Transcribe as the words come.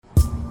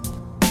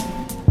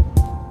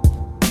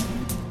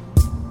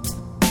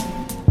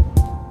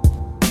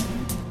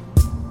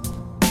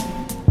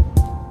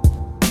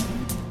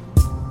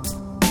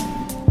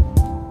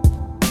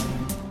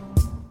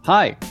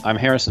Hi, I'm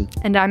Harrison.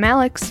 And I'm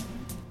Alex.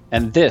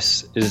 And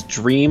this is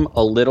Dream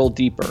a Little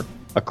Deeper,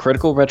 a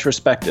critical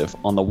retrospective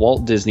on the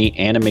Walt Disney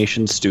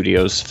Animation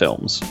Studios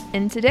films.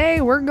 And today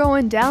we're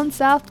going down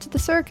south to the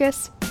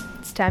circus.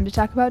 It's time to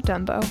talk about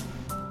Dumbo.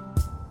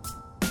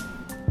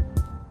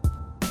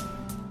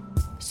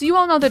 So you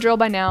all know the drill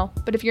by now,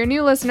 but if you're a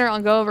new listener, I'll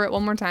go over it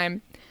one more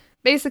time.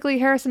 Basically,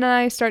 Harrison and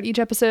I start each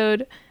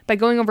episode by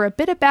going over a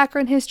bit of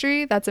background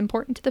history that's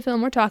important to the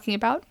film we're talking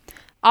about.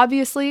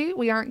 Obviously,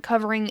 we aren't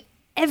covering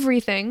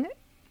everything,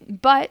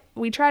 but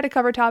we try to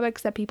cover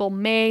topics that people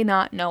may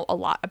not know a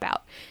lot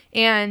about.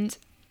 And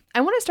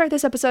I want to start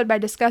this episode by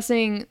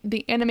discussing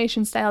the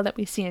animation style that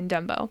we see in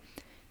Dumbo.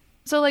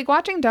 So, like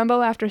watching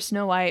Dumbo after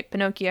Snow White,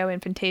 Pinocchio,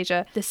 and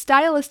Fantasia, the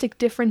stylistic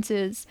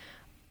differences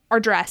are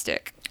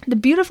drastic. The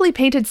beautifully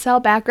painted cell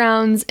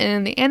backgrounds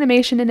and the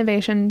animation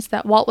innovations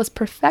that Walt was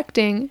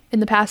perfecting in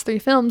the past three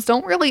films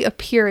don't really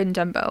appear in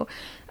Dumbo.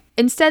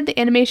 Instead, the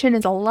animation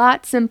is a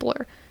lot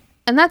simpler,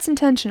 and that's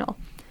intentional.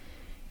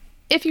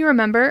 If you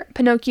remember,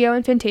 Pinocchio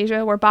and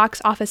Fantasia were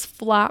box office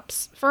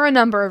flops for a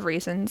number of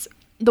reasons.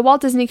 The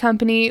Walt Disney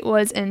Company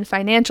was in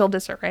financial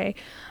disarray.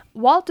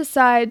 Walt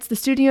decides the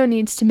studio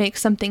needs to make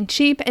something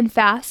cheap and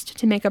fast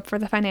to make up for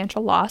the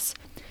financial loss.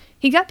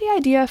 He got the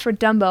idea for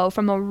Dumbo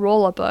from a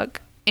roll-up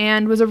book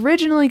and was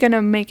originally going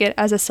to make it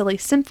as a silly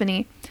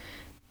symphony,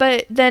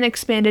 but then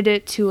expanded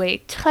it to a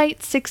tight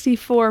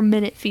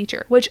 64-minute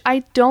feature, which I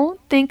don't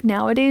think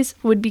nowadays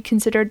would be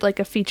considered like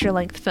a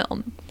feature-length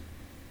film,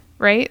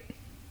 right?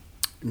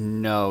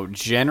 No,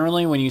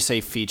 generally when you say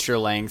feature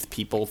length,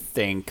 people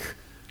think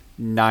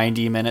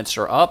 90 minutes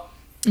or up.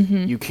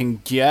 Mm-hmm. You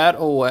can get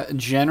away,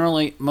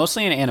 generally,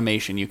 mostly in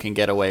animation, you can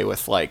get away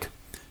with like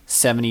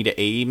 70 to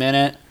 80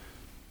 minute,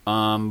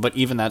 but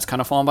even that's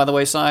kind of fallen by the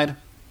wayside.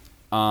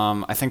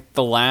 I think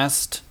the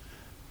last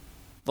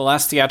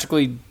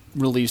theatrically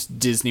released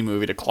Disney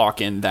movie to clock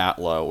in that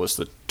low was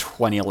the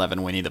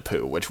 2011 Winnie the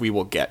Pooh, which we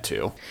will get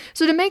to.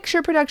 So to make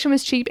sure production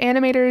was cheap,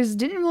 animators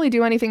didn't really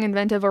do anything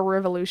inventive or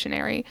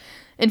revolutionary.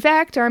 In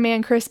fact, our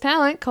man Chris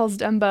Pallant calls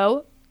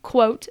Dumbo,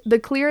 quote, the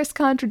clearest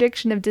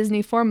contradiction of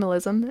Disney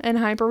formalism and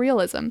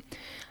hyperrealism.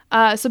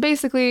 So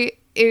basically,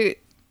 it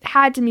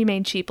had to be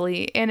made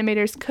cheaply.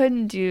 Animators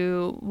couldn't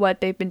do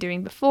what they've been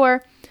doing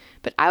before,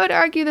 but I would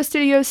argue the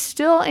studio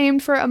still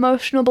aimed for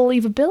emotional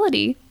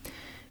believability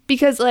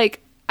because,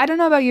 like, I don't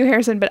know about you,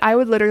 Harrison, but I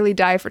would literally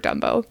die for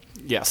Dumbo.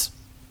 Yes.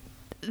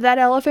 That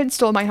elephant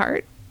stole my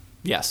heart.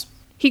 Yes.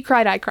 He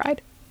cried, I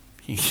cried.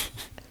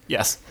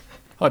 Yes.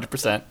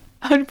 100%.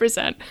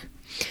 100%.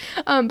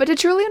 But to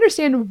truly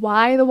understand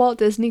why the Walt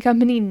Disney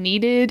Company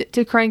needed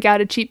to crank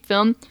out a cheap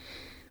film,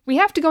 we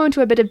have to go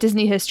into a bit of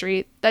Disney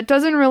history that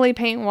doesn't really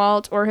paint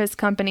Walt or his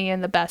company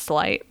in the best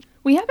light.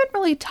 We haven't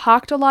really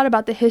talked a lot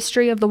about the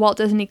history of the Walt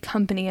Disney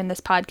Company in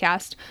this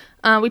podcast.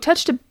 We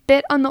touched a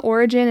bit on the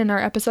origin in our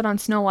episode on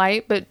Snow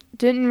White, but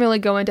didn't really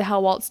go into how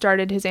Walt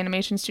started his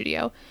animation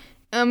studio.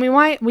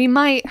 We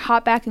might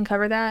hop back and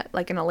cover that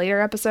like in a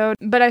later episode,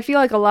 but I feel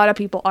like a lot of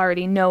people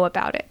already know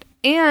about it.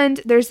 And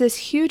there's this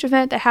huge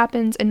event that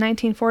happens in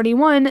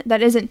 1941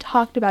 that isn't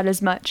talked about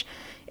as much.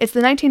 It's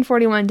the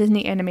 1941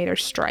 Disney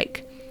animators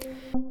strike.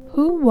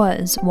 Who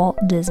was Walt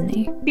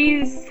Disney?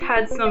 He's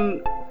had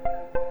some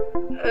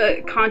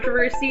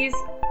controversies,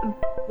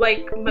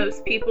 like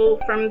most people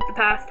from the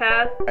past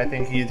have. I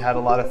think he'd had a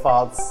lot of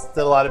faults,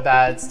 did a lot of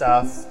bad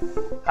stuff,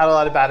 had a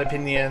lot of bad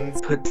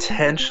opinions.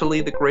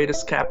 Potentially the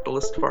greatest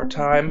capitalist of our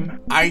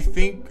time. I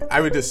think I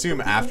would assume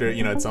after,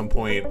 at some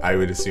point, I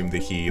would assume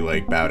that he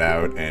bowed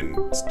out and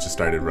just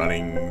started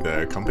running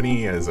the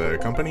company as a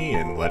company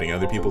and letting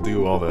other people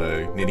do all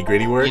the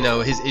nitty-gritty work.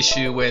 His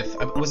issue with,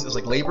 it was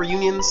labor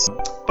unions?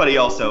 But he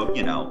also,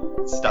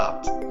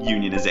 stopped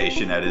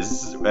unionization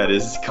at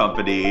his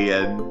company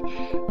and,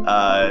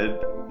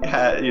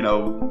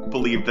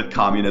 believed that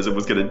communism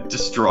was going to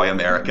destroy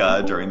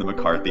America during the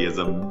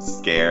McCarthyism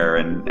scare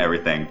and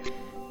everything.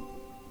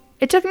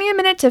 It took me a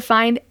minute to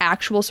find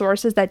actual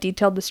sources that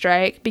detailed the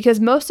strike because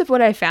most of what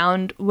I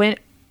found went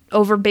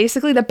over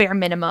basically the bare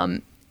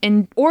minimum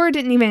or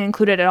didn't even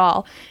include it at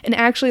all. And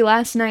actually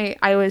last night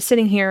I was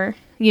sitting here,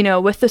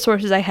 with the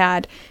sources I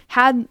had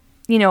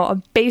a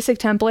basic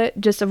template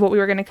just of what we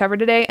were going to cover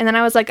today. And then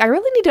I was like, I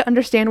really need to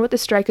understand what the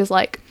strike is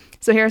like.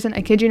 So Harrison,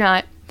 I kid you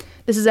not,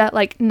 this is at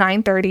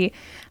 9:30.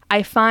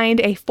 I find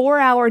a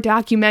 4-hour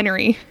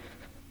documentary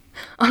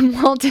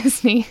on Walt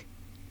Disney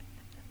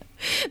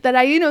that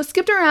I,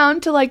 skipped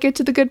around to get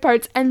to the good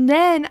parts. And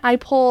then I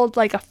pulled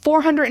a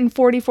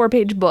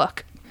 444-page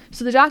book.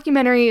 So the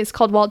documentary is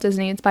called Walt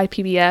Disney. It's by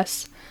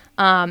PBS.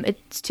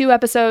 It's 2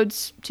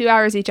 episodes, 2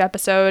 hours each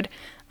episode.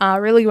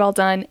 Really well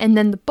done. And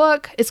then the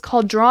book is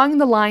called Drawing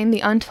the Line,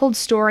 The Untold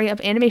Story of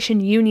Animation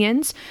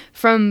Unions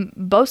from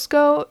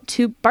Bosco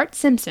to Bart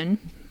Simpson,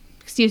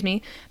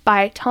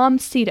 by Tom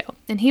Cito.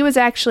 And he was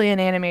actually an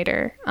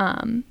animator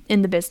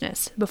in the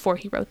business before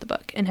he wrote the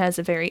book and has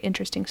a very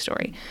interesting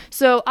story.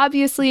 So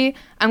obviously,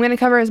 I'm going to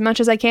cover as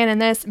much as I can in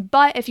this,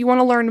 but if you want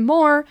to learn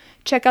more,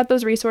 check out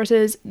those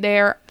resources.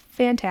 They're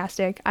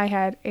fantastic.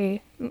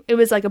 It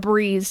was like a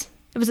breeze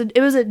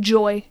It was a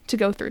joy to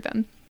go through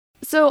them.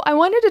 So I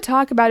wanted to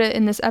talk about it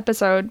in this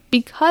episode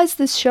because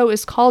this show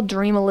is called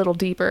Dream a Little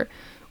Deeper.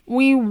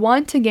 We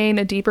want to gain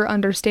a deeper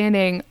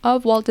understanding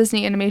of Walt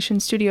Disney Animation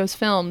Studios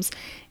films,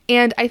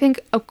 and I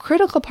think a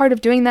critical part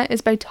of doing that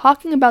is by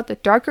talking about the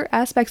darker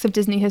aspects of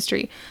Disney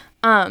history.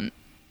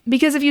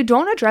 Because if you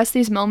don't address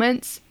these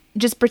moments,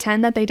 just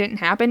pretend that they didn't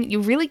happen,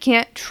 you really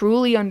can't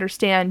truly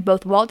understand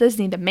both Walt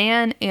Disney the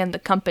man and the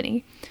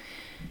company.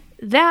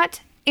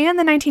 That and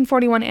the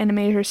 1941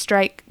 animator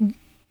strike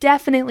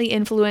definitely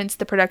influenced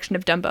the production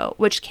of Dumbo,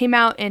 which came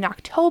out in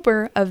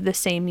October of the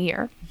same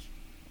year.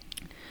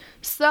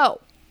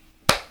 So,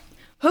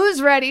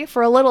 who's ready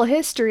for a little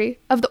history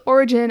of the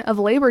origin of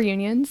labor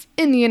unions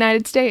in the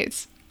United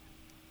States?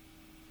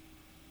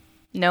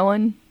 No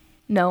one?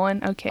 No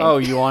one? Okay. Oh,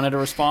 you wanted a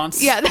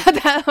response? Yeah,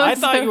 that was... I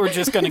thought you were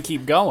just going to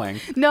keep going.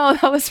 No,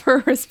 that was for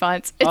a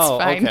response. It's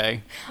fine.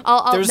 Okay.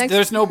 I'll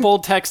there's no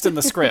bold text in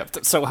the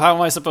script, so how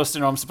am I supposed to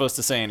know I'm supposed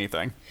to say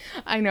anything?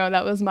 I know,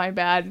 that was my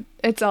bad.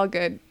 It's all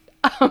good.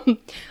 All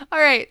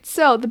right,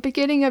 so the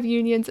beginning of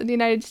unions in the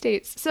United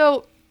States.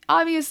 So,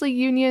 obviously,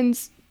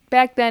 unions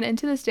back then and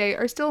to this day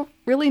are still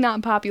really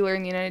not popular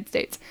in the United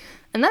States.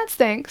 And that's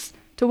thanks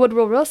to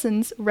Woodrow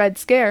Wilson's Red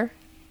Scare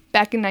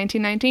back in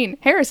 1919.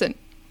 Harrison,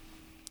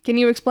 can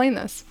you explain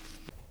this?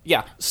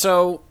 Yeah,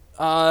 so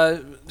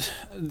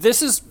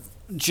this is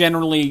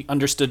generally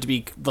understood to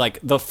be like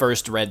the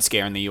first Red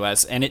Scare in the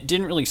U.S., and it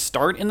didn't really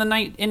start in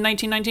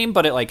 1919,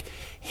 but it like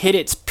hit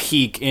its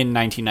peak in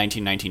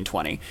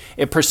 1919-1920.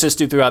 It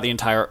persisted throughout the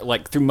entire,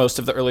 like through most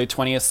of the early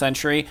 20th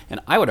century, and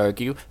I would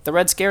argue the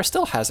Red Scare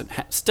still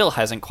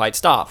hasn't quite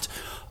stopped.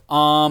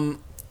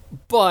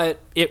 But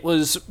it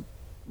was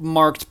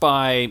marked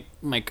by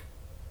like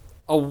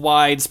a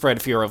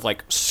widespread fear of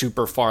like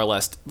super far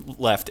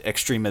left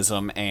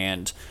extremism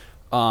and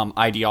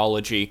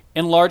ideology.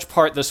 In large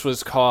part, this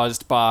was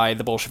caused by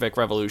the Bolshevik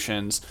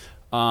revolutions,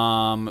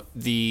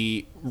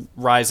 the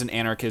rise in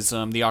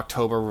anarchism, the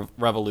October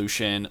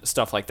Revolution,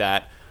 stuff like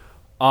that.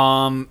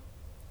 And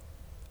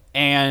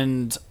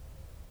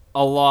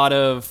a lot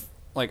of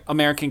like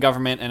American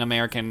government and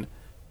American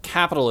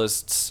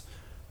capitalists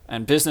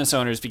and business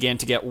owners began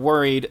to get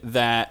worried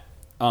that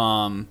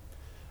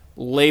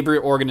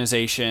labor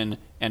organization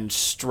and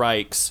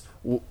strikes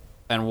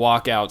and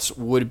walkouts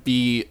would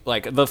be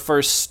like the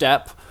first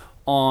step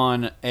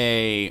down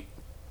a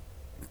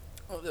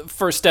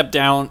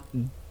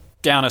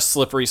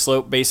slippery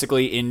slope,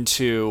 basically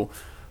into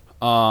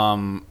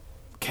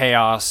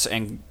chaos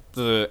and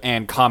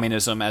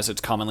communism as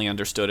it's commonly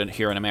understood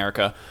here in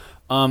America.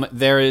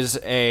 There is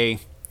a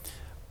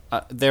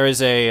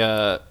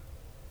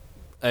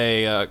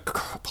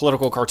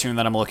political cartoon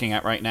that I'm looking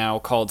at right now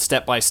called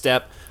Step by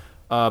Step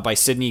by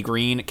Sidney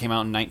Green. It came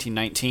out in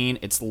 1919.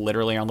 It's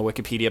literally on the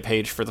Wikipedia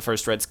page for the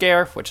first Red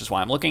Scare, which is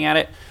why I'm looking at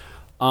it.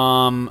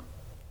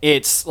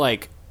 It's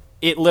like,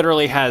 it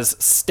literally has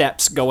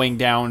steps going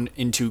down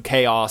into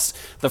chaos.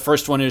 The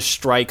first one is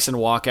strikes and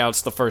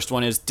walkouts. The first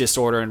one is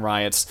disorder and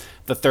riots.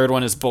 The third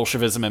one is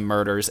Bolshevism and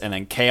murders, and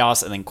then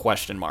chaos, and then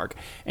question mark.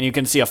 And you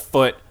can see a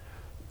foot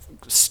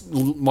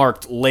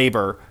marked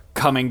labor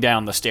coming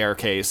down the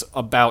staircase,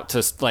 about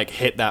to like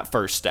hit that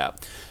first step.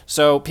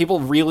 So people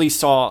really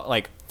saw,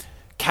 like,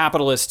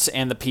 capitalists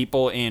and the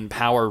people in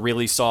power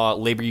really saw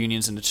labor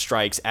unions and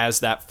strikes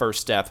as that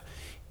first step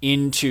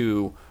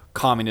into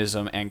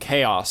communism and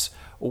chaos,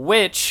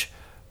 which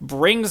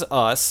brings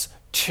us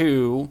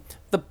to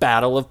the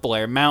Battle of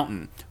Blair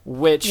Mountain,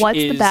 What's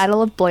the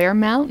Battle of Blair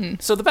Mountain?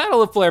 So the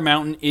Battle of Blair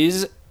Mountain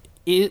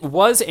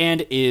was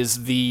and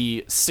is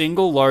the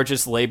single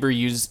largest labor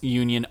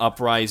union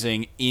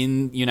uprising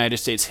in United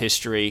States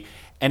history,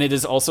 and it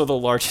is also the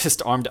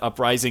largest armed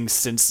uprising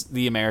since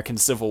the American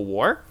Civil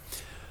War.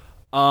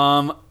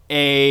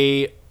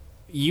 A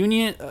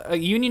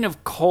union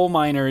of coal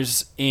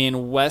miners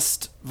in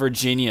West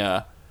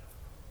Virginia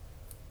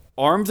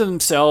armed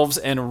themselves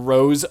and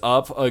rose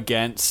up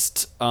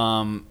against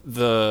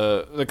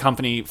the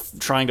company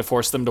trying to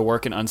force them to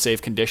work in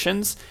unsafe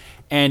conditions.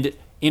 And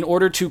in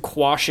order to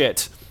quash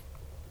it,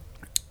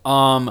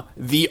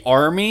 the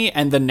Army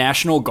and the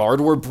National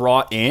Guard were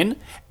brought in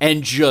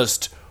and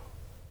just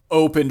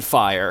opened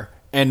fire.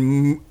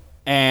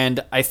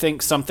 And I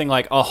think something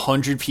like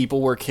 100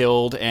 people were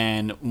killed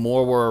and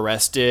more were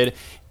arrested.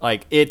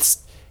 Like,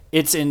 it's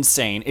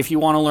insane. If you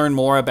want to learn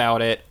more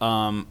about it,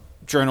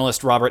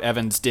 journalist Robert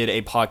Evans did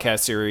a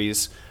podcast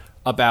series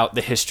about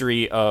the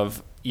history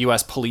of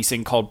U.S.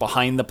 policing called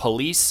Behind the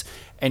Police,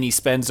 and he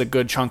spends a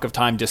good chunk of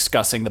time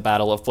discussing the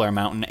Battle of Blair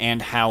Mountain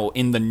and how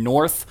in the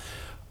North,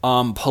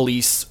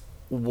 police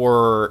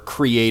were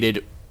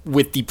created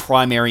with the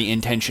primary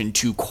intention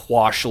to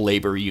quash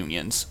labor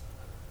unions.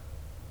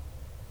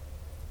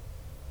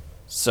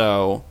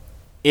 So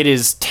it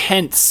is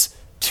tense,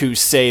 to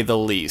say the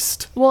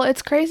least. Well,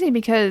 it's crazy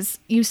because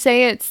you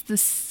say it's the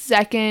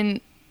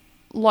second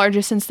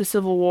largest since the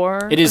Civil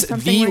War. It is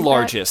the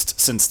largest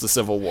since the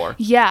Civil War.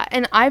 Yeah,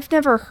 and I've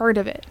never heard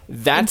of it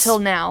until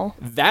now.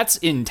 That's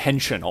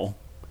intentional.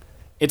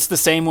 It's the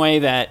same way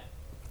that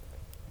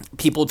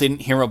people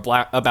didn't hear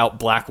about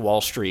Black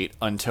Wall Street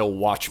until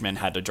Watchmen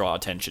had to draw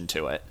attention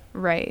to it.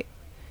 Right.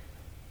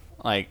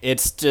 Like,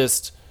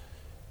 it's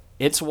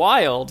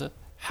wild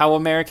how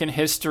American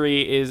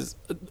history is,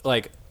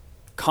 like,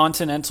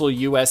 continental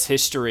U.S.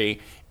 history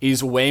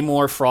is way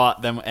more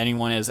fraught than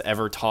anyone has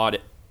ever taught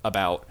it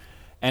about.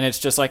 And it's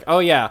just like, oh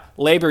yeah,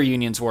 labor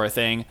unions were a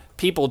thing.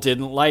 People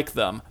didn't like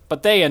them,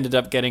 but they ended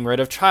up getting rid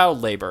of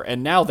child labor,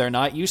 and now they're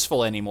not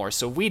useful anymore,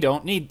 so we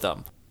don't need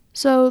them.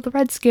 So the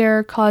Red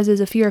Scare causes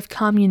a fear of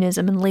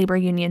communism and labor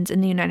unions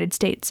in the United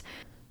States.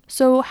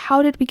 So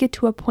how did we get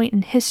to a point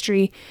in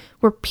history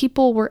where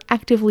people were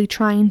actively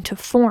trying to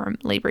form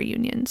labor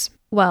unions?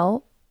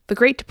 Well, the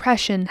Great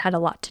Depression had a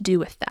lot to do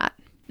with that.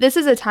 This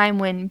is a time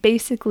when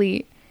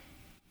basically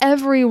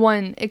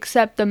everyone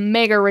except the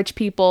mega rich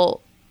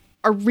people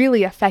are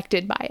really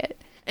affected by it.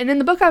 And in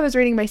the book I was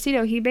reading by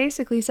Cito, he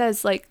basically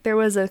says, like, there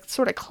was a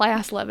sort of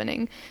class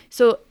leavening.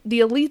 So the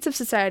elites of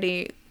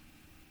society,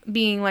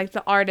 being like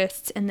the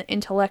artists and the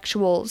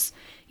intellectuals,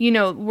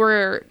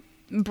 were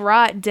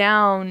brought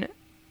down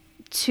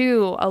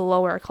to a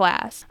lower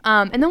class.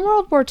 And then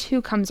World War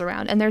II comes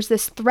around, and there's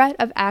this threat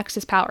of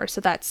Axis power. So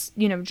that's,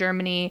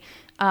 Germany,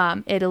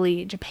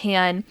 Italy,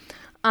 Japan.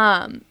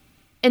 And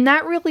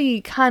that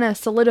really kind of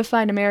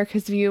solidified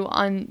America's view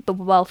on the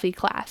wealthy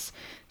class.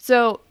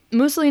 So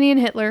Mussolini and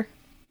Hitler,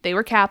 they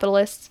were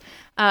capitalists.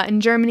 In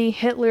Germany,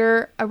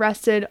 Hitler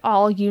arrested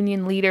all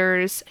union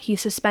leaders. He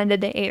suspended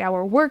the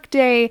 8-hour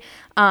workday,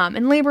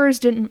 and laborers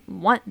didn't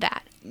want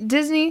that.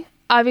 Disney,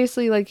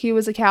 obviously, like, he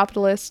was a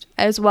capitalist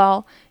as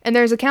well. And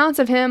there's accounts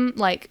of him,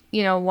 like,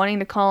 wanting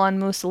to call on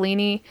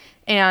Mussolini.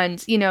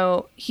 And,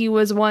 he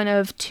was one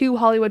of 2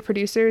 Hollywood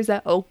producers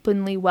that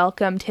openly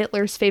welcomed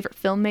Hitler's favorite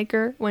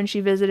filmmaker when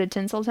she visited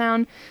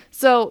Tinseltown.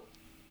 So,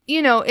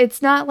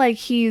 it's not like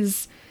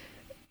he's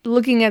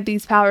looking at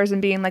these powers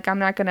and being like, I'm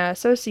not going to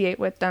associate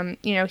with them.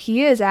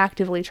 He is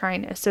actively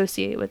trying to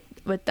associate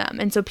with them.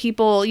 And so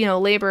people,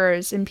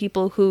 laborers and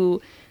people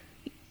who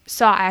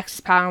saw Axis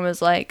power and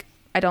was like,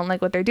 I don't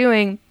like what they're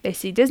doing, they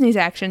see Disney's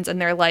actions and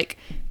they're like,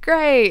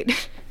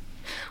 great,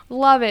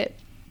 love it.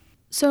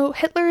 So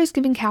Hitler is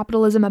giving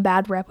capitalism a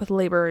bad rep with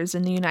laborers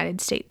in the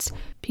United States.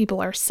 People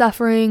are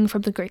suffering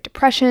from the Great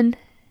Depression,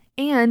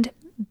 and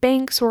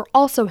banks were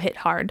also hit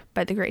hard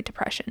by the Great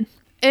Depression.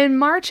 In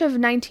March of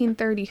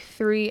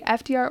 1933,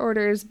 FDR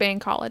orders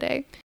bank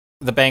holiday.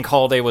 The bank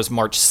holiday was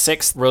March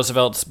 6th.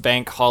 Roosevelt's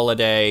bank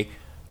holiday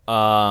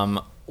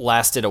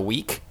lasted a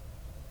week.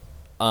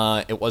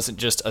 It wasn't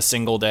just a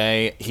single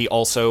day. He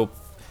also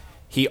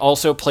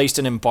placed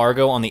an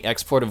embargo on the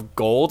export of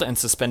gold and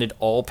suspended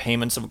all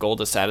payments of gold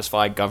to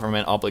satisfy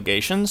government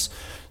obligations.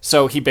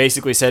 So he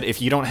basically said,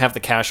 if you don't have the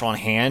cash on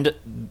hand,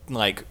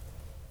 like,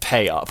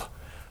 pay up.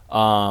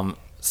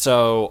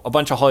 So a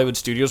bunch of Hollywood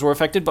studios were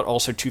affected, but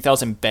also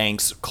 2,000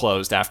 banks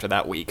closed after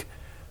that week.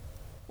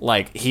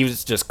 Like, he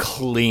was just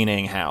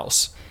cleaning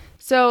house.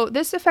 So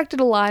this affected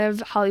a lot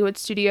of Hollywood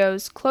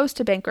studios close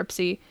to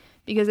bankruptcy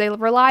because they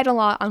relied a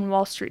lot on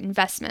Wall Street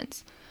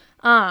investments.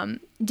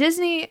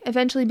 Disney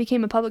eventually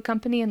became a public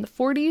company in the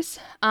 40s,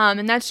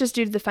 and that's just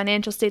due to the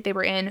financial state they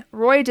were in.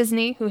 Roy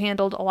Disney, who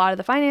handled a lot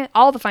of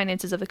all the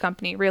finances of the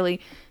company,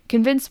 really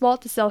convinced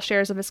Walt to sell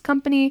shares of his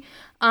company.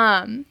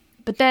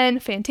 But then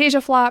Fantasia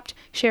flopped.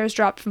 Shares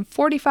dropped from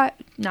 $25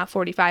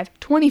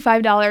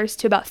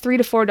 to about $3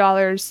 to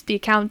 $4. The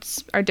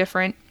accounts are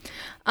different.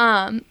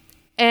 And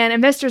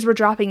investors were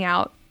dropping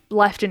out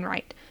left and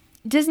right.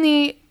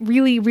 Disney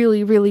really,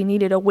 really, really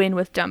needed a win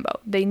with Dumbo.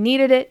 They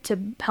needed it to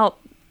help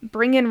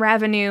bring in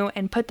revenue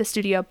and put the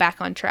studio back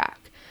on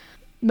track.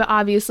 But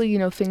obviously,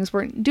 things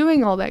weren't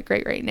doing all that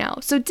great right now.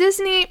 So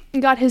Disney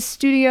got his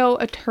studio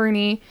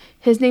attorney.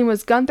 His name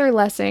was Gunther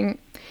Lessing.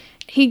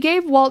 He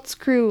gave Walt's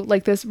crew,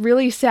 like, this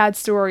really sad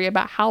story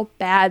about how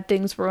bad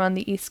things were on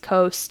the East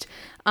Coast.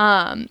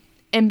 And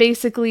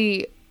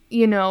basically,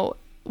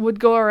 would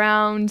go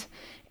around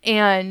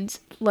and,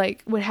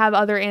 like, would have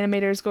other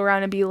animators go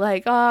around and be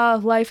like,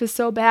 life is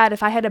so bad.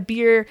 If I had a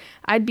beer,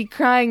 I'd be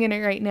crying in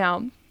it right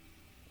now.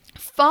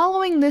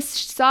 Following this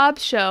sob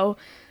show,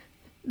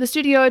 the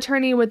studio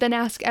attorney would then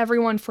ask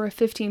everyone for a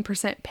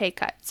 15% pay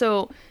cut.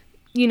 So,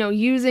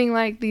 using,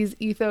 like, these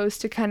ethos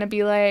to kind of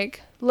be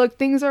like, look,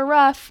 things are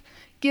rough.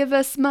 Give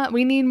us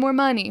we need more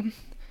money.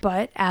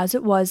 But as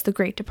it was the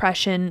Great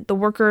Depression, the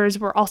workers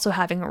were also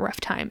having a rough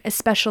time,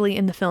 especially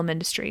in the film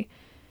industry.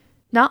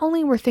 Not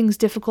only were things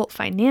difficult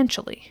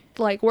financially,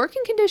 like,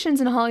 working conditions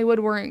in Hollywood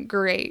weren't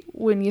great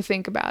when you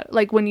think about it,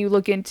 like, when you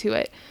look into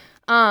it.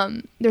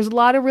 There's a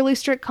lot of really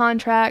strict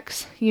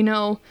contracts.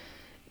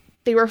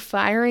 They were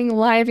firing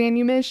live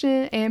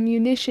ammunition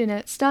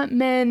at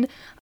stuntmen.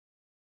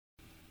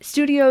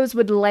 Studios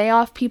would lay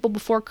off people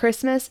before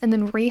Christmas and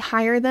then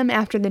rehire them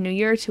after the new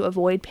year to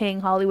avoid paying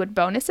Hollywood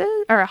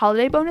bonuses or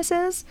holiday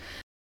bonuses.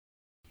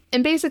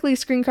 And basically,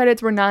 screen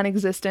credits were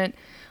non-existent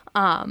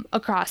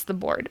across the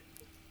board.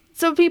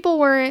 So people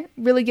weren't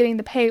really getting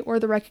the pay or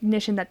the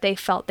recognition that they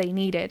felt they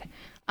needed.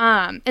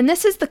 And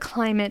this is the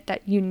climate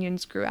that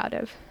unions grew out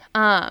of.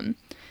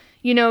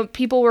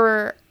 People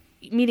were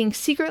meeting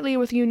secretly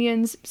with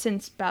unions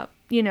since the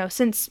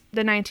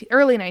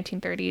early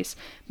 1930s,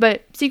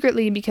 but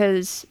secretly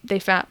because they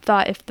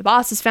thought if the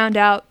bosses found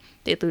out,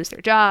 they'd lose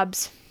their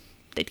jobs,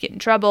 they'd get in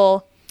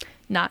trouble.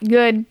 Not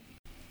good.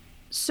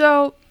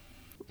 So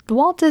the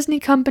Walt Disney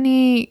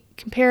Company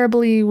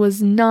comparably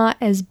was not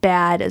as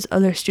bad as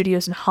other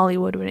studios in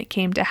Hollywood when it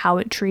came to how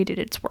it treated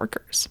its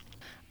workers.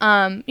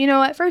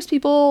 At first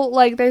people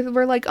they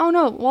were like, oh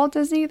no, Walt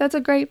Disney, that's a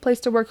great place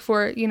to work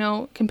for,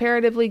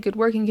 comparatively good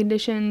working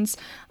conditions.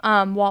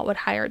 Walt would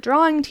hire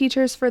drawing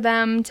teachers for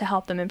them to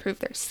help them improve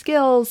their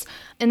skills.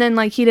 And then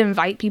he'd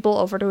invite people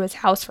over to his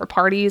house for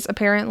parties,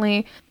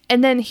 apparently.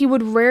 And then he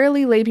would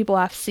rarely lay people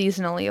off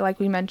seasonally, like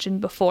we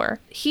mentioned before.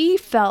 He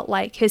felt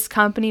like his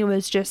company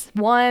was just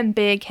one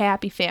big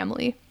happy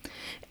family,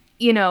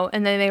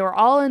 and then they were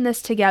all in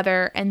this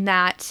together, and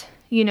that,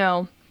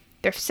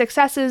 their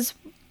successes,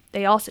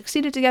 they all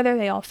succeeded together,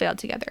 they all failed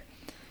together.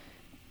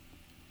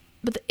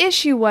 But the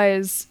issue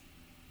was,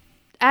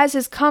 as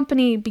his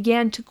company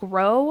began to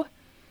grow,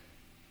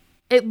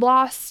 it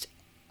lost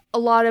a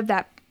lot of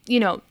that,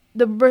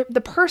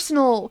 the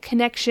personal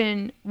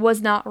connection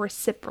was not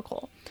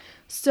reciprocal.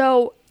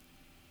 So,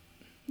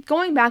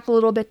 going back a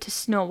little bit to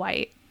Snow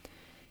White,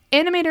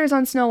 animators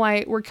on Snow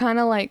White were kind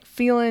of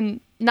feeling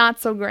not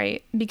so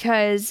great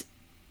because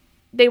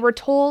they were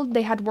told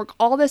they had to work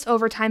all this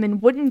overtime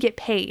and wouldn't get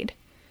paid.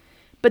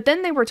 But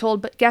then they were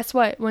told, but guess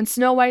what? When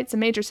Snow White's a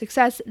major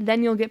success,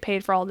 then you'll get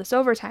paid for all this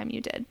overtime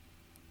you did.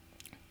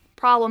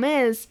 Problem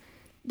is,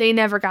 they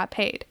never got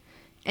paid.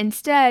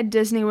 Instead,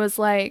 Disney was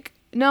like,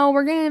 no,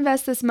 we're going to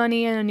invest this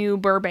money in a new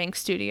Burbank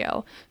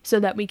studio so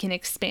that we can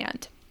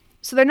expand.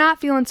 So they're not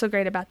feeling so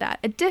great about that.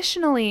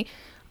 Additionally,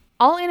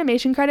 all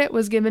animation credit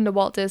was given to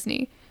Walt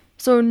Disney,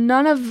 so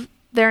none of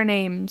their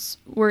names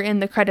were in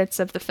the credits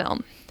of the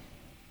film.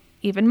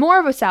 Even more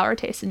of a sour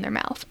taste in their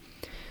mouth.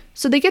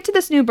 So they get to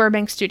this new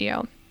Burbank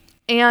studio,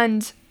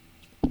 and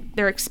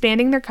they're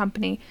expanding their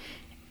company,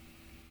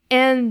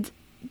 and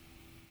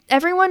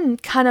everyone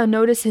kind of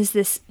notices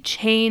this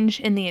change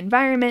in the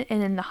environment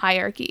and in the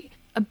hierarchy.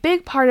 A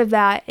big part of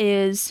that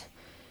is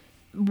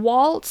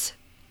Walt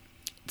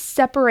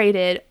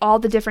separated all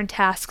the different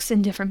tasks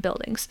in different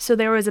buildings. So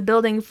there was a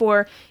building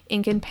for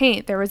ink and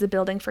paint, there was a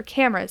building for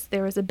cameras,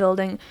 there was a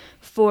building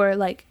for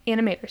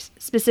animators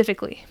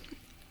specifically.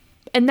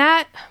 And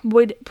that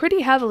would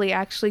pretty heavily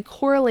actually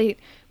correlate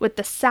with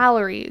the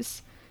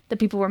salaries that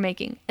people were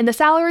making. And the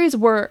salaries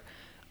were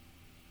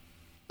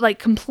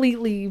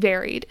completely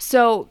varied.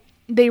 So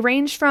they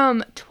ranged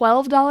from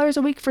 $12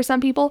 a week for some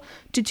people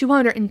to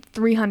 $200 and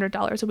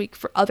 $300 a week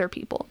for other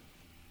people.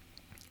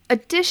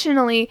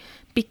 Additionally,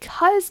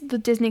 because the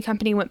Disney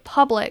company went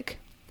public,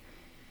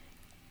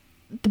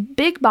 the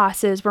big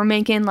bosses were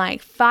making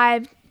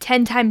 5-10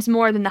 times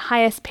more than the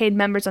highest paid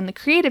members on the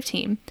creative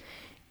team,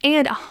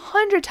 and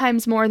 100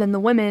 times more than the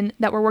women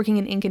that were working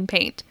in ink and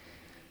paint.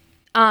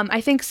 I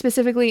think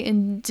specifically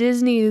in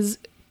Disney's,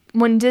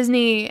 when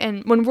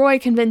Roy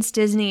convinced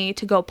Disney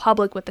to go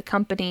public with the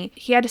company,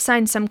 he had to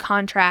sign some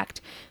contract,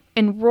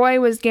 and Roy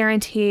was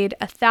guaranteed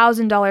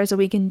 $1,000 a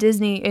week in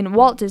Disney, and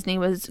Walt Disney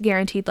was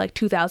guaranteed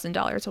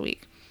 $2,000 a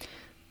week.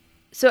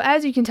 So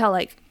as you can tell,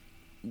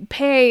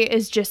 pay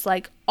is just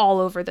all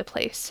over the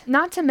place.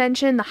 Not to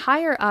mention the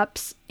higher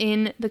ups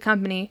in the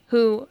company,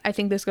 who I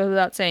think this goes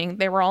without saying,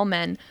 they were all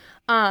men.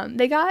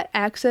 They got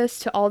access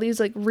to all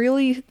these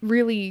really,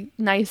 really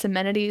nice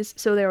amenities.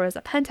 So there was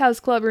a penthouse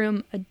club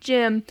room, a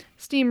gym,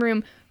 steam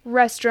room,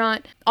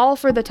 restaurant, all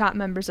for the top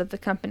members of the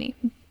company.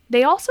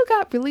 They also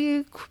got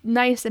really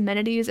nice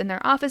amenities in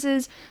their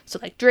offices. So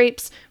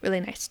drapes, really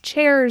nice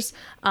chairs,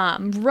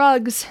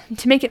 rugs,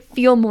 to make it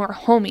feel more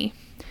homey.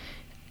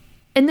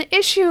 And the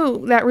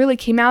issue that really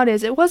came out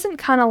is it wasn't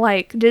kind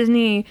of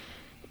Disney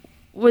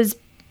was,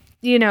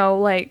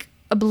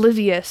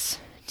 oblivious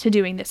to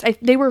doing this.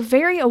 They were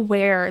very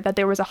aware that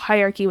there was a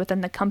hierarchy within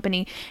the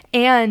company,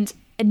 and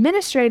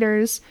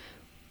administrators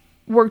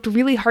worked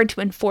really hard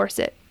to enforce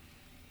it.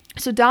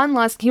 So Don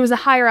Lusk, he was a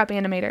higher up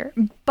animator,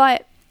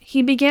 but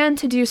he began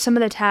to do some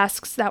of the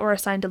tasks that were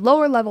assigned to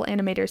lower level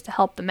animators to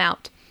help them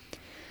out.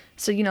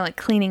 So,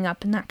 cleaning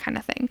up and that kind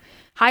of thing.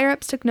 Higher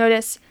ups took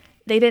notice.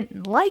 They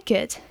didn't like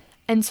it.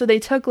 And so they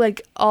took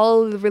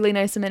all the really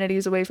nice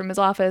amenities away from his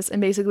office and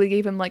basically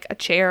gave him a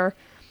chair,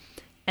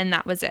 and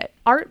that was it.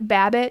 Art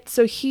Babbitt,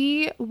 so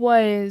he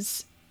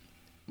was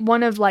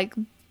one of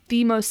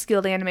the most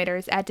skilled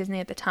animators at Disney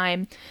at the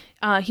time.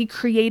 He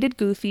created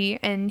Goofy,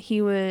 and he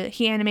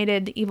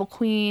animated the Evil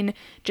Queen,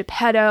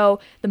 Geppetto,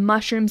 the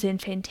Mushrooms in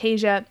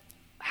Fantasia.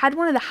 Had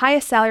one of the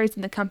highest salaries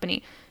in the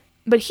company.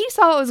 But he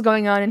saw what was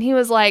going on, and he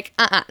was like,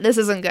 this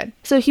isn't good.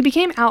 So he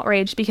became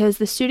outraged because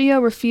the studio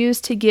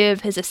refused to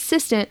give his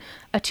assistant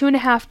a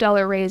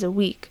 $2.50 raise a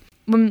week.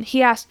 When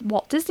he asked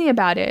Walt Disney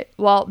about it,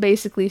 Walt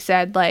basically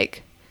said,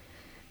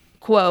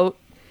 quote,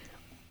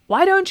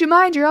 "Why don't you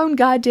mind your own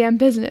goddamn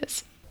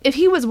business? If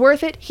he was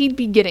worth it, he'd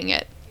be getting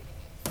it."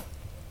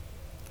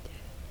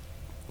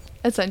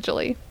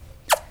 Essentially.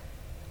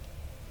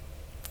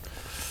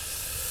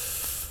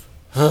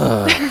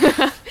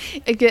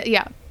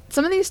 Yeah.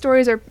 Some of these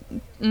stories are,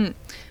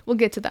 we'll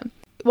get to them.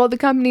 Well, the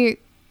company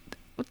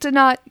did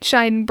not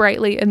shine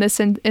brightly in this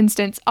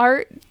instance.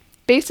 Art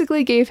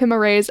basically gave him a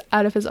raise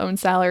out of his own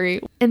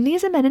salary. And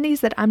these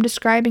amenities that I'm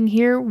describing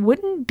here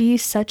wouldn't be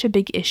such a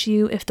big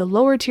issue if the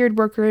lower tiered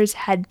workers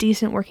had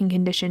decent working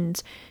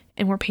conditions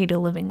and were paid a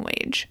living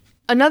wage.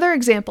 Another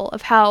example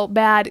of how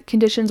bad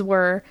conditions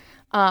were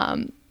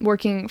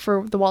working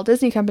for the Walt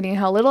Disney Company and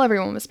how little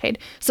everyone was paid.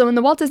 So in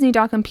the Walt Disney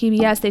doc on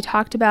PBS, they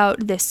talked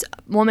about this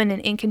woman in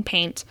ink and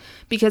paint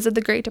because of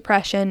the Great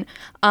Depression.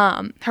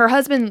 Her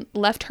husband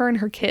left her and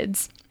her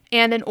kids.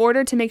 And in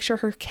order to make sure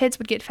her kids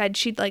would get fed,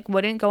 she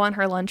wouldn't go on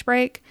her lunch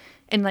break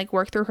and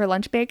work through her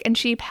lunch break. And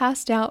she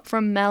passed out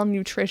from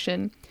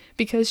malnutrition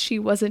because she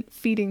wasn't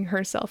feeding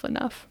herself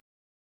enough.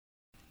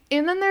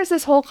 And then there's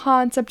this whole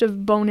concept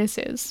of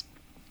bonuses.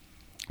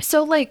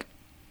 So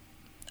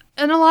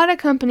in a lot of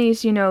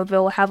companies,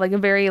 they'll have a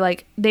very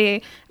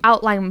they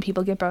outline when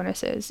people get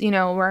bonuses,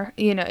 where,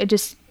 it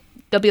just,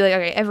 they'll be like,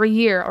 okay, every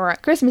year or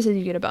at Christmas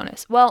you get a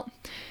bonus. Well,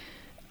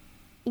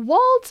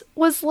 Walt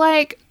was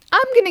like,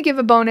 I'm going to give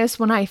a bonus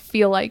when I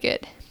feel like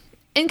it.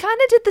 And kind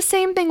of did the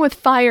same thing with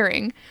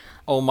firing.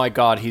 Oh my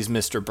God, he's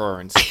Mr.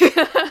 Burns.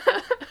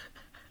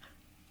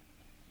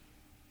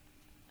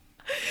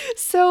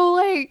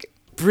 So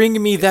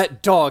bring me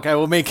that dog. I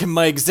will make him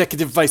my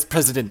executive vice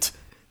president.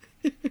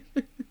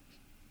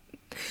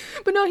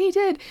 But no, he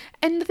did.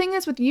 And the thing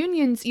is, with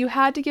unions, you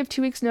had to give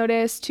 2 weeks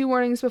notice, 2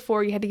 warnings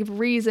before, you had to give a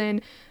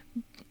reason.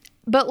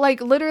 But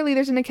literally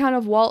there's an account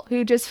of Walt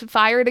who just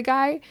fired a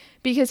guy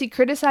because he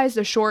criticized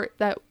a short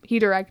that he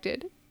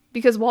directed,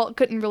 because Walt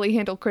couldn't really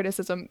handle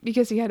criticism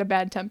because he had a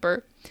bad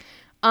temper.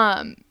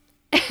 And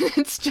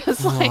it's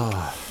just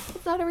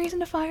it's not a reason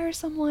to fire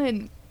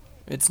someone.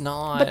 It's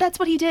not. But that's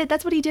what he did.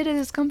 That's what he did at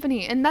his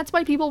company. And that's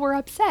why people were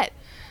upset.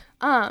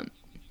 And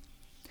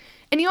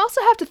you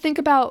also have to think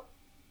about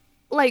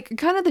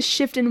kind of the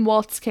shift in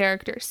Walt's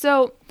character.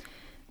 So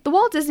the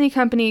Walt Disney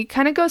Company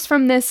kind of goes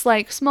from this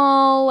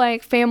small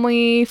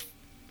family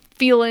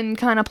feeling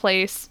kind of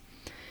place.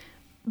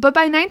 But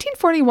by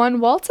 1941,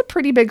 Walt's a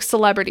pretty big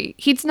celebrity.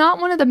 He's not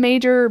one of the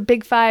major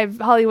Big 5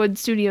 Hollywood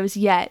studios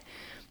yet,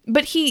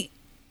 but he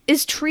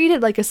is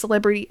treated like a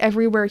celebrity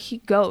everywhere he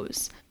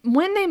goes.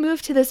 When they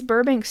moved to this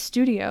Burbank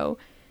studio,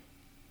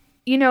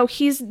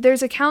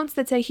 there's accounts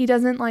that say he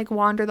doesn't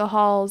wander the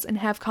halls and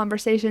have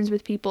conversations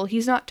with people.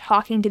 He's not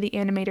talking to the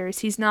animators.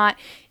 He's not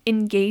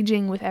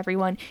engaging with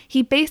everyone.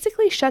 He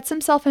basically shuts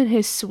himself in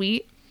his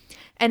suite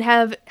and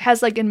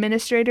has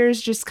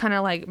administrators just kind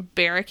of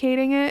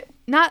barricading it.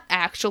 Not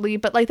actually,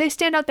 but they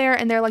stand out there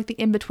and they're the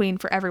in-between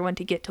for everyone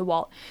to get to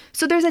Walt.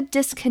 So there's a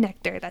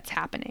disconnect there that's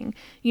happening.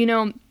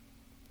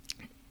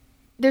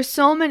 There's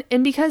so many,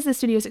 and because the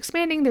studio is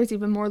expanding, there's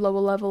even more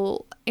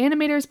low-level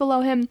animators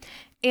below him.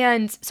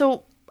 And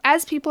so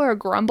as people are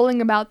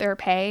grumbling about their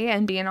pay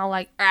and being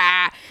all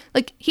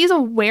he's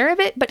aware of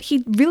it, but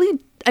he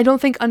really, I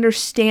don't think,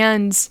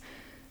 understands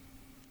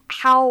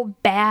how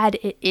bad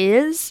it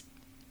is.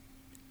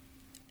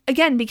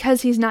 Again,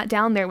 because he's not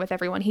down there with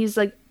everyone. He's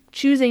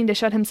choosing to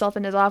shut himself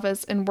in his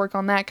office and work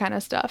on that kind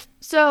of stuff.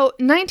 So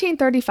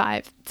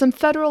 1935, some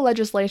federal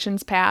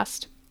legislation's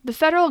passed. The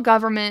federal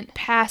government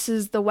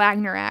passes the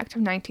Wagner Act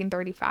of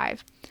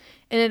 1935,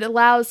 and it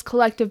allows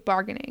collective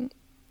bargaining.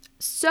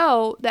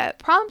 So that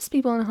prompts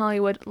people in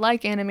Hollywood,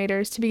 like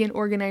animators, to begin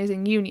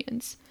organizing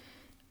unions,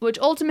 which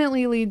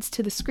ultimately leads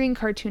to the Screen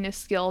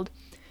Cartoonists Guild,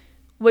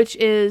 which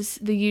is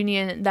the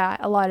union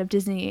that the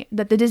Disney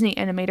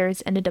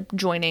animators ended up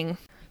joining.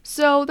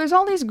 So there's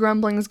all these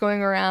grumblings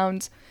going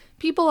around.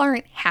 People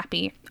aren't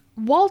happy.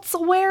 Walt's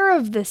aware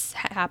of this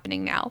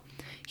happening now.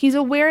 He's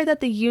aware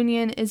that the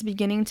union is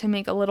beginning to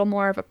make a little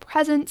more of a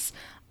presence.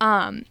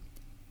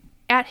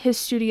 At his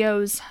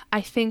studios,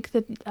 I think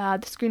that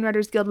the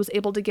Screenwriters Guild was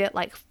able to get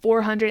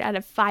 400 out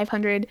of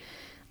 500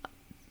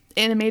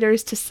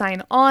 animators to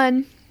sign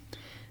on.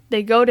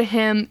 They go to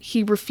him.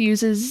 He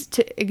refuses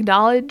to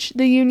acknowledge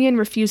the union,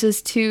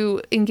 refuses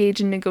to engage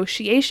in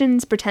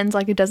negotiations, pretends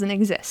like it doesn't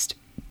exist.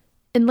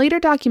 In later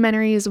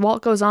documentaries,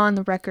 Walt goes on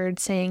the record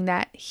saying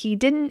that he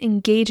didn't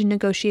engage in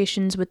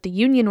negotiations with the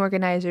union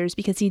organizers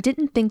because he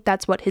didn't think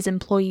that's what his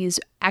employees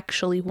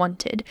actually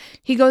wanted.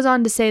 He goes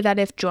on to say that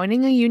if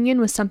joining a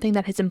union was something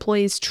that his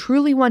employees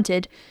truly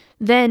wanted,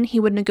 then he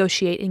would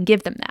negotiate and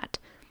give them that.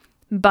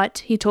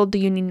 But he told the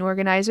union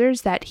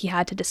organizers that he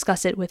had to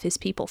discuss it with his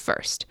people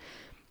first.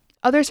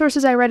 Other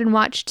sources I read and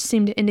watched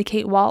seem to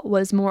indicate Walt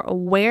was more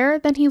aware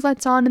than he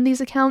lets on in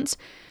these accounts,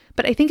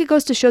 but I think it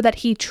goes to show that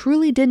he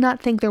truly did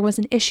not think there was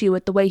an issue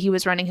with the way he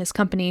was running his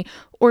company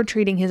or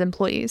treating his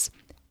employees.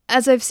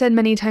 As I've said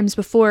many times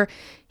before,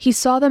 he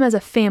saw them as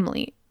a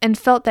family and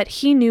felt that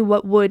he knew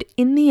what would,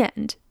 in the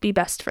end, be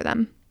best for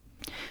them.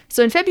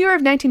 So in February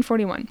of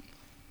 1941,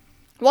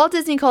 Walt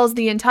Disney calls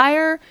the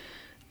entire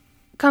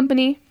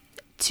company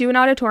to an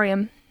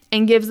auditorium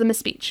and gives them a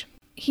speech.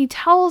 He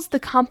tells the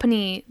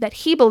company that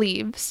he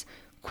believes,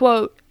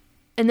 quote,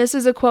 and this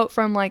is a quote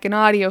from an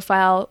audio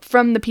file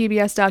from the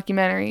PBS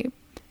documentary,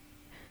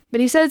 But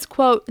he says,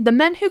 quote, "The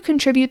men who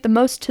contribute the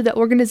most to the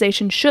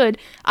organization should,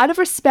 out of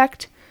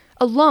respect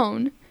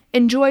alone,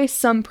 enjoy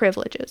some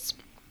privileges."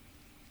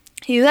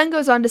 He then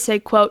goes on to say,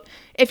 quote,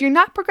 "If you're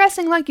not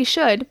progressing like you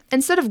should,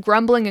 instead of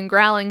grumbling and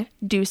growling,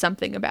 do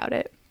something about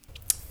it."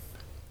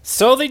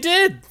 So they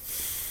did.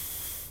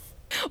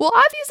 Well,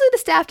 obviously the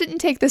staff didn't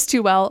take this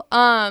too well.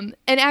 And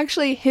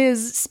actually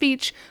his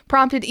speech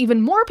prompted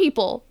even more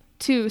people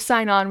to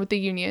sign on with the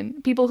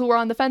union. People who were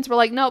on the fence were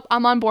like, "Nope,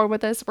 I'm on board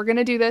with this. We're going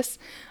to do this."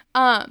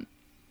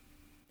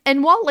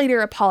 And Walt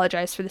later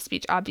apologized for the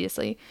speech,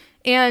 obviously.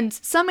 And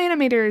some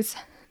animators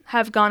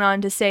have gone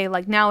on to say,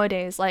 like,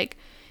 nowadays, like,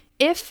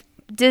 if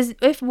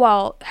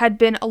Walt had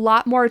been a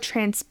lot more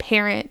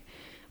transparent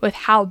with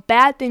how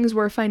bad things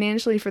were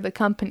financially for the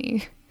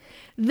company,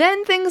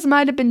 then things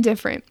might have been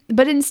different.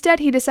 But instead,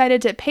 he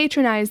decided to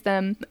patronize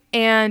them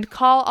and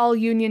call all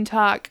union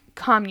talk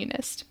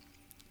communist.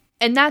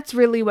 And that's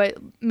really what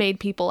made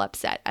people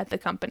upset at the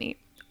company,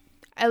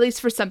 at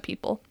least for some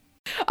people.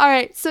 All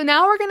right, so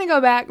now we're going to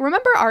go back.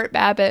 Remember Art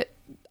Babbitt,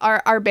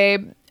 our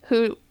babe,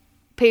 who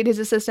paid his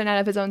assistant out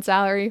of his own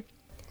salary?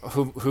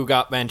 Who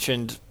got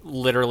mentioned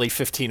literally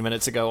 15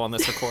 minutes ago on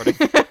this recording.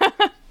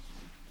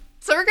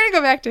 So we're going to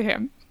go back to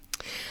him.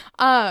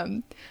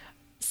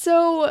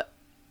 So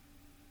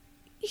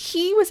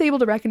he was able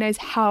to recognize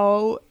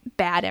how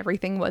bad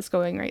everything was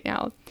going right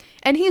now.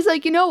 And he's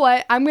like, "You know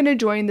what? I'm going to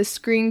join the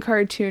Screen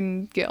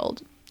Cartoon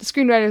Guild, the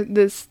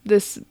screenwriter,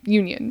 this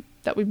union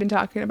that we've been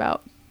talking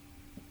about."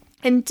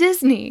 And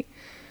Disney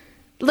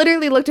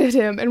literally looked at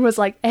him and was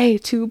like, "Hey,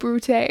 tu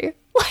brute."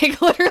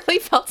 Like, literally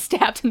felt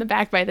stabbed in the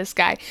back by this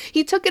guy.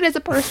 He took it as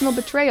a personal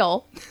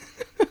betrayal.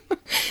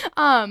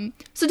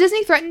 So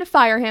Disney threatened to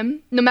fire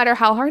him no matter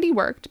how hard he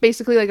worked.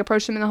 Basically, like,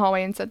 approached him in the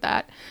hallway and said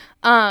that.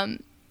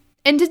 And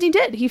Disney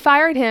did. He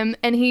fired him,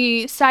 and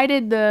he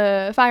cited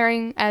the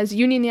firing as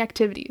union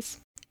activities.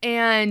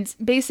 And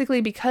basically,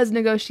 because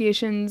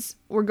negotiations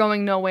were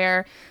going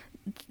nowhere,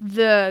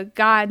 the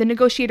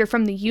negotiator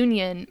from the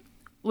union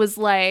was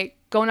like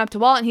going up to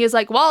Walt, and he was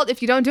like, "Walt,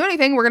 if you don't do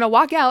anything, we're going to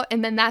walk out."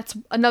 And then that's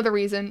another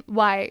reason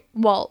why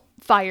Walt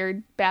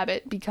fired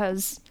Babbitt,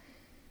 because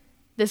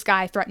this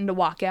guy threatened to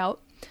walk out.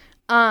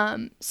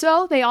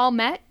 So they all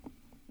met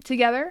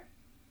together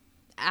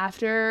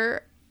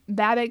after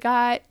Babbitt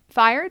got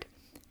fired.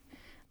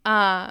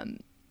 Bill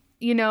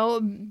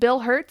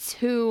Hertz,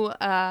 who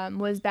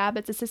was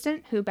Babbitt's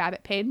assistant, who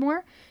Babbitt paid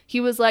more, he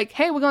was like,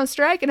 "Hey, we're going to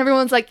strike." And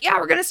everyone's like, "Yeah,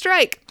 we're going to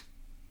strike."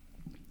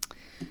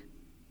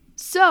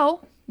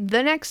 So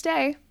the next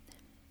day,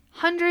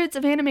 hundreds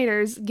of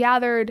animators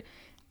gathered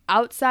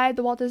outside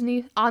the Walt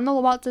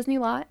Disney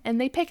lot,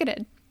 and they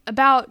picketed.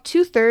 About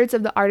 2/3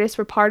 of the artists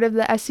were part of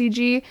the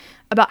SCG.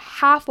 About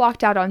half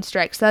walked out on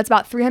strike, so that's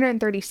about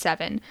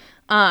 337.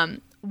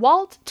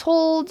 Walt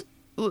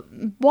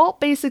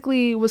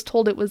basically was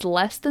told it was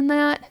less than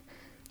that.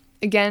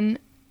 Again,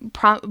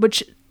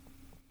 which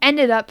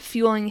ended up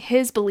fueling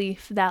his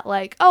belief that,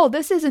 like, "Oh,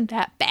 this isn't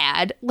that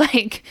bad.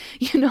 Like,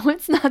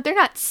 it's not, they're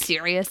not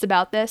serious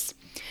about this."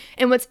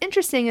 And what's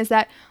interesting is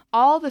that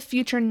all the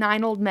future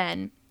 9 old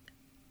men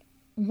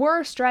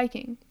were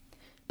striking,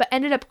 but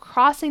ended up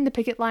crossing the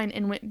picket line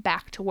and went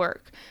back to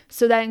work.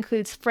 So that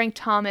includes Frank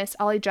Thomas,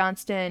 Ollie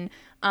Johnston,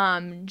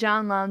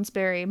 John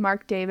Lounsbury,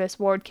 Mark Davis,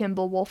 Ward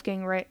Kimball,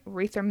 Wolfgang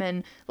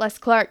Reitherman, Les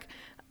Clark,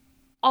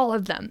 all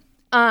of them.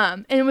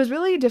 And it was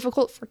really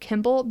difficult for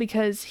Kimball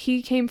because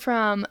he came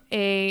from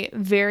a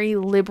very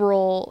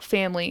liberal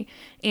family,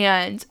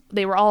 and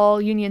they were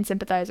all union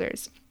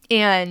sympathizers.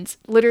 And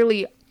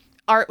literally,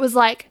 Art was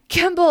like,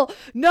 "Kimball,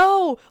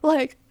 no,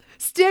 like,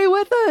 stay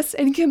with us."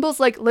 And Kimball's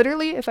like,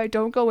 "Literally, if I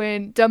don't go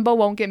in, Dumbo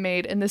won't get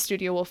made and the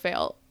studio will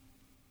fail."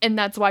 And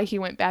that's why he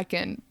went back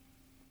in.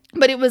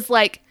 But it was,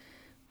 like,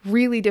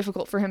 really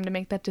difficult for him to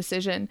make that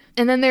decision.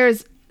 And then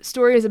there's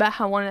stories about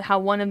how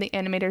one of the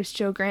animators,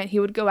 Joe Grant, he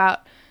would go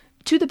out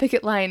to the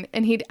picket line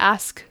and he'd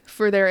ask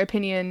for their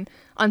opinion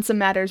on some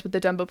matters with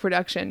the Dumbo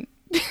production.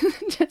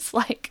 Just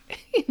like,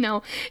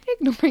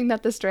 ignoring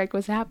that the strike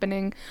was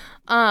happening.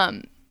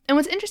 And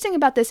what's interesting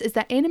about this is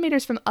that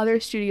animators from other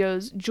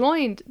studios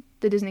joined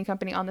the Disney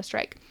company on the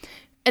strike.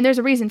 And there's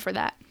a reason for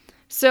that.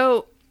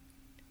 So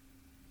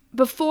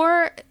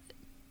before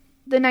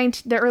the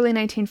early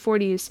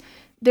 1940s,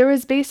 there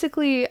was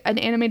basically an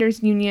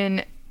animators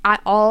union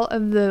at all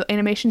of the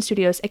animation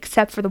studios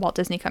except for the Walt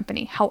Disney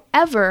Company.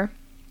 However,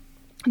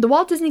 the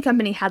Walt Disney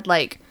Company had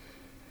like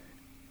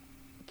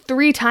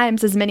 3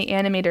 times as many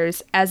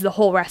animators as the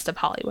whole rest of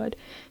Hollywood.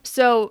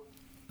 So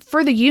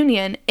for the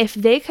union, if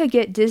they could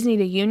get Disney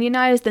to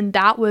unionize, then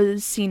that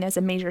was seen as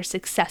a major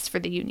success for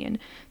the union,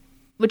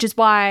 which is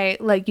why,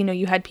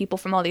 you had people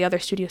from all the other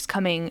studios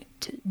coming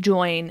to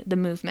join the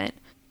movement.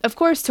 Of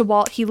course, to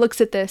Walt, he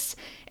looks at this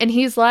and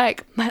he's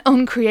like, "My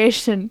own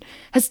creation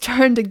has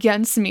turned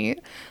against me."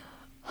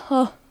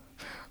 Oh,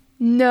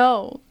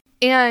 no.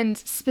 And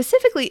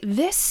specifically,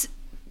 this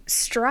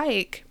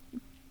strike,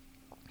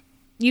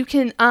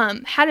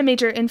 had a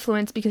major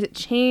influence because it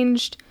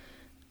changed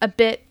a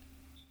bit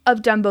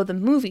of Dumbo the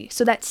movie.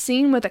 So that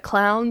scene where the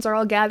clowns are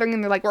all gathering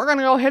and they're like, we're going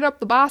to go hit up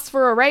the boss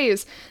for a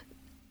raise.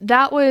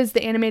 That was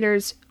the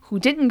animators who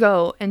didn't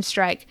go and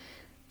strike,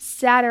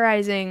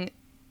 satirizing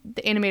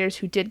the animators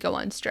who did go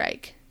on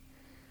strike.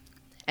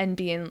 And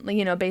being,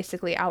 you know,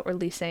 basically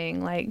outwardly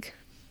saying, like,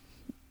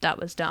 that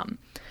was dumb.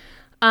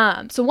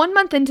 So 1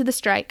 month into the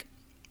strike,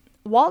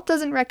 Walt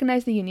doesn't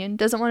recognize the union,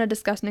 doesn't want to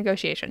discuss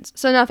negotiations.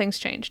 So nothing's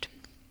changed.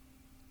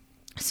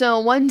 So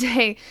one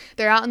day,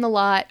 they're out in the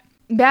lot.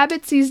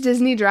 Babbitt sees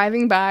Disney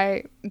driving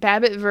by.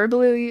 Babbitt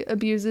verbally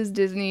abuses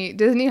Disney.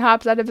 Disney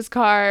hops out of his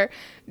car,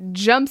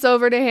 jumps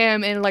over to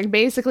him, and, like,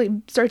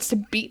 basically starts to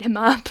beat him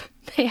up.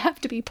 They have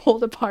to be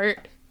pulled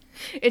apart.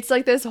 It's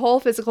like this whole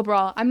physical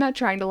brawl. I'm not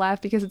trying to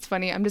laugh because it's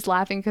funny. I'm just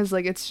laughing because,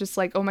 like, it's just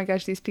like, oh my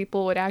gosh, these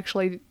people would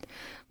actually,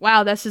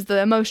 wow, this is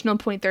the emotional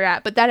point they're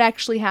at. But that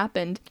actually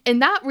happened.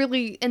 And that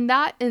really, in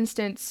that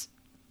instance,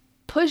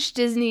 pushed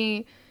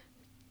Disney,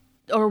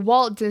 or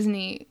Walt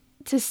Disney,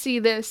 to see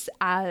this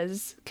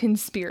as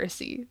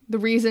conspiracy, the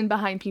reason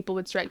behind people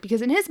would strike.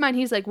 Because in his mind,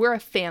 he's like, we're a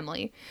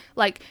family.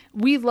 Like,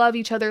 we love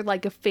each other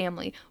like a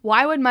family.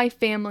 Why would my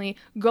family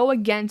go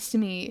against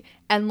me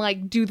and,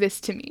 like, do this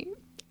to me?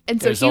 And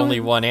so there's only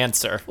one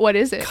answer. What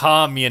is it?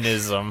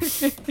 Communism.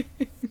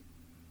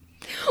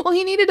 Well,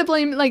 he needed to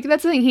blame, like,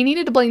 that's the thing. He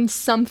needed to blame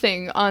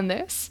something on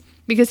this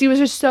because he was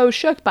just so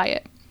shook by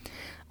it.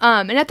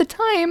 And at the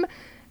time,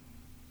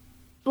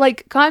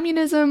 like,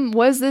 communism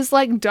was this,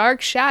 like,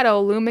 dark shadow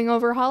looming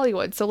over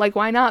Hollywood. So, like,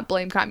 why not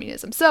blame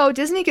communism? So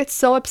Disney gets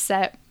so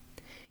upset,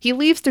 he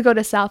leaves to go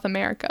to South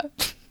America.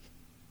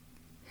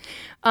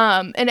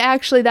 And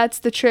actually, that's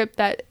the trip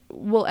that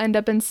will end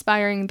up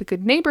inspiring the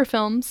Good Neighbor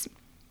films,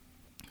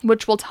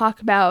 which we'll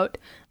talk about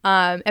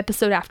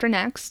episode after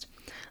next.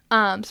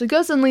 So he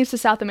goes and leaves to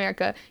South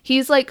America.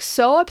 He's, like,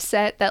 so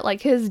upset that,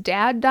 like, his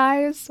dad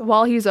dies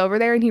while he's over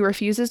there and he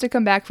refuses to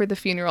come back for the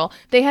funeral.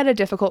 They had a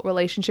difficult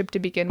relationship to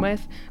begin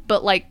with,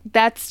 but, like,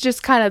 that's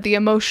just kind of the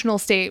emotional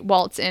state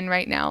Walt's in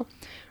right now.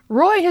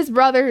 Roy, his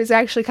brother, is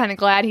actually kind of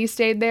glad he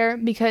stayed there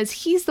because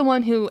he's the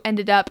one who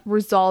ended up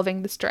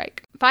resolving the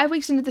strike. 5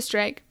 weeks into the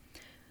strike,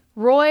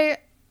 Roy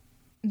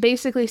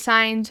basically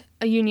signed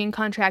a union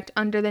contract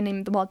under the name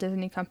of the Walt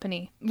Disney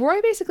Company.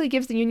 Roy basically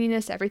gives the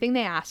unionists everything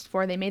they asked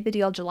for. They made the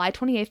deal July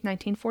 28th,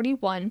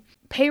 1941.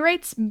 Pay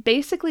rates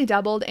basically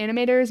doubled.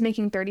 Animators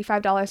making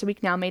 $35 a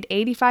week now made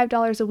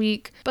 $85 a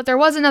week. But there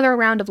was another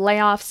round of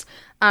layoffs.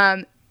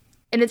 And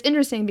it's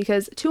interesting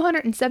because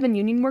 207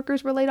 union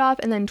workers were laid off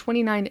and then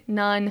 29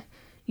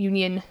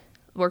 non-union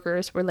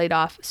workers were laid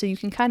off. So you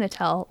can kind of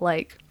tell,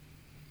 like,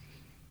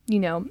 you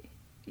know,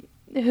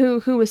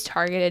 who was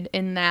targeted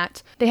in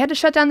that. They had to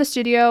shut down the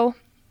studio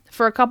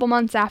for a couple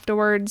months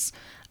afterwards,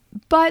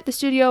 but the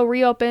studio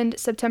reopened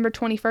September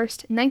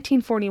 21st,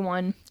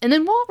 1941. And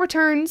then Walt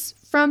returns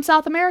from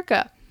South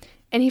America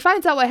and he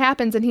finds out what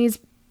happens and he's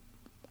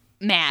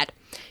mad.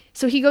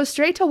 So he goes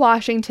straight to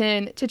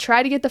Washington to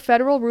try to get the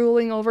federal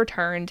ruling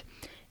overturned,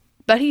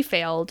 but he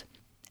failed.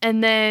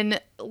 And then,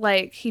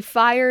 like, he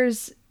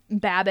fires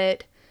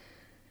Babbitt,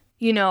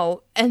 you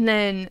know, and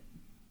then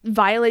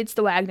violates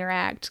the Wagner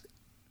Act.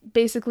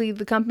 Basically,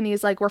 the company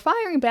is like, we're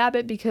firing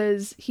Babbitt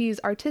because he's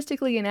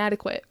artistically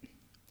inadequate.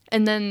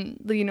 And then,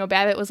 you know,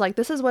 Babbitt was like,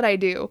 this is what I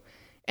do.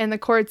 And the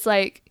court's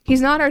like,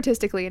 he's not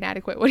artistically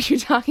inadequate. What are you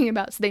talking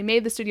about? So they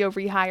made the studio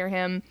rehire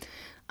him.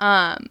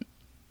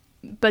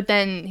 But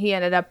then he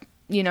ended up,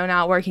 you know,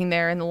 not working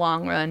there in the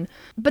long run.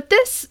 But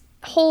this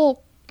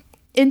whole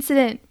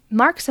incident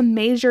marks a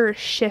major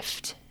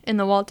shift in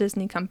the Walt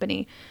Disney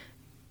Company.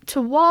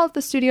 To Walt,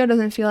 the studio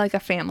doesn't feel like a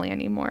family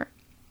anymore.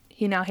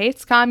 He now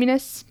hates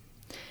communists.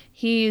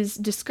 He's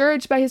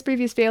discouraged by his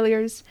previous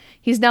failures.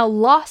 He's now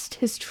lost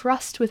his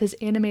trust with his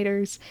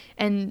animators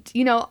and,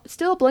 you know,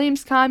 still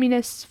blames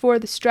communists for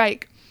the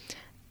strike.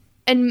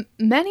 And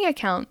many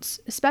accounts,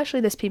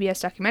 especially this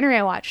PBS documentary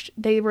I watched,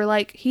 they were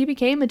like, he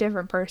became a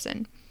different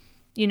person.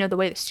 You know, the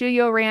way the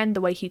studio ran,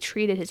 the way he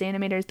treated his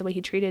animators, the way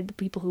he treated the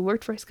people who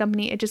worked for his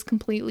company, it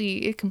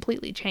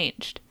completely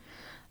changed.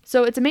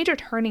 So it's a major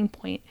turning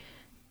point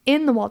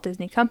in the Walt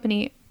Disney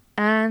Company,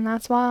 and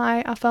that's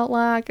why I felt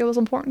like it was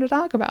important to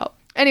talk about.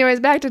 Anyways,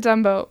 back to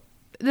Dumbo.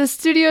 The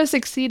studio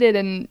succeeded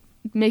in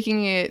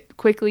making it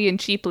quickly and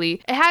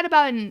cheaply. It had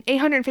about an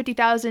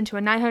 $850,000 to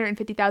a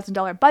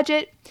 $950,000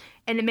 budget,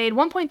 and it made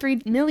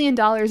 $1.3 million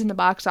in the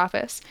box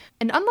office.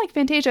 And unlike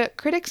Fantasia,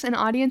 critics and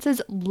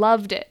audiences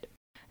loved it.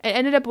 It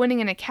ended up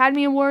winning an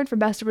Academy Award for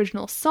Best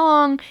Original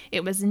Song.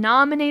 It was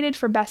nominated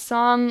for Best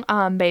Song,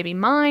 Baby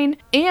Mine.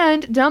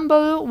 And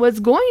Dumbo was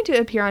going to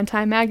appear on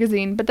Time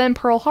magazine, but then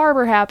Pearl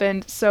Harbor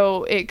happened,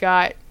 so it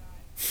got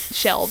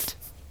shelved.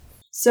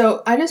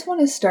 So I just want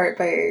to start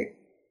by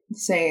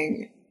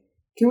saying,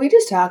 can we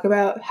just talk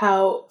about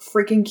how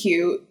freaking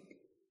cute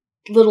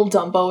little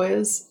Dumbo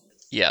is?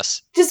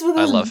 Yes. Just with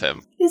I love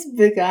him. His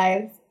big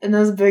eyes and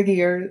those big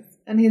ears.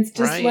 And he's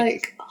just right.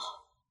 like, oh.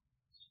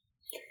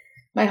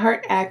 My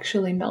heart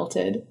actually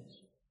melted.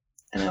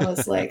 And I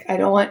was like, I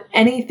don't want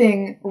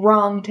anything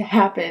wrong to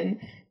happen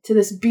to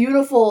this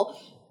beautiful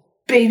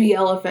baby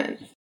elephant.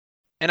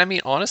 And I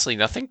mean, honestly,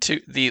 nothing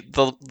to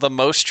the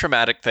most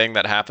traumatic thing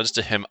that happens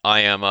to him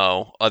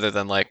IMO, other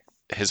than like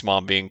his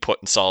mom being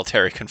put in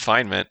solitary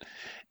confinement,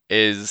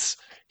 is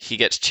he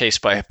gets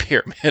chased by a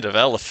pyramid of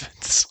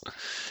elephants.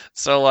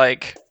 So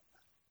like,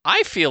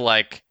 I feel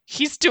like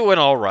he's doing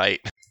all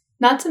right.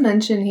 Not to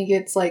mention he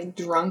gets like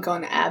drunk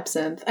on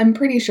absinthe. I'm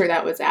pretty sure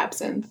that was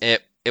absinthe.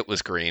 It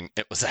was green.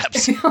 It was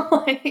absinthe.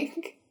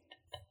 Like,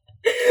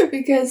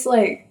 because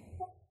like,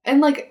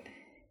 and like,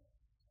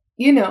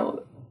 you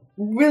know,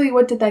 really,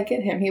 what did that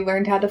get him? He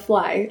learned how to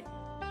fly.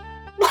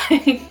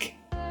 Like,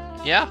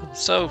 yeah.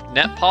 So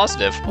net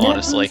positive,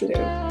 honestly. Net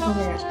positive. Oh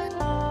my gosh.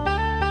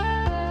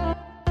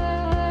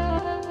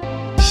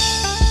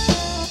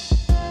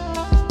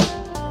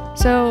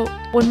 So,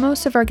 when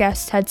most of our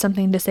guests had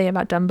something to say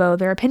about Dumbo,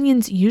 their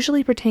opinions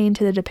usually pertain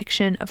to the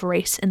depiction of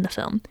race in the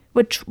film,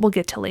 which we'll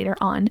get to later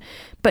on.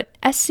 But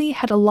SC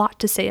had a lot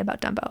to say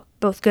about Dumbo,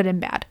 both good and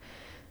bad.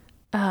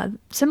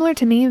 Similar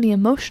to me, the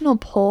emotional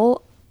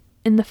pull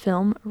in the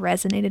film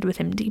resonated with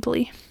him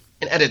deeply.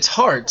 And at its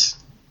heart,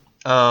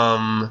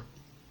 Dumbo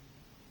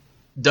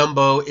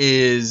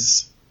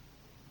is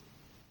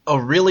a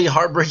really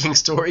heartbreaking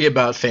story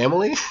about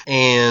family,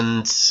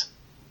 and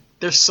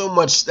there's so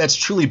much that's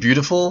truly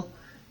beautiful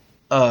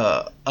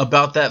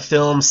about that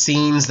film.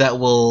 Scenes that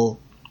will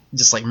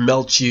just like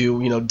melt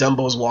you. You know,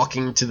 Dumbo's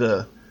walking to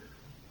the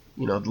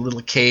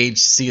little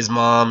cage to see his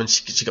mom, and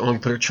she can only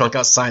put her trunk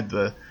outside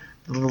the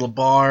little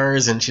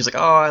bars, and she's like,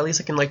 oh, at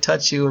least I can like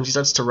touch you, and she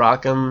starts to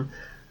rock him,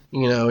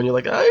 and you're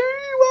like, why are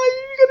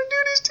you gonna do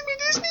this to me,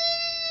 Disney?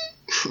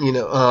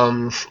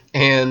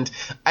 And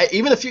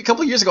even a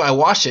couple of years ago I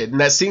watched it,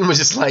 and that scene was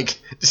just like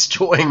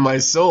destroying my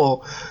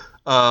soul.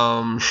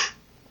 While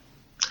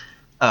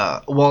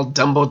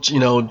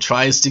Dumbo,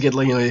 tries to get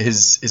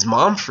his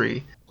mom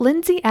free.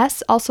 Lindsay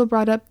S. also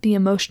brought up the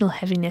emotional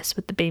heaviness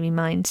with the baby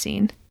mine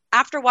scene.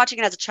 After watching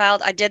it as a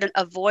child, I did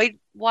avoid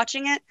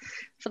watching it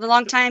for the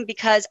long time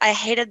because I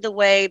hated the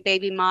way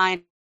Baby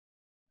Mine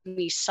made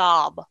me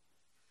sob.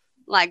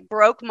 Like,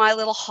 broke my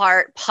little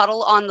heart,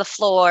 puddle on the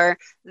floor.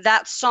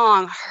 That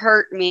song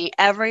hurt me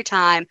every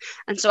time.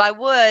 And so I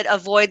would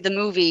avoid the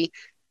movie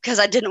because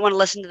I didn't want to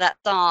listen to that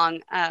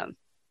song.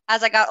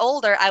 As I got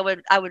older, I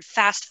would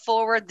fast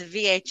forward the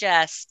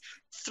VHS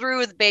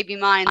through the Baby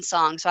Mine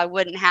song so I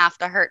wouldn't have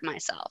to hurt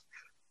myself.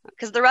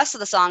 Because the rest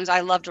of the songs I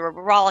loved were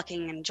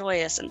rollicking and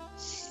joyous, and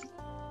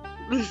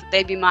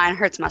Baby Mine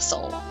hurts my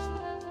soul.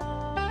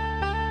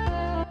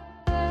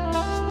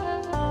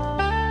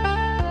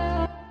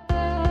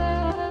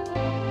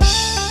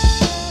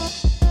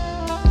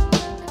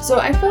 So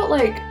I felt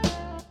like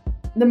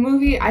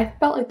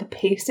the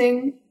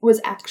pacing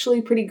was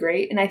actually pretty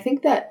great, and I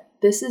think that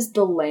this is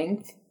the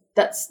length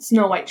that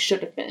Snow White should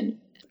have been.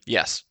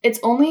 Yes. It's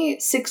only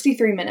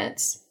 63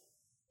 minutes,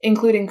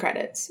 including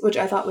credits, which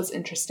I thought was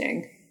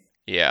interesting.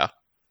 Yeah.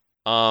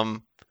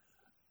 I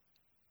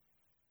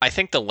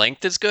think the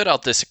length is good. I'll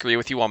disagree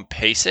with you on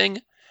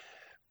pacing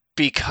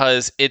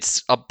because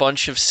it's a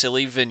bunch of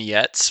silly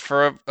vignettes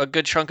for a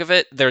good chunk of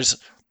it. There's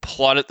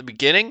plot at the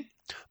beginning,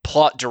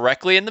 plot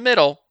directly in the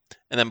middle,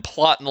 and then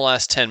plot in the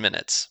last 10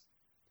 minutes.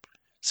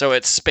 So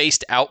it's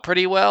spaced out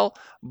pretty well,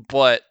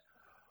 but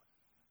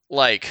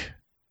like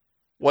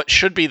what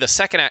should be the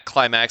second act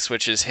climax,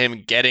 which is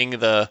him getting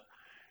the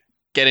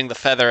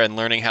feather and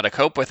learning how to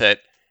cope with it,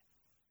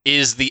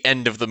 is the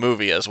end of the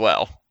movie as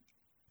well.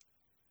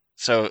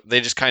 So they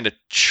just kind of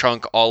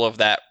chunk all of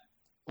that.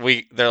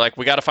 They're like,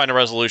 we got to find a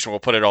resolution. We'll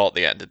put it all at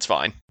the end. It's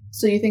fine.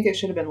 So you think it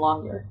should have been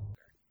longer?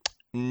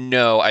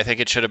 No, I think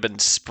it should have been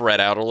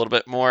spread out a little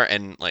bit more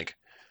and like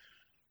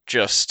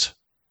just.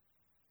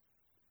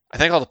 I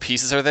think all the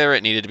pieces are there.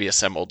 It needed to be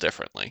assembled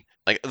differently.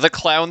 Like the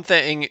clown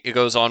thing, it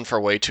goes on for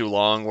way too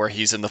long where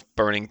he's in the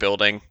burning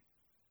building.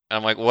 And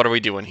I'm like, what are we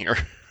doing here?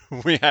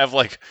 we have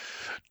like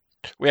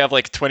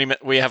 20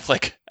 minutes. We have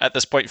like at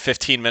this point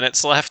 15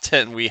 minutes left,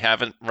 and we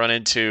haven't run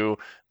into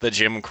the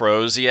Jim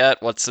Crows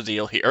yet. What's the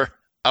deal here?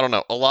 I don't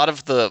know. A lot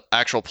of the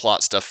actual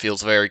plot stuff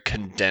feels very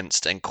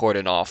condensed and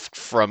cordoned off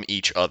from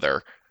each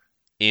other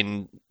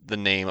in the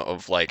name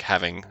of like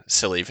having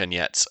silly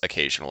vignettes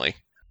occasionally.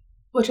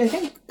 Which I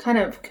think kind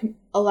of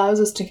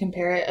allows us to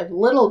compare it a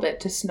little bit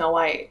to Snow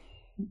White,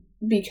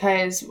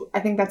 because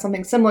I think that's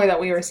something similar that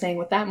we were saying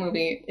with that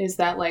movie, is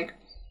that like,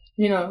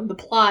 the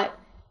plot,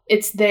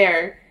 it's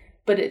there,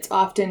 but it's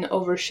often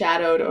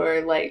overshadowed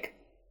or like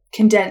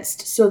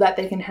condensed so that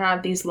they can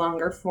have these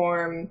longer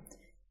form,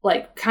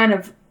 like kind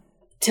of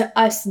to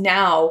us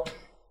now,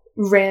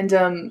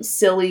 random,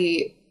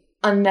 silly,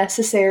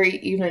 unnecessary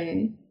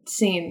even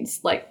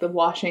scenes like the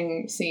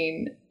washing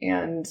scene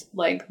and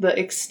like the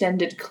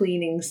extended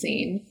cleaning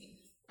scene.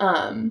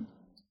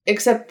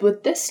 Except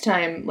with this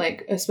time,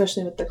 like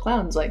especially with the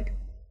clowns, like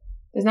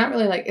it's not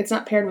really like, it's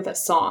not paired with a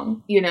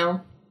song,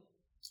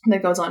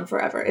 that goes on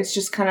forever. It's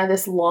just kind of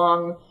this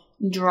long,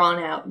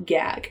 drawn out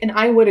gag. And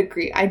I would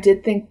agree. I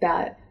did think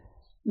that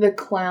the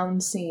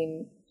clown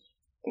scene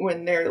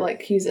when they're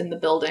like, he's in the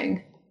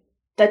building,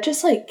 that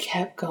just like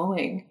kept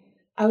going.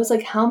 I was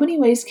like, how many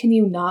ways can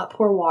you not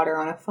pour water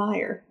on a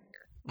fire?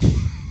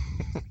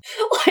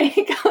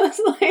 Like, I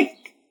was like,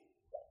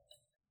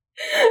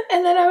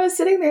 and then I was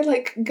sitting there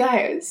like,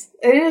 guys,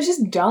 and it was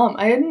just dumb.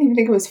 I didn't even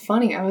think it was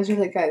funny. I was just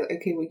like, guys,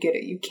 okay, we get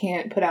it. You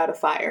can't put out a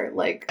fire.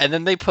 Like, and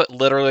then they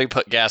literally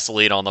put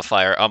gasoline on the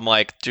fire. I'm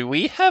like, do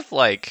we have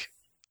like,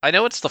 I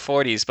know it's the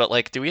 40s, but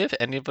like, do we have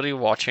anybody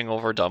watching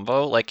over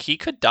Dumbo? Like, he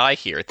could die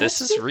here.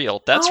 This is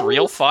real. That's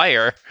real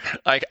fire.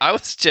 Like, I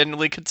was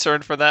genuinely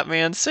concerned for that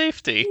man's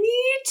safety.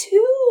 Me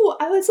too.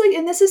 I was like,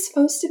 and this is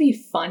supposed to be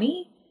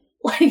funny?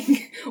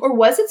 Like, or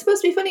was it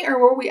supposed to be funny, or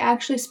were we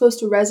actually supposed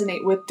to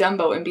resonate with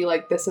Dumbo and be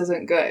like, this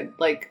isn't good?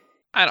 Like,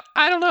 I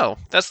don't know.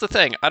 That's the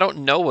thing. I don't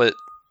know what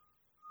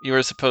you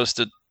were supposed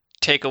to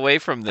take away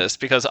from this,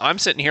 because I'm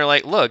sitting here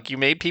like, look, you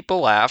made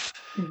people laugh.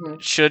 Mm-hmm.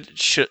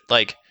 Should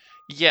like,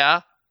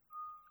 yeah,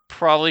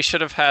 probably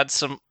should have had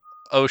some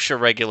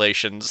OSHA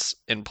regulations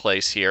in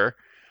place here,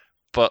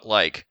 but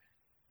like,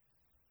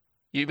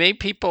 you made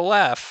people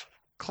laugh.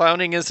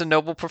 Clowning is a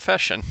noble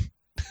profession.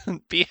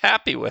 Be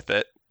happy with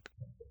it.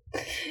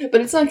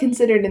 But it's not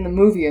considered in the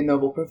movie a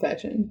noble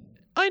profession.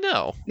 I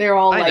know. They're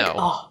all like,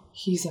 oh,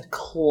 he's a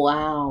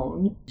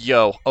clown.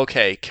 Yo,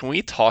 okay, can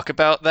we talk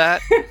about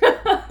that?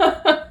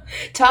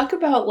 Talk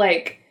about,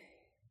 like,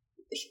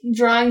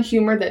 drawing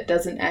humor that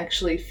doesn't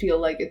actually feel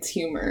like it's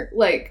humor.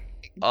 Like,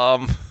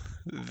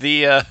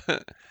 the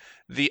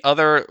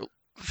other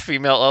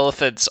female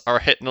elephants are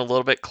hitting a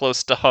little bit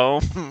close to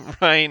home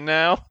right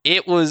now.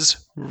 It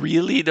was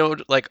really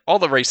like all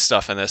the race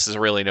stuff in this is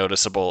really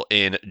noticeable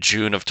in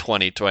July of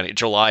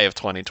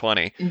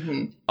 2020.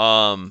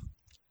 Mm-hmm.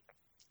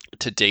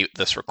 To date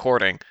this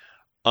recording.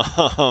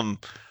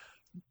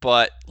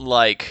 But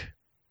like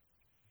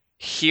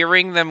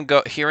hearing the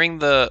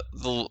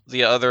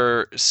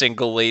other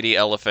single lady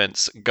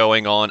elephants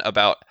going on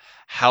about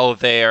how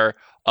they're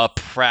a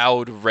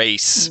proud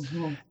race,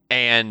 mm-hmm.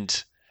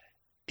 and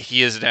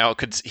he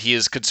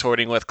is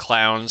consorting with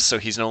clowns, so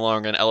he's no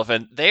longer an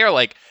elephant. They are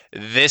like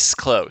this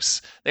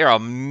close. They are a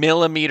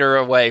millimeter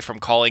away from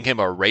calling him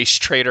a race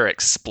traitor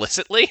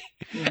explicitly,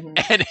 mm-hmm.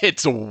 and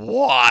it's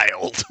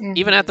wild. Mm-hmm.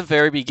 Even at the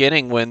very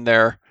beginning when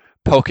they're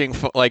poking,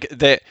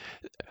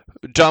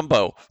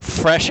 Dumbo,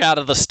 fresh out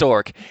of the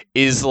stork,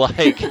 is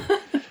like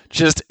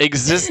just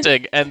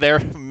existing, and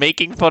they're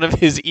making fun of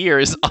his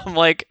ears. I'm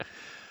like,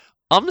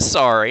 I'm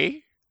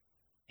sorry.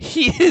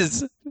 He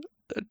is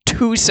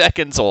 2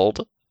 seconds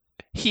old.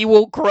 He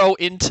will grow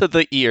into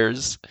the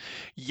ears.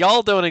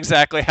 Y'all don't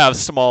exactly have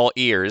small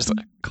ears.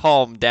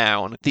 Calm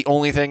down. The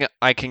only thing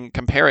I can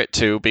compare it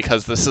to,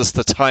 because this is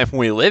the time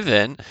we live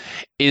in,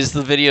 is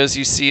the videos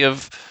you see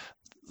of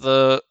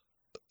the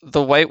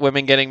white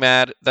women getting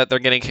mad that they're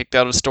getting kicked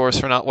out of stores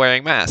for not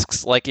wearing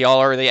masks. Like, y'all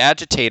are the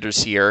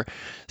agitators here.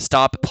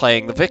 Stop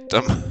playing the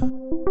victim.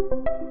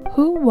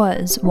 Who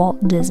was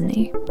Walt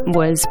Disney?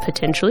 Was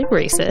potentially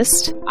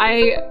racist.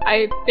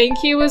 I think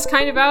he was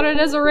kind of outed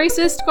as a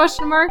racist, ?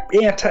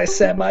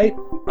 Anti-Semite,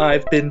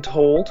 I've been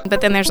told. But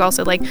then there's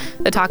also like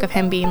the talk of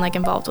him being like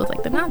involved with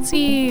like the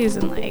Nazis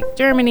and like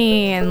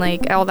Germany and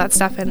like all that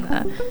stuff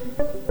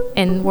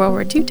in World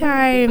War II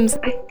times.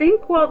 I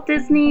think Walt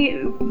Disney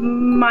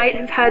might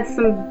have had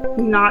some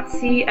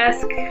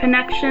Nazi-esque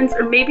connections,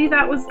 or maybe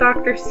that was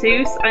Dr.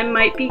 Seuss. I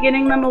might be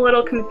getting them a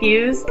little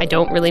confused. I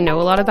don't really know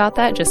a lot about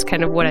that, just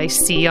kind of what I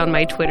see on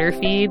my Twitter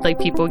feed, like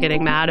people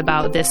getting mad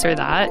about this or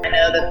that. I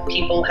know that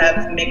people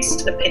have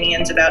mixed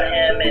opinions about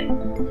him,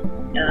 and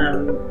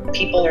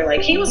people are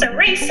like, he was a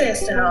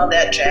racist and all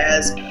that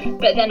jazz.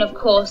 But then, of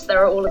course, there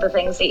are all of the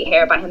things that you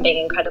hear about him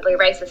being incredibly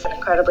racist and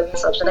incredibly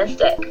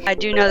misogynistic. I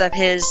do know of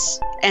his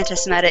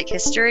anti-Semitic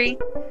history,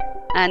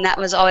 and that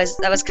was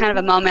kind of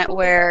a moment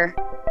where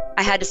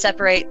I had to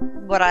separate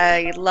what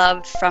I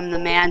loved from the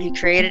man who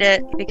created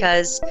it,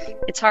 because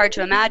it's hard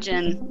to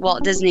imagine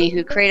Walt Disney,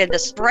 who created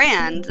this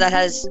brand that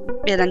has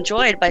been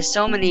enjoyed by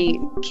so many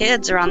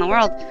kids around the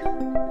world,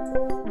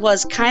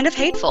 was kind of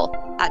hateful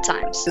at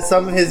times.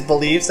 Some of his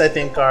beliefs, I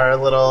think, are a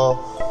little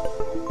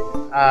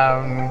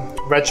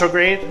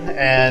retrograde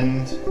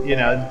and,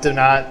 do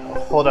not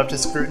hold up to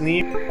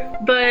scrutiny.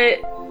 But,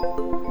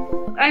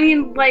 I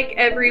mean, like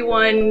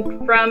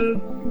everyone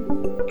from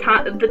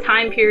the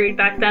time period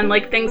back then,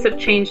 like, things have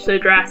changed so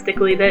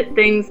drastically that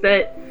things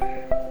that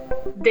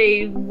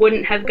they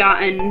wouldn't have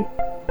gotten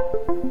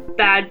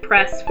bad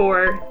press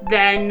for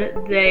then,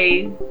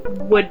 they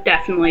would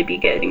definitely be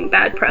getting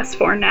bad press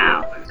for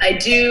now.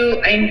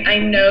 I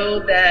know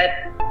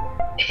that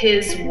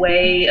his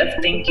way of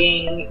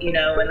thinking, in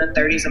the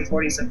 30s and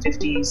 40s and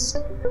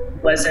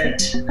 50s wasn't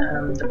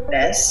the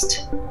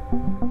best,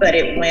 but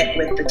it went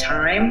with the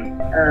time.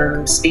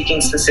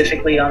 Speaking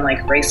specifically on like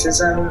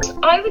racism,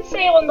 I would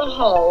say on the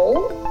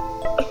whole,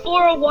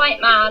 for a white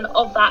man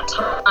of that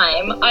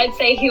time, I'd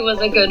say he was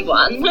a good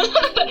one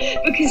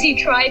because he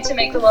tried to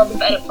make the world a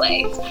better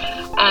place.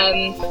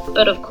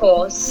 But of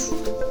course,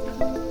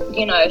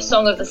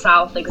 Song of the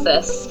South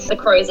exists, the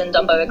crows in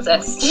Dumbo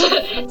exist.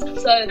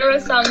 So there are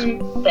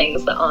some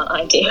things that aren't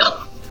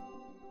ideal.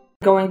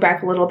 Going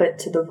back a little bit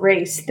to the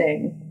race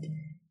thing,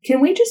 can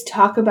we just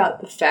talk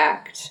about the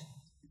fact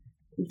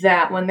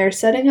that when they're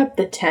setting up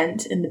the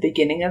tent in the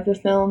beginning of the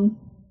film,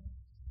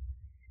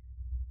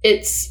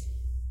 it's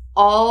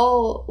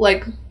all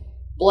like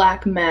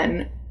black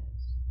men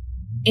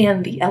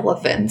and the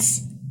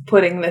elephants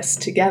putting this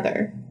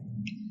together.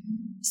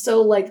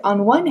 So like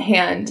on one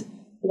hand,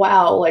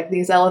 wow, like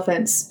these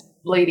elephants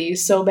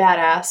ladies so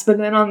badass, but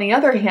then on the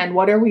other hand,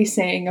 what are we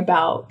saying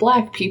about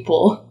black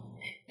people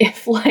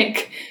if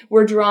like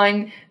we're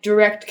drawing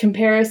direct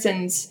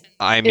comparisons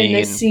in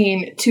this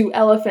scene to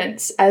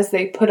elephants as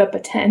they put up a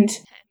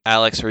tent?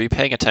 Alex, were you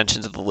paying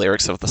attention to the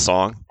lyrics of the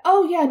song?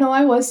 Oh yeah, no,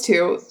 I was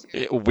too.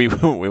 We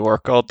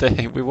work all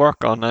day, we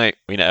work all night,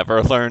 we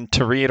never learn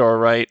to read or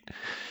write.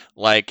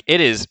 Like, it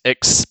is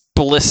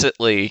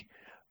explicitly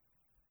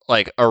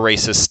like a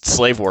racist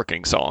slave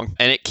working song,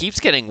 and it keeps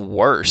getting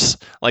worse.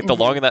 Like, the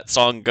longer that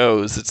song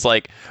goes, it's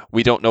like,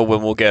 we don't know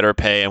when we'll get our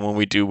pay, and when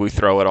we do, we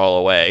throw it all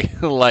away.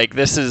 Like,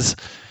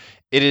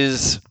 it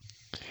is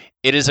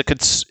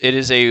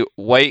a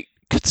white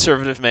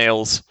conservative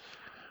male's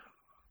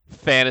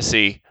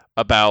fantasy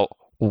about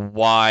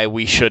why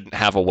we shouldn't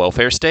have a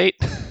welfare state.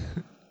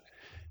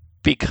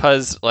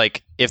 Because,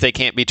 like, if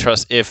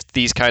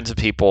these kinds of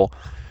people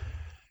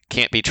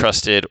can't be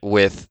trusted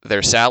with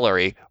their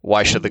salary,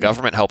 why should the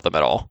government help them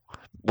at all?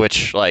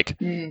 Which, like,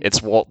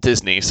 it's Walt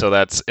Disney, so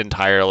that's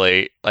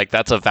entirely, like,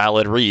 that's a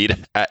valid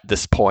read at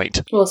this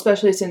point. Well,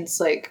 especially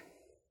since, like,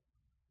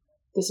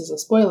 this is a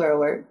spoiler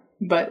alert,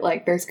 but,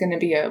 like, there's going to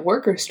be a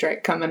worker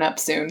strike coming up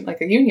soon,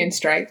 like a union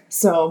strike,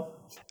 so...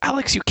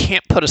 Alex, you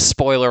can't put a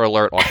spoiler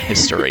alert on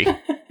history.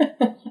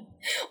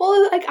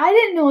 Well, like, I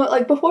didn't know,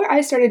 like, before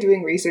I started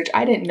doing research,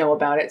 I didn't know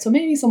about it, so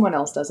maybe someone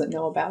else doesn't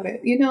know about it,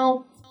 you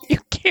know? You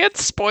can't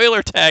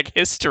spoiler tag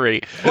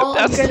history. Well,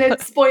 I'm gonna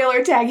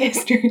spoiler tag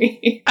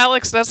history.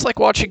 Alex, that's like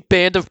watching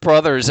Band of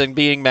Brothers and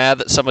being mad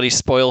that somebody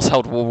spoils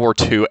how World War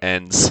II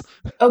ends.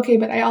 Okay,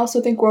 but I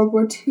also think World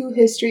War II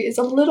history is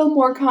a little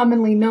more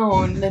commonly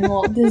known than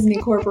Walt Disney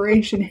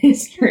Corporation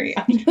history.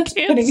 I'm just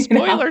putting it out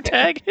there. Spoiler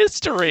tag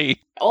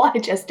history. Oh, I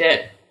just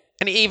did.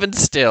 And even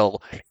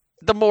still,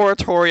 the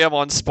moratorium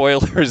on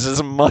spoilers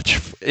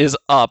is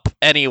up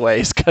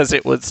anyways, because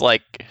it was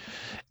like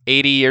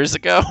 80 years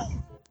ago.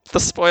 The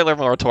spoiler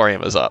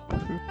moratorium is up.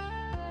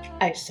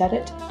 I said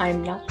it.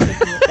 I'm not taking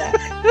it back.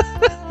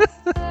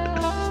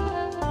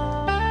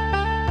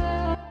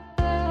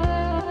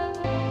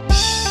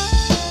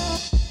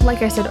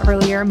 Like I said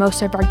earlier,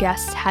 most of our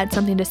guests had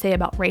something to say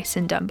about race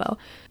in Dumbo.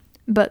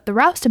 But the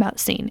roustabout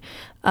scene,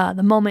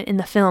 the moment in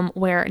the film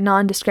where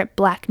nondescript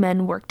black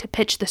men work to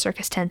pitch the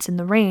circus tents in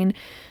the rain,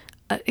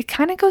 it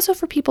kind of goes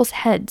over people's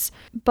heads.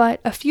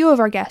 But a few of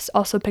our guests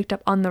also picked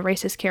up on the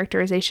racist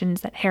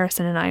characterizations that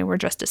Harrison and I were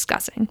just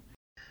discussing.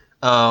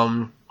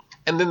 And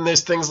then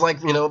there's things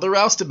like, you know, the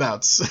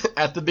roustabouts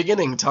at the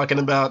beginning talking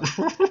about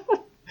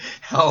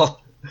how...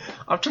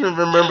 I'm trying to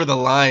remember the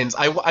lines.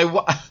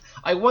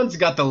 I once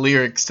got the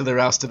lyrics to the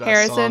roustabout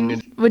Harrison,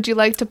 song. would you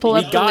like to pull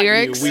up the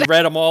lyrics? We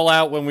read them all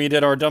out when we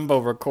did our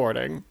Dumbo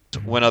recording.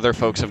 When other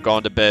folks have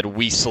gone to bed,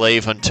 we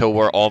slave until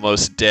we're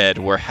almost dead.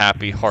 We're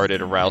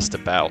happy-hearted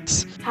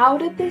roustabouts. How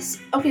did this...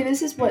 Okay,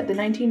 this is what, the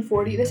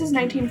 1940... This is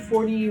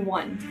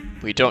 1941.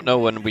 We don't know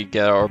when we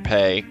get our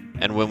pay,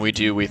 and when we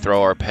do, we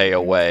throw our pay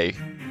away.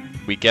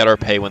 We get our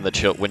pay when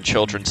when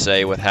children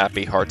say, with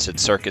happy hearts,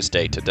 it's circus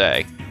day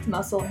today.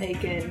 Muscle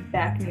aching,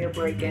 back near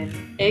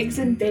breaking. Eggs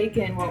and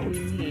bacon, what we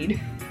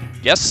need.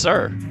 Yes,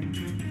 sir.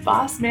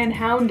 Boss man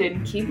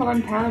houndin', keep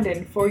on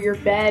poundin' for your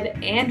bed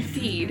and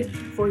feed.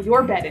 For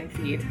your bed and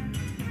feed.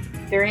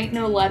 There ain't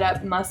no let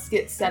up, must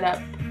get set up.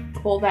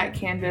 Pull that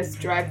canvas,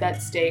 drive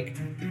that stake.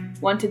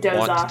 Want to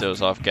doze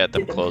off. Get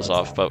them clothes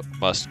off, but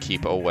must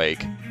keep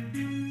awake.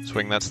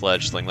 Swing that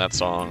sledge, sling that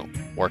song,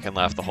 work and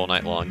laugh the whole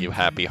night long, you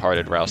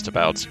happy-hearted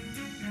roustabouts.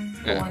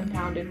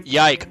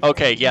 Yike.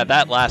 Okay, yeah,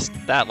 that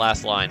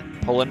last line.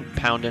 Pullin',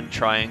 poundin',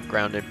 trying,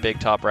 groundin', big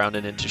top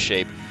roundin' into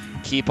shape.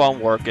 Keep on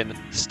working,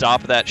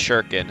 stop that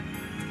shirkin'.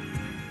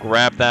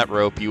 Grab that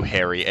rope, you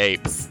hairy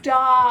ape.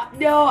 Stop.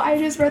 No, I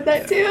just read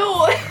that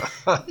too.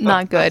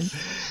 Not good.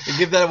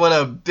 Give that one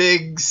a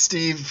big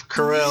Steve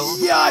Carell.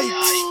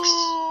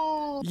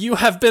 Yikes! You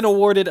have been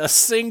awarded a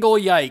single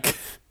yike.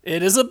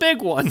 It is a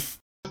big one.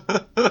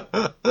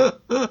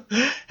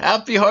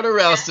 Happy hearted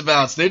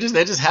roustabouts. They're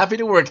just happy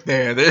to work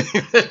there.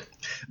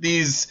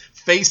 These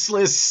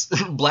faceless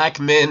black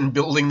men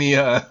building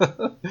the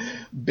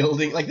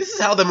building. Like, this is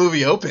how the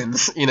movie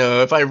opens, you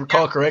know, if I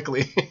recall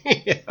correctly.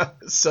 Yeah.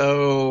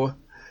 So,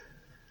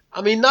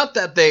 I mean, not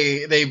that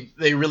they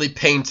really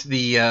paint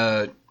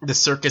the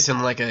circus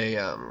in like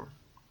a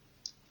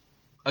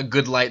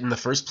good light in the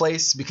first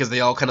place, because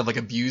they all kind of like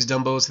abuse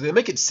Dumbo, so they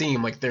make it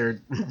seem like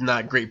they're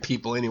not great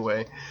people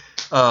anyway.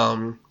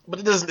 But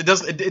it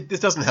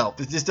doesn't help.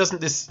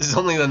 This is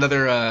only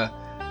another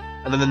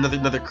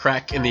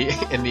crack in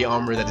the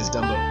armor that is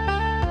Dumbo.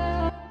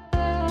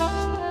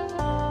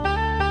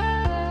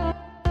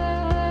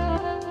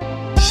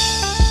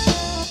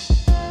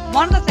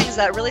 One of the things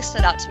that really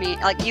stood out to me,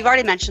 like you've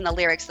already mentioned the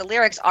lyrics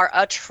are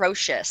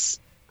atrocious.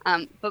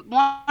 But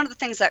one of the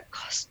things that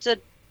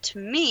stood to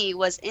me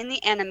was in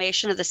the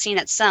animation of the scene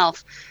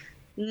itself,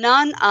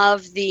 none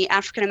of the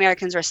African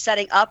Americans are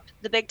setting up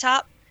the big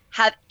top.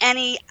 have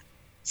any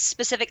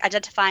specific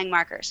identifying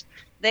markers.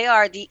 They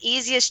are the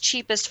easiest,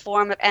 cheapest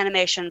form of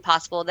animation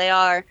possible. They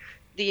are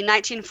the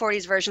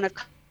 1940s version of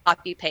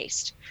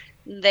copy-paste.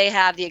 They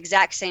have the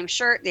exact same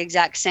shirt, the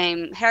exact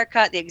same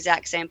haircut, the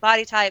exact same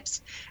body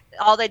types.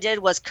 All they did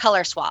was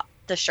color swap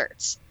the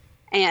shirts.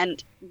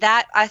 And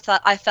that I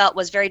felt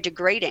was very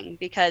degrading,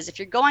 because if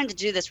you're going to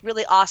do this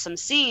really awesome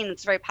scene,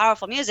 it's very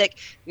powerful music,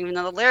 even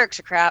though the lyrics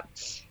are crap,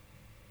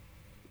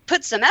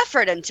 put some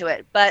effort into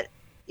it. But,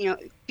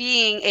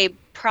 being a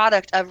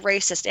product of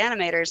racist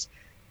animators,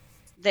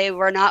 they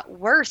were not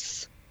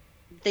worth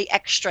the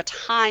extra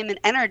time and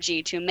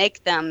energy to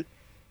make them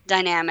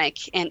dynamic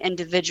and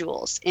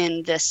individuals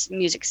in this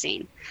music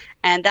scene.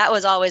 And that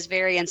was always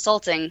very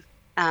insulting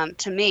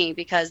to me,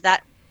 because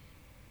that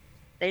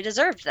they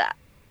deserved that.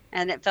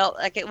 And it felt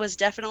like it was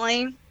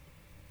definitely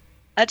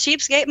a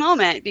cheapskate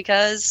moment,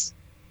 because,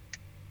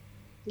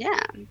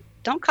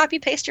 don't copy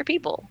paste your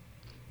people.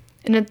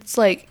 And it's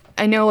like,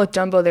 I know with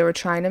Dumbo they were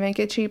trying to make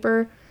it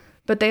cheaper,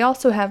 but they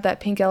also have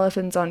that Pink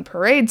Elephants on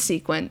Parade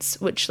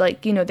sequence, which,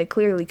 like, they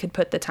clearly could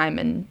put the time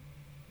and,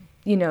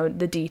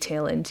 the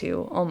detail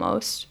into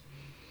almost.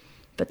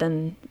 But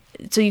then,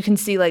 so you can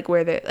see, like,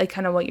 where they, like,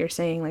 kind of what you're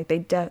saying, like,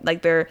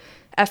 their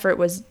effort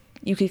was,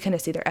 you could kind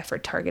of see their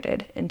effort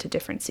targeted into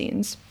different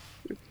scenes.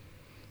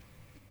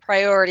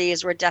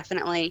 Priorities were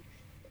definitely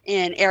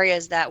in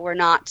areas that were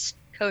not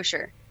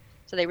kosher.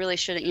 So they really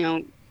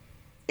shouldn't,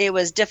 it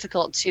was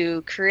difficult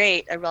to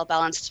create a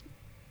well-balanced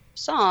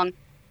song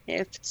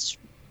if it's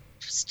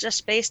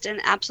just based in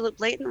absolute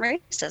blatant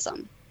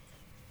racism.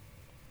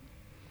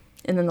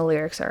 And then the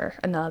lyrics are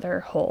another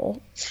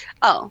whole.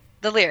 Oh,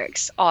 the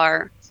lyrics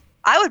are...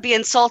 I would be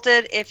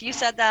insulted if you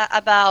said that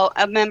about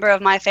a member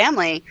of my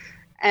family,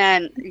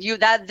 and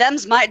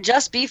thems might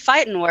just be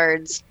fighting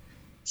words.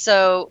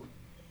 So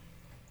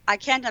I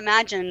can't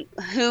imagine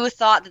who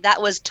thought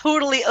that was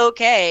totally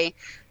okay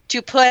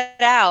to put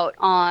out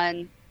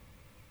on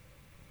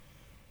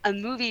a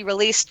movie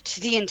released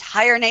to the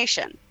entire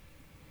nation.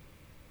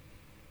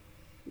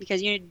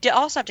 Because you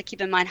also have to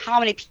keep in mind how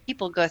many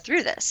people go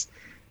through this.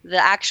 The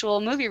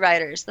actual movie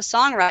writers, the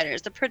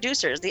songwriters, the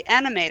producers, the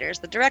animators,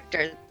 the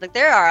directors. Like,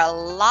 there are a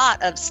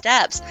lot of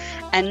steps,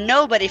 and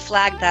nobody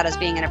flagged that as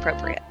being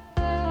inappropriate.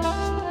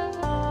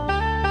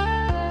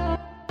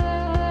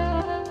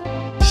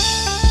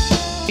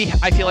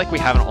 I feel like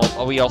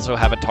we also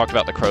haven't talked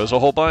about The Crows a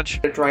whole bunch.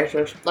 It's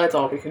racist. That's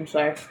all we can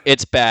say.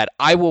 It's bad.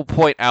 I will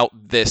point out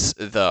this,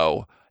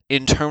 though.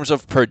 In terms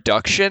of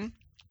production,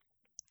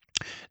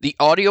 the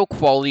audio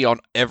quality on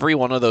every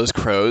one of those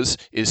crows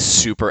is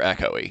super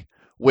echoey,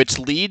 which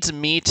leads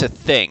me to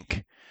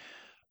think,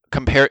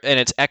 and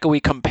it's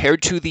echoey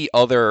compared to the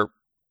other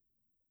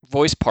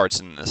voice parts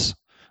in this.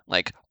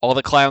 Like, all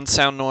the clowns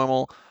sound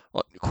normal,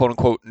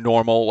 quote-unquote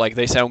normal, like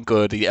they sound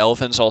good. The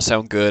elephants all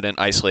sound good and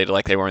isolated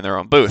like they were in their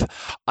own booth.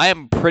 I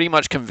am pretty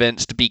much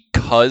convinced,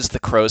 because the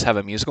crows have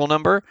a musical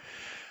number,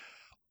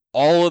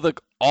 all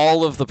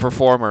of the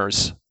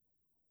performers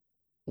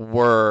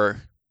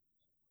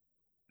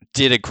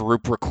did a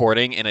group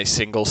recording in a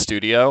single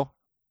studio,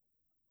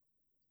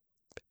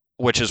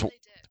 which is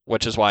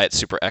why it's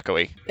super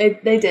echoey.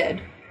 They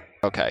did.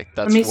 Okay,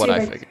 that's what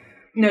I figured.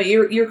 No,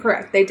 you're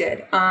correct. They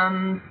did.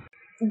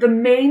 The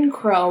main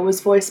crow was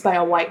voiced by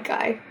a white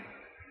guy.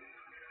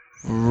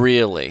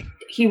 Really?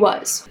 He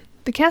was.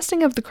 The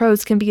casting of the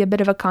crows can be a bit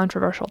of a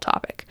controversial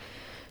topic.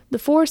 The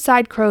 4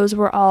 side crows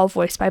were all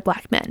voiced by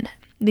black men.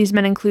 These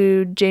men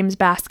include James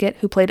Baskett,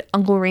 who played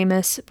Uncle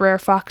Remus, Brer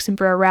Fox, and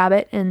Brer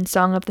Rabbit in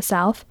Song of the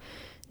South;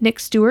 Nick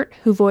Stewart,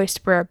 who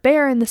voiced Brer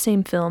Bear in the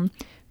same film;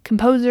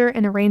 composer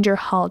and arranger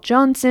Hal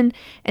Johnson;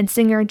 and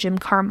singer Jim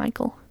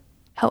Carmichael.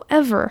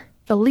 However,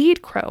 the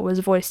lead crow was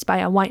voiced by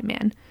a white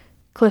man,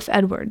 Cliff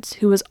Edwards,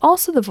 who was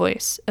also the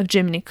voice of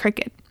Jiminy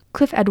Cricket.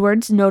 Cliff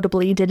Edwards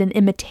notably did an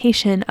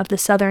imitation of the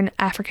Southern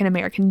African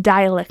American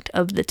dialect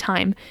of the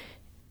time,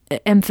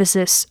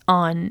 emphasis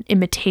on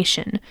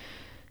imitation.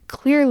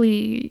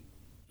 Clearly,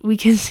 we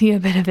can see a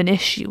bit of an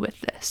issue with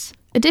this.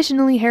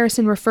 Additionally,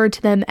 Harrison referred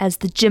to them as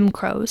the Jim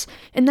Crows,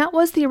 and that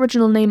was the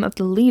original name of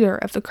the leader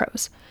of the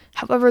Crows.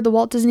 However, the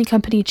Walt Disney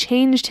Company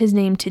changed his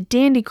name to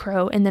Dandy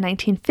Crow in the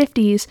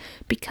 1950s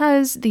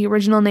because the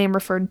original name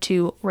referred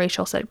to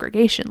racial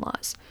segregation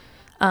laws.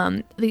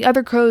 The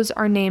other crows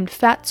are named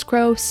Fats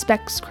Crow,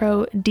 Specs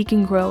Crow,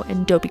 Deacon Crow,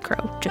 and Dopey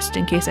Crow, just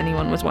in case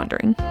anyone was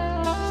wondering.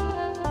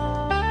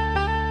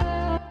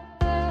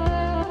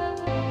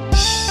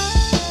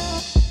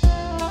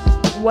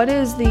 What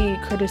is the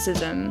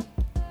criticism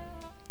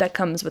that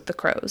comes with the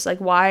crows? Like,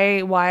 why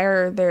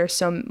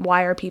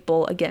are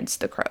people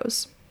against the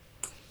crows?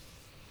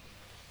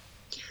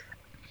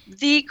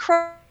 The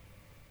crows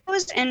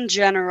in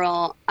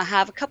general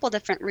have a couple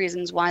different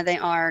reasons why they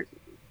are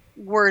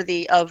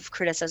worthy of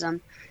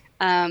criticism.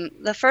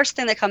 The first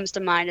thing that comes to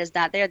mind is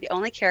that they are the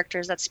only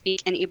characters that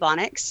speak in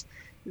Ebonics.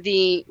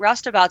 The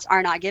roustabouts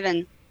are not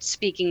given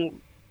speaking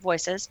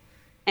voices,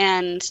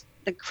 and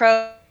the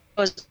crows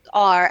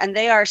are, and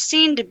they are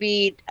seen to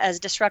be as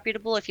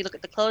disreputable if you look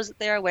at the clothes that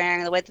they are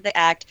wearing, the way that they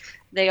act.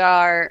 They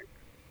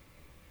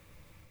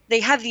they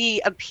have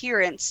the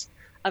appearance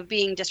of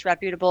being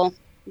disreputable,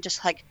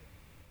 just like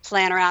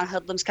playing around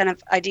hoodlums kind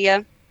of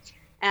idea.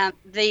 And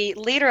the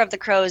leader of the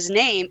Crows'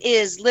 name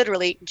is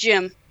literally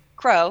Jim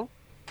Crow,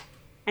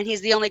 and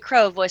he's the only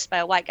Crow voiced by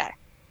a white guy.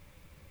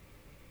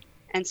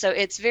 And so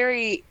it's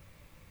very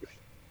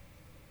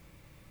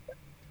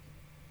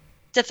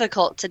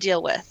difficult to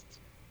deal with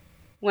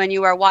when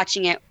you are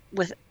watching it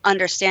with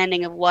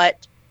understanding of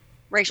what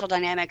racial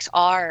dynamics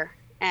are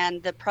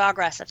and the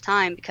progress of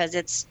time, because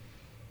it's,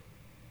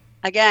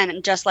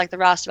 again, just like the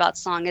Roustabout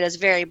song, it is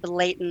very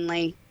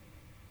blatantly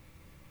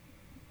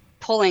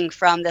pulling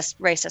from this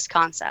racist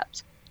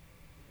concept.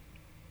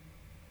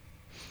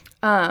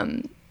 Now,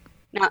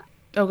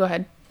 oh, go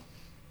ahead.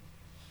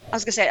 I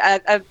was going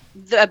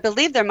to say, I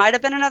believe there might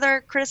have been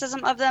another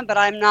criticism of them, but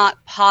I'm not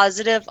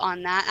positive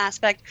on that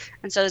aspect.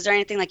 And so is there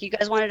anything like you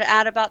guys wanted to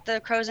add about the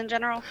Crows in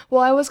general?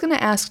 Well, I was going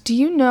to ask, do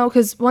you know,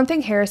 because one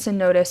thing Harrison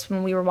noticed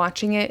when we were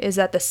watching it is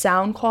that the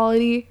sound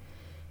quality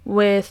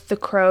with the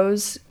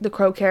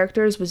Crow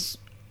characters was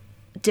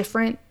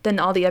different than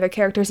all the other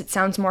characters. It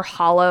sounds more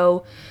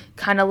hollow,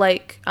 kind of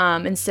like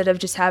instead of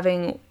just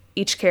having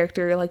each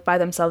character like by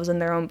themselves in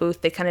their own booth,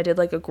 they kind of did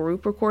like a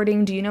group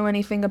recording. Do you know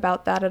anything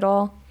about that at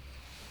all?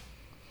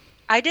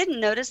 I didn't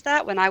notice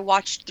that when I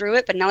watched through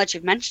it, but now that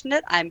you've mentioned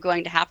it, I'm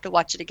going to have to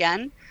watch it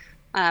again.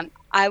 Every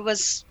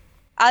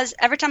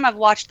time I've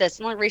watched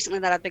this, only recently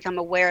that I've become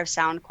aware of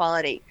sound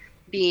quality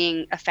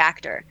being a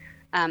factor.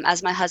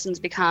 As my husband's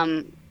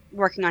become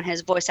working on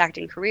his voice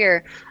acting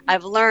career,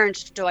 I've learned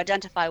to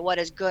identify what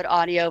is good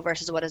audio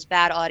versus what is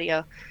bad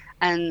audio.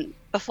 And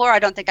before, I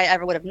don't think I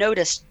ever would have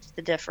noticed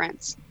the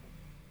difference.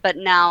 But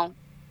now,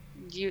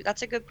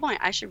 that's a good point.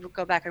 I should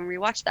go back and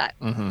rewatch that.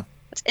 Mm-hmm.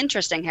 That's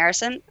interesting,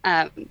 Harrison.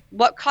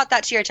 What caught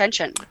that to your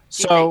attention?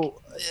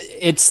 So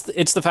it's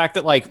the fact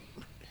that like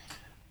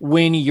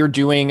when you're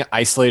doing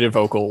isolated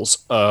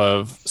vocals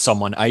of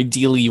someone,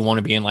 ideally you want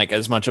to be in like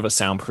as much of a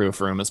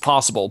soundproof room as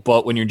possible.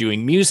 But when you're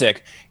doing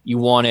music, you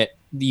want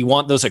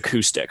those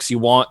acoustics. You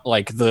want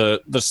like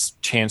the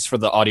chance for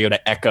the audio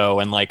to echo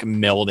and like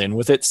meld in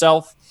with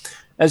itself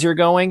as you're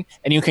going,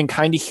 and you can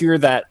kind of hear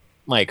that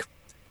like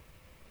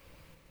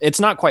it's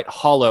not quite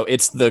hollow.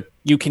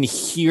 You can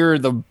hear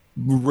the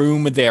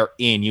room they're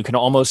in. You can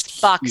almost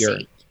hear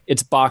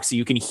it's boxy.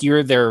 You can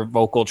hear their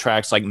vocal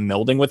tracks like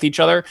melding with each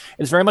other.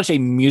 It's very much a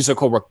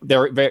musical.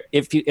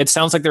 It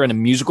sounds like they're in a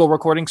musical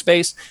recording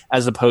space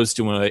as opposed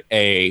to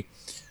a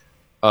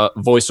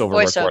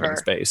voiceover recording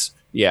space.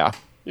 Yeah,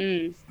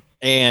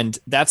 and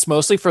that's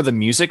mostly for the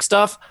music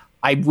stuff.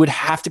 I would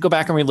have to go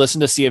back and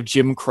re-listen to see if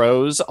Jim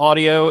Crow's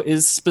audio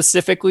is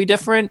specifically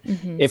different,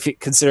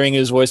 considering he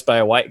was voiced by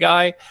a white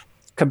guy,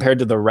 compared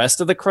to the rest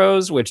of the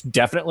Crows, which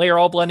definitely are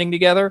all blending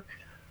together.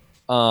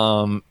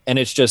 And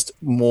it's just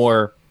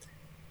more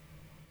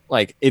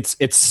like it's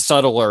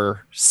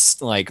subtler,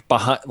 like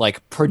behind,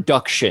 like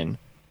production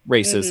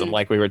racism,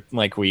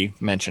 like we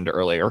mentioned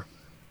earlier.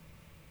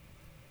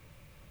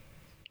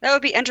 That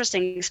would be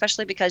interesting,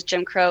 especially because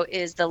Jim Crow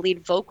is the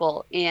lead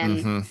vocal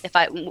in If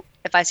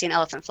I See an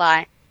Elephant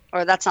Fly,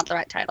 or that's not the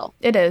right title.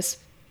 It is.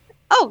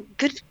 Oh,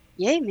 good.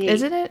 Yay, me.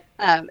 Isn't it?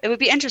 It would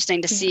be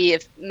interesting to see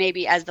if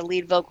maybe as the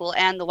lead vocal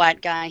and the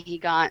white guy, he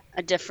got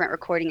a different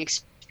recording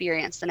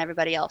experience than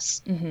everybody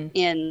else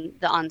in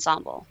the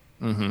ensemble.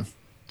 I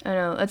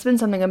know. That's been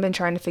something I've been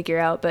trying to figure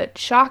out, but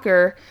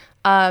shocker,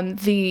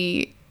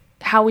 the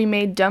How We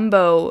Made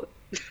Dumbo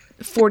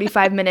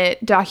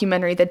 45-minute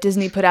documentary that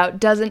Disney put out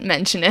doesn't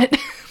mention it.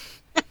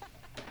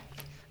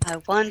 I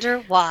wonder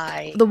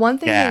why. The one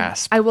thing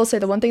I will say,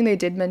 the one thing they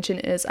did mention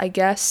is, I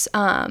guess,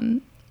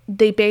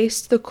 they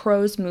based the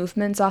Crows'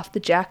 movements off the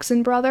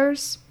Jackson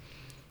brothers.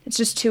 It's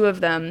just two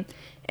of them,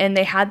 and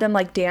they had them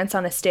like dance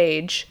on a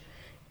stage,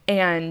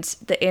 and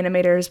the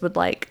animators would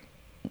like,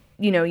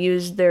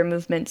 use their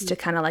movements to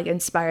kind of like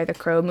inspire the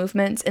Crow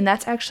movements. And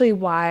that's actually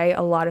why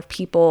a lot of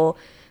people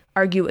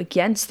argue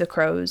against the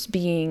Crows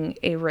being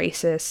a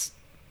racist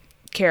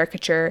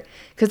caricature,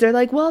 because they're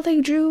like, well,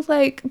 they drew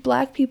like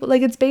black people,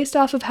 like it's based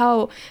off of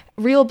how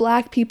real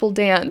black people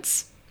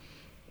dance.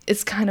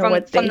 It's kind of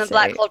what they say. From the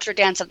black culture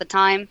dance of the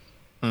time.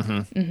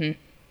 I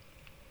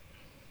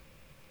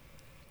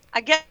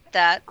get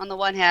that on the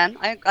one hand.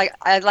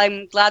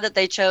 I'm glad that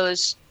they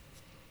chose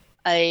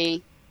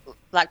a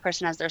black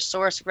person as their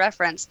source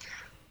reference,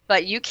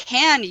 but you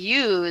can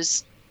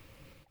use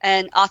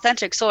an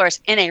authentic source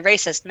in a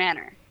racist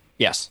manner.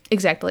 Yes,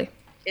 exactly.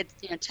 It's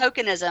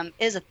tokenism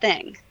is a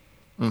thing.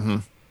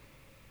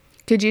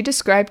 Could you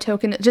describe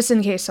just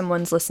in case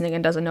someone's listening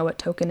and doesn't know what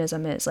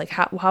tokenism is? Like,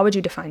 how would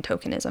you define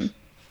tokenism?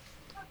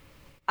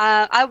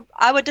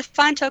 I would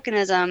define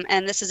tokenism,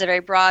 and this is a very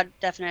broad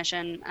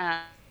definition,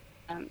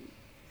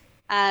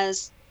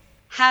 as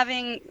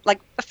having, like,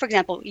 for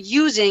example,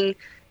 using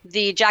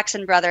the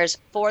Jackson brothers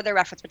for their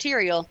reference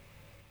material,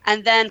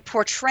 and then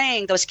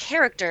portraying those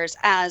characters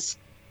as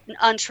an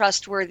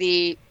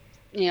untrustworthy,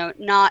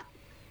 not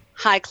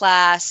high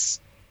class,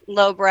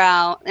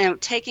 lowbrow,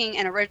 taking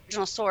an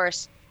original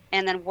source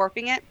and then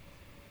warping it.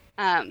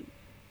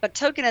 But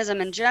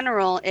tokenism in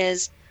general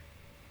is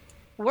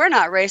We're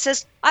not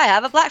racist. I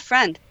have a black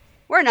friend.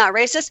 We're not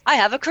racist. I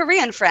have a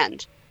Korean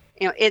friend.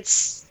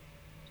 It's,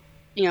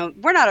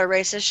 we're not a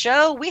racist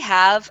show. We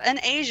have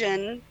an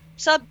Asian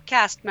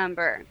subcast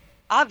member.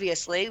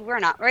 Obviously, we're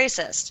not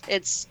racist.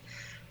 It's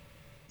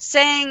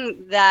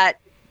saying that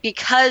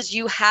because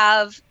you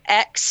have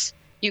X,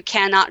 you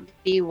cannot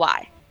be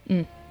Y.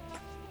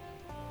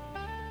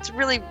 It's a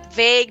really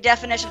vague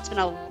definition. It's been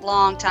a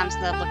long time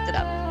since I've looked it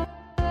up.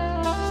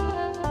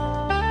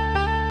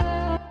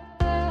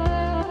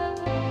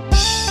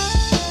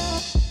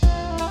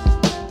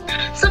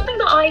 Something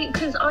that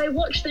because I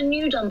watched the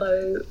new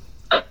Dumbo,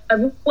 I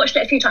watched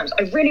it a few times.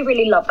 I really,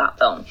 really love that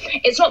film.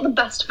 It's not the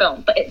best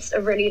film, but it's a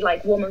really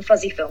warm and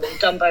fuzzy film. And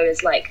Dumbo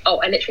is I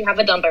literally have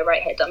a Dumbo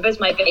right here. Dumbo's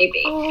my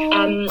baby.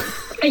 Earlier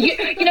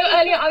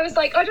I was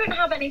like, I don't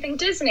have anything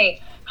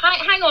Disney.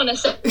 Hang on a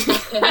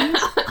second.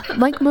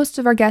 Like most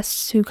of our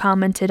guests who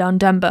commented on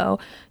Dumbo,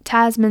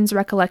 Tasman's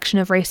recollection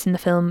of race in the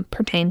film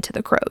pertained to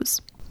the crows.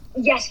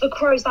 Yes, the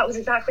crows, that was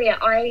exactly it.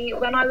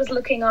 When I was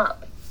looking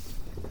up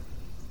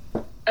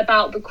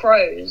about the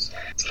crows,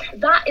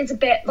 that is a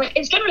bit,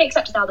 it's generally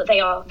accepted now that they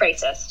are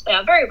racist. They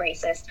are very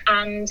racist,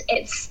 and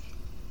it's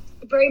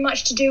very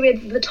much to do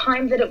with the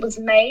time that it was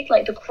made.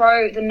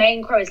 The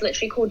main crow is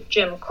literally called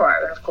Jim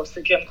Crow, and of course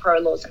the Jim Crow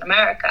laws in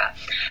America.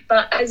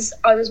 But as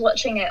I was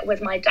watching it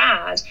with my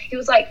dad, he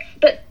was like,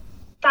 but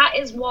that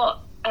is what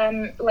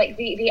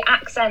the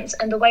accents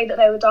and the way that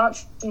they were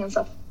dancing and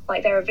stuff,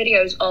 there are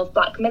videos of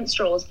black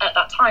minstrels at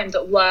that time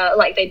that were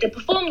they did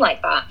perform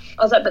like that.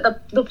 I was like,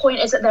 but the point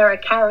is that they're a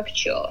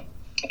caricature.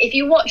 If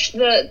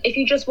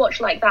you just watch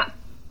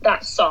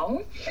that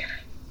song,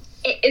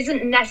 it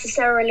isn't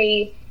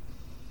necessarily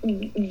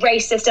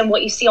racist in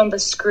what you see on the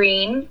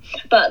screen,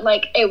 but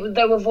they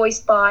were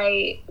voiced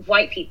by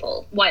white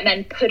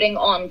men putting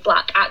on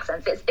black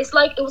accents.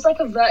 It was like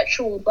a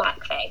virtual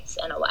blackface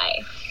in a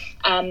way,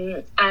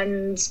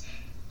 and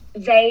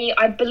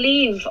I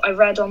believe I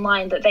read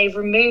online that they've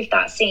removed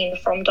that scene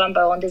from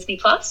Dumbo on Disney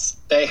Plus.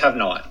 They have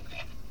not.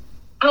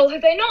 Oh,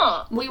 have they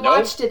not? We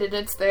watched it and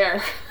it's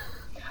there.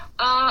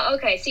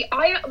 Okay. See,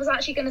 I was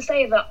actually going to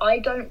say that I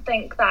don't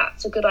think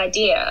that's a good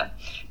idea,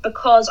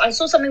 because I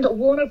saw something that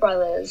Warner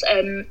Brothers,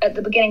 at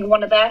the beginning of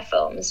one of their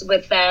films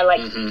with their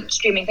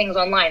streaming things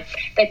online,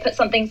 they put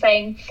something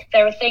saying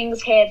there are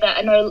things here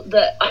that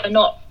are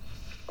not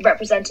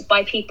represented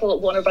by people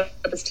at Warner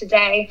Brothers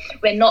today.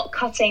 We're not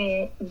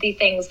cutting the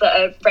things that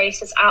are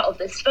racist out of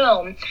this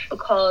film,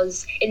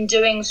 because in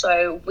doing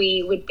so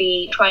we would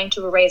be trying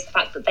to erase the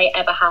fact that they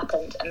ever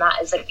happened, and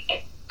that is an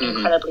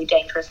incredibly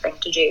dangerous thing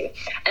to do.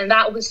 And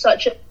that was I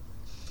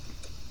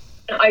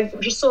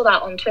just saw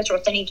that on Twitter,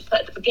 they need to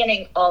put at the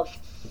beginning of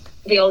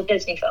the old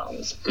Disney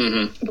films,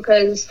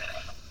 because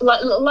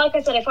like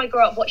I said, if I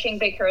grew up watching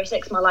Big Hero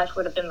 6, my life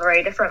would have been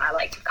very different. I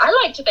like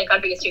to think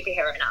I'd be a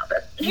superhero now,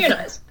 but who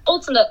knows?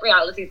 Alternate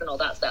realities and all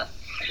that stuff.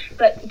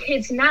 But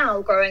kids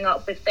now growing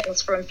up with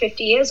things from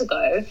 50 years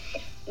ago,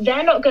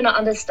 they're not going to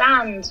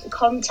understand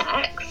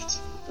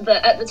context.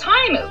 That at the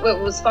time it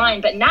was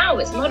fine, but now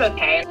it's not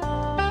okay.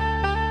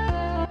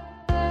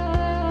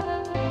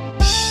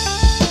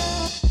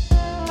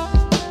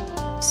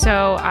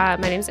 So my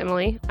name's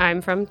Emily.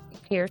 I'm from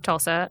here,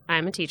 Tulsa.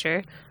 I'm a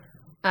teacher.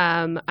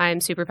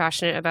 I'm super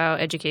passionate about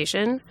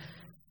education,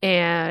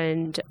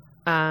 and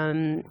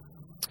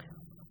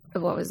what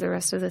was the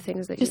rest of the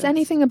things that just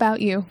anything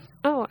about you?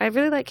 Oh, I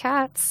really like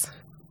cats.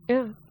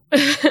 Yeah.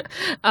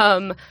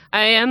 I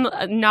am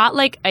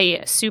not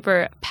a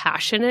super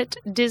passionate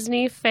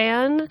Disney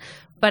fan,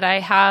 but I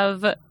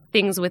have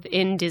things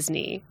within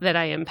Disney that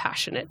I am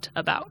passionate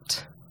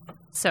about.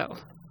 So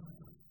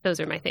those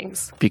are my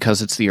things.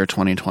 Because it's the year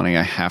 2020,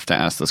 I have to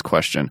ask this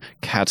question.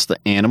 Cats the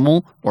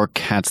animal or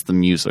Cats the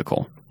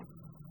musical?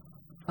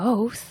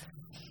 Both.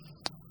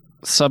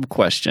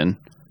 Sub-question.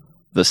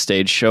 The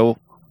stage show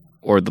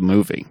or the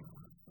movie?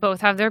 Both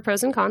have their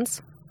pros and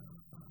cons.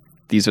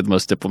 These are the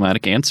most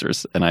diplomatic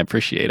answers, and I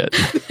appreciate it.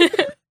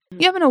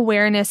 You have an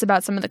awareness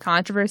about some of the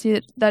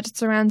controversy that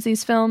surrounds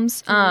these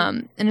films,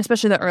 and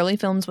especially the early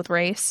films with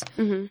race.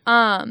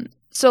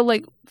 So,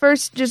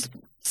 first, just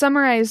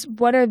summarize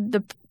what are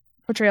the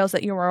portrayals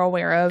that you were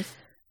aware of,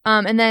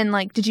 and then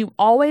did you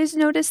always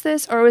notice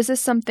this, or was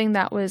this something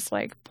that was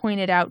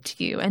pointed out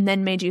to you and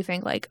then made you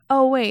think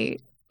oh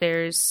wait,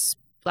 there's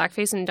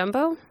blackface in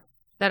Dumbo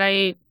that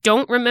I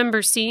don't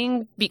remember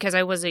seeing because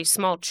I was a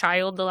small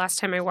child the last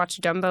time I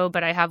watched Dumbo,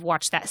 but I have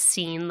watched that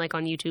scene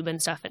on YouTube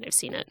and stuff, and I've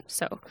seen it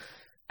so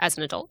as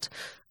an adult.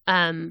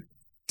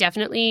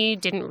 Definitely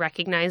didn't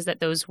recognize that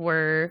those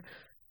were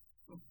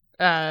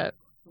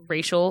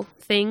racial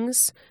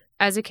things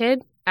as a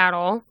kid at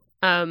all.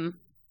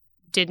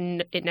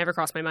 It never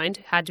crossed my mind.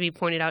 Had to be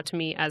pointed out to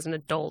me as an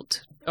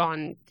adult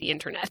on the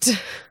internet.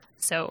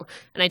 So,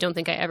 and I don't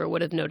think I ever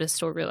would have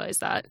noticed or realized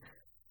that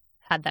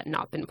had that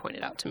not been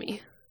pointed out to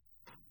me.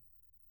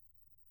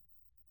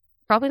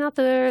 Probably not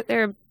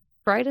their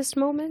brightest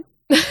moment.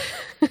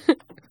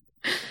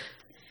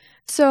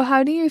 So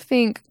how do you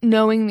think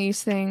knowing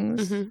these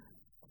things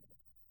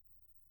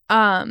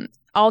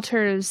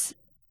alters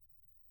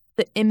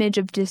the image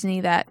of Disney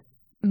that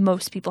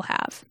most people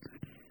have?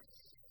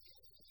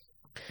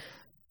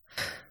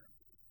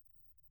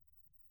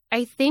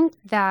 I think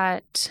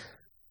that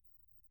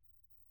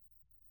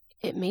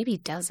it maybe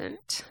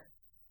doesn't.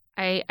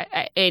 I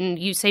and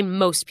you say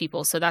most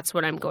people, so that's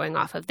what I'm going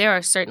off of. There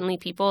are certainly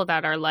people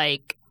that are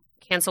like,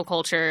 cancel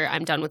culture,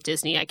 I'm done with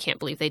Disney, I can't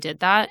believe they did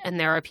that. And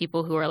there are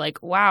people who are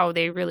like, wow,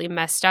 they really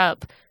messed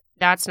up.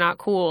 That's not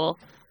cool.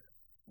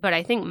 But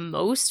I think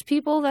most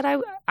people that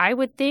I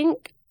would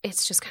think,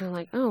 it's just kind of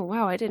like, oh,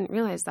 wow, I didn't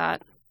realize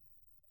that.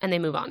 And they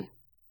move on.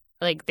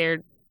 Like,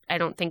 I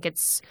don't think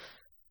it's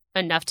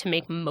enough to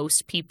make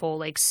most people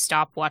like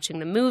stop watching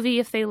the movie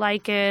if they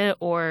like it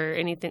or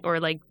anything, or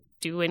like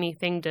do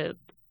anything to,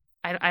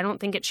 I don't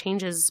think it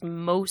changes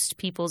most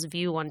people's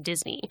view on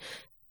Disney.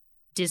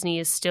 Disney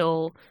is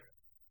still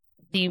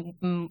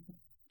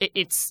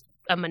it's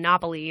a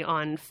monopoly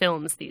on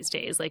films these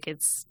days. Like,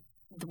 it's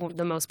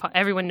the most,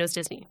 everyone knows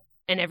Disney,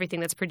 and everything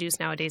that's produced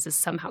nowadays is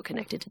somehow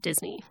connected to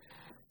Disney.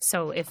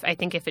 So I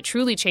think if it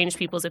truly changed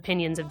people's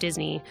opinions of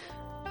Disney,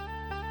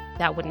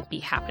 that wouldn't be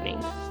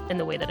happening in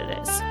the way that it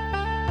is.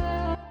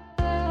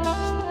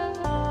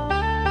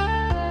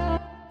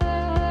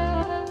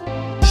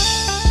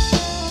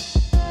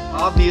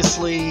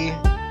 Obviously,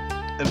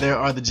 there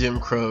are the Jim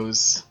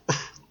Crows,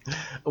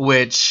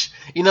 which,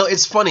 you know,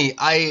 it's funny.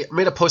 I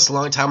made a post a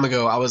long time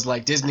ago. I was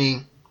like,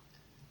 Disney,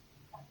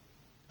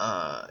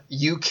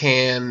 you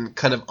can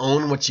kind of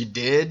own what you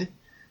did,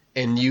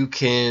 and you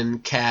can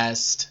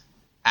cast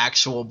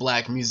actual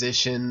black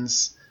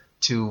musicians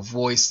to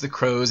voice the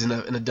Crows in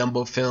a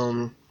Dumbo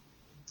film,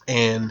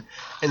 and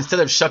instead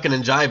of shucking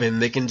and jiving,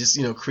 they can just,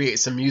 you know, create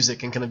some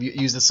music and kind of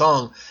use the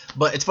song.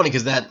 But it's funny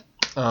because that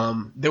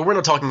there were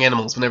no talking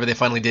animals whenever they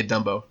finally did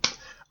Dumbo,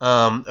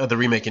 or the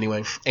remake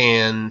anyway,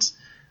 and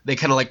they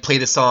kind of like play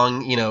the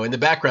song, you know, in the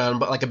background,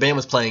 but like a band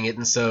was playing it,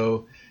 and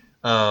so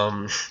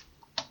that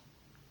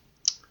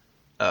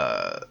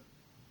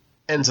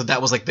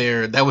was like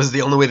that was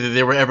the only way that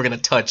they were ever gonna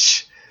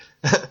touch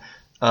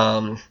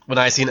When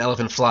I See an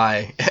Elephant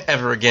Fly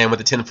ever again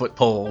with a 10-foot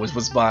pole, which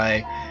was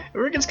by,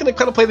 we're just going to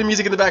kind of play the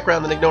music in the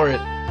background and ignore it.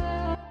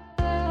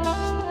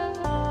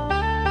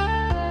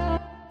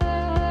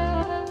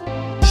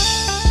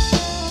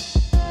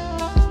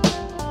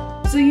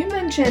 So you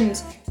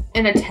mentioned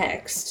in a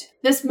text,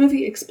 this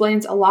movie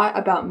explains a lot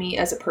about me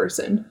as a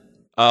person.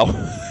 Oh.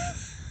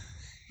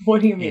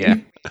 What do you mean? Yeah.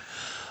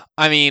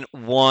 I mean,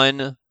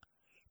 one,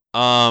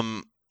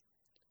 while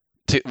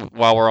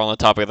we're on the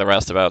topic of the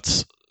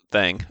roustabouts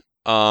thing,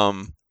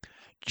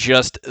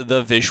 just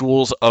the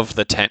visuals of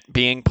the tent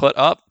being put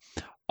up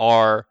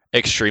are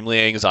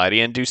extremely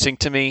anxiety inducing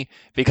to me,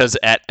 because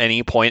at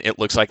any point it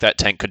looks like that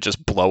tent could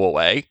just blow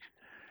away.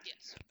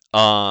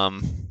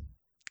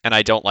 And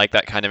I don't like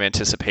that kind of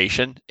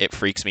anticipation. It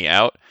freaks me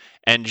out.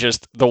 And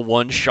just the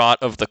one shot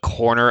of the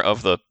corner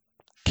of the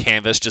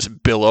canvas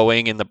just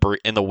billowing in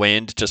the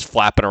wind, just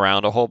flapping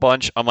around a whole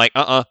bunch. I'm like,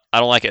 I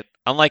don't like it.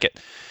 I don't like it.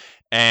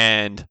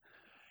 And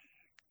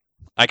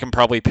I can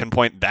probably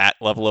pinpoint that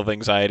level of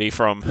anxiety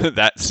from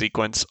that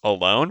sequence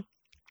alone.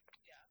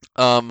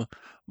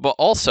 But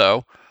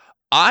also,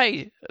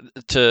 to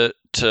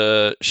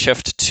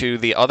shift to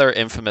the other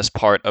infamous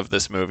part of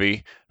this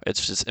movie,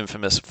 it's just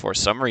infamous for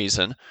some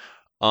reason.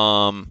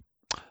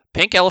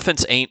 Pink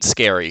elephants ain't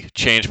scary.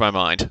 Changed my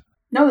mind.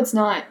 No, it's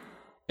not.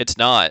 It's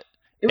not.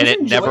 And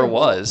it never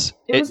was.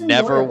 It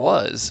never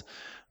was.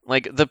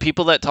 Like, the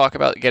people that talk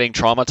about getting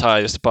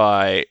traumatized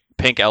by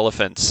pink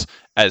elephants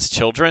as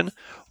children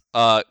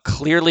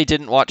clearly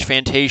didn't watch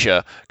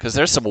Fantasia, because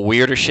there's some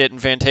weirder shit in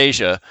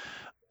Fantasia.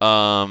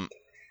 And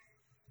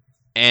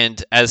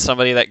as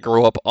somebody that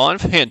grew up on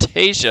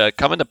Fantasia,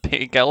 coming to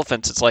pink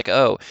elephants, it's like,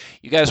 oh,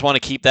 you guys want to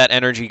keep that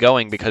energy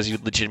going because you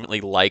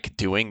legitimately like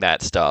doing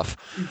that stuff.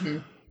 Mm-hmm.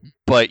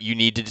 But you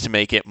needed to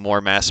make it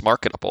more mass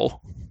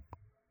marketable.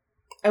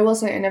 I will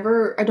say,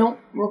 I don't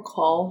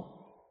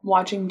recall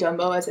watching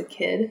Dumbo as a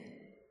kid.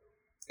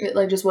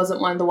 It just wasn't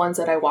one of the ones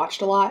that I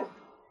watched a lot.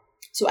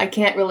 So I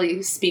can't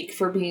really speak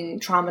for being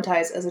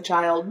traumatized as a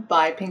child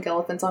by pink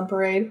elephants on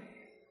parade.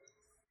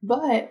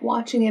 But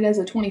watching it as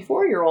a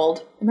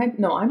 24-year-old,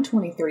 I'm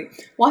 23.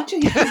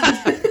 Watching it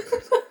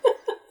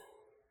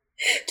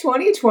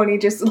 2020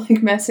 just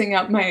messing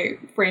up my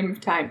frame of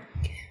time.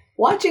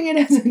 Watching it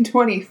as a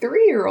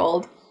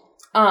 23-year-old,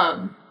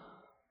 I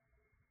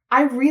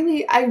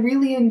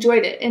really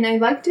enjoyed it, and I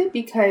liked it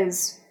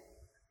because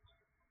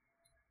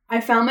I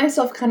found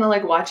myself kind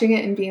of watching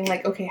it and being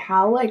like, okay,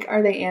 how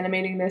are they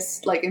animating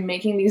this, and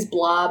making these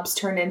blobs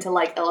turn into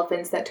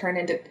elephants that turn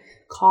into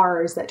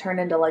cars that turn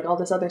into all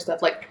this other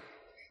stuff.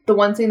 The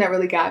one thing that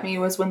really got me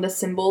was when the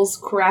cymbals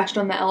crashed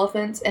on the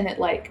elephants and it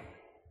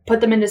put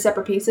them into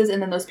separate pieces,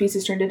 and then those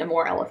pieces turned into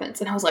more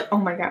elephants, and I was like, oh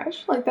my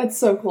gosh, that's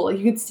so cool.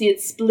 You could see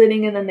it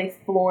splitting and then they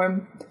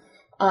form.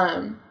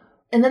 And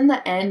then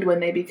the end when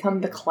they become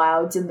the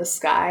clouds in the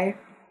sky,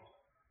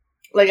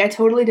 I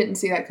totally didn't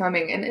see that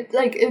coming, and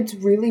it's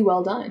really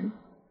well done.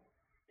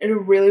 It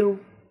really,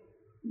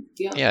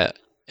 yeah,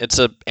 it's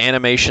a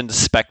animation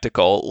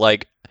spectacle.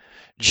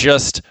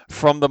 just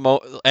from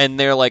and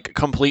they're like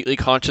completely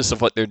conscious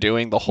of what they're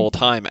doing the whole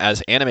time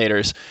as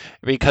animators,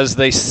 because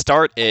they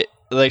start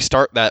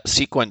that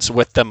sequence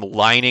with them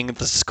lining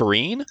the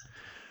screen,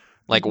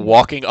 like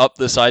walking up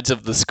the sides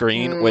of the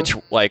screen, which,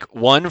 like,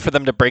 one, for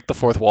them to break the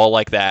fourth wall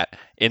like that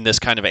in this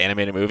kind of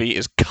animated movie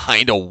is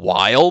kind of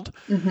wild.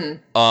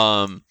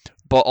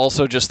 But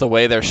also just the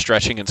way they're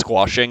stretching and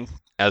squashing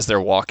as they're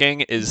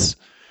walking is,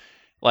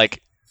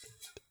 like,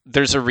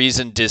 there's a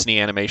reason Disney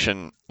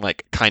animation,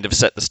 like, kind of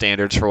set the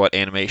standards for what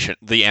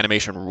the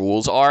animation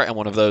rules are, and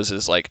one of those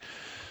is, like,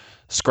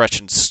 squash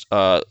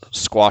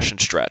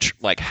and stretch.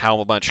 Like,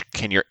 how much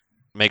can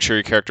make sure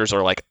your characters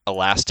are, like,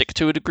 elastic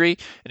to a degree,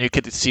 and you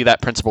could see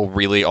that principle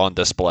really on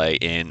display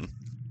in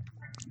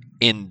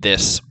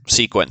this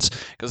sequence,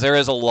 because there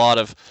is a lot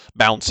of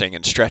bouncing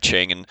and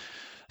stretching and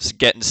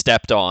getting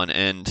stepped on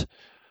and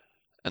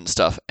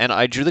stuff. And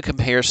I drew the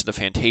comparison to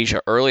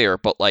Fantasia earlier,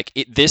 but, like,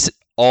 this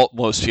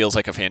almost feels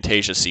like a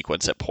Fantasia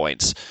sequence at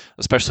points,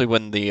 especially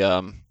when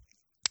the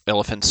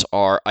elephants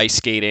are ice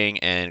skating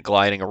and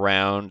gliding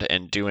around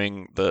and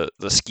doing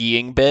the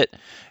skiing bit.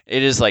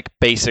 It is, like,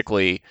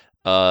 basically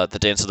the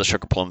Dance of the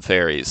Sugar Plum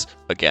Fairies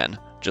again,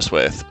 just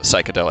with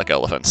psychedelic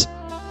elephants.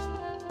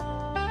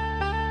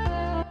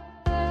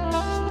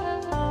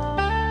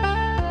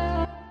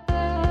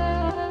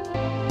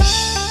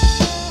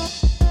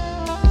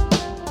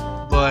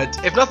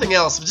 But if nothing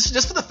else,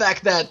 just for the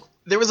fact that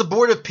there was a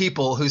board of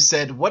people who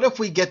said, what if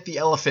we get the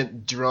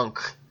elephant drunk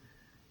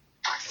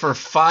for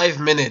 5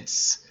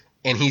 minutes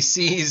and he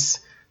sees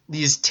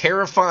these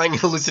terrifying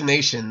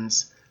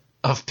hallucinations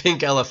of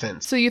pink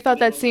elephants? So you thought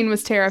that scene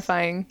was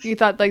terrifying? You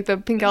thought, like, the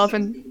pink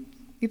elephant...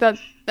 You thought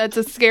that's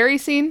a scary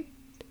scene?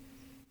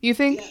 You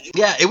think?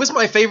 Yeah, it was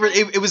my favorite.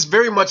 It was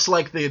very much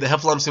like the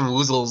Heffalumps and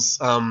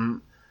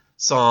Woozles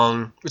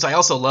song, which I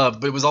also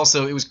loved, but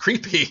it was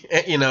creepy,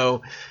 you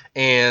know,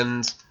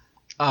 and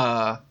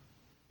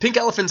Pink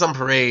Elephants on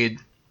Parade,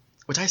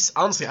 which I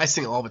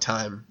sing all the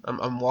time.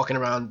 I'm walking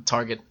around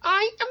Target.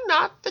 I am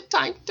not the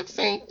type to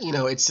faint. You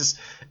know, it's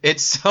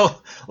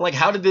so, like,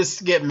 how did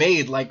this get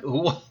made? Like,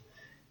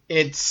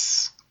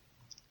 it's,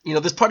 you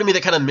know, there's part of me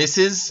that kind of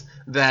misses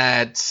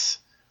that,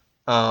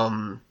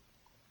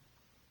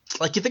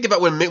 like, you think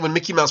about when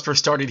Mickey Mouse first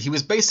started, he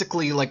was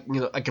basically like,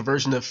 you know, like a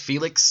version of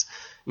Felix,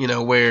 you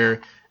know,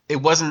 where it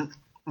wasn't,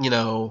 you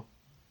know,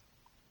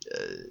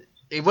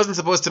 it wasn't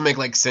supposed to make,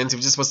 like, sense. It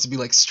was just supposed to be,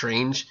 like,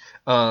 strange.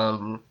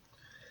 And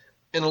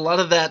a lot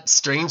of that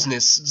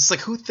strangeness, just like,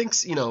 who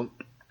thinks, you know,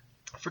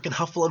 freaking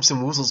Huffalumps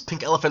and Woozles,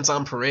 Pink Elephants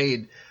on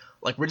Parade,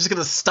 like, we're just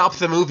gonna stop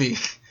the movie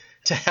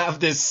to have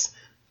this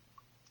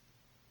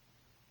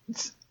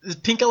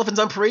Pink Elephants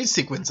on Parade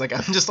sequence. Like,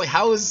 I'm just like,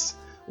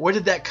 where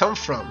did that come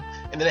from?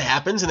 And then it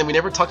happens, and then we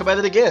never talk about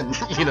it again,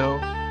 you know?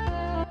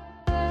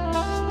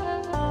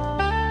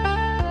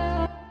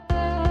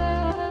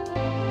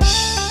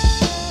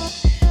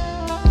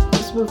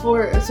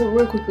 So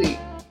real quickly,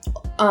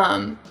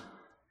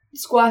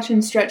 squash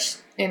and stretch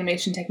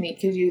animation technique,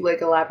 could you,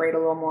 like, elaborate a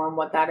little more on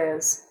what that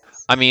is?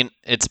 I mean,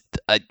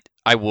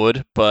 I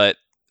would, but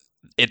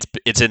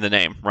it's in the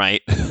name,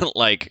 right?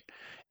 Like,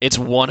 it's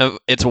one of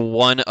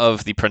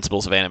the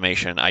principles of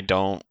animation. I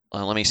don't.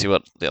 Let me see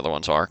what the other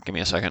ones are. Give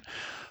me a second.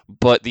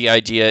 But the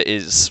idea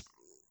is,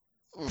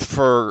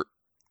 for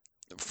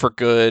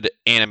good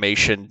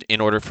animation,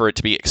 in order for it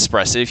to be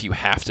expressive, you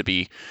have to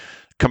be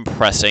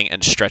compressing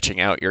and stretching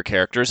out your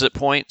characters at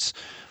points,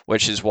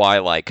 which is why,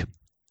 like,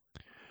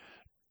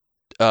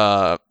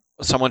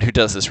 someone who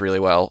does this really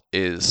well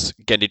is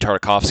Genndy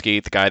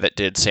Tartakovsky, the guy that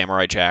did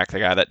Samurai Jack, the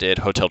guy that did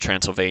Hotel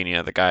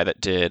Transylvania, the guy that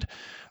did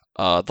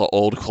the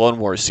old Clone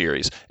Wars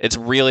series. It's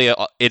really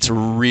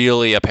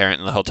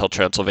apparent in the Hotel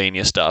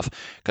Transylvania stuff,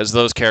 because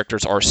those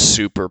characters are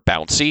super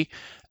bouncy,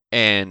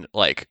 and,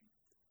 like,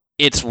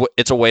 it's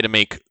a way to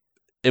make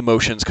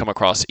emotions come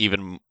across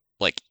even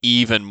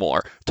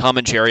more. Tom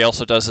and Jerry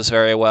also does this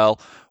very well,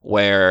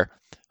 where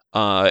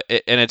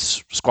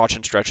it's Squatch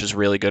and Stretch is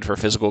really good for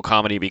physical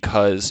comedy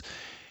because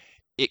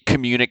it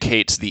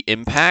communicates the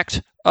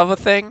impact of a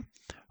thing,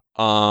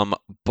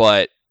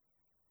 but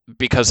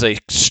because they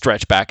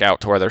stretch back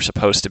out to where they're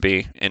supposed to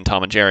be in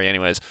Tom and Jerry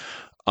anyways,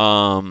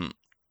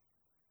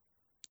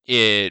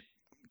 it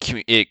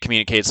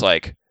communicates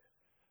like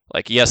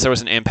yes, there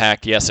was an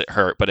impact, yes, it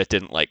hurt, but it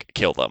didn't, like,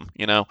 kill them,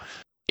 you know?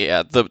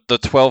 Yeah, the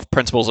 12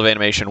 principles of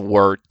animation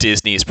were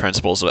Disney's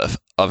principles of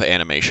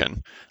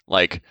animation.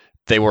 Like,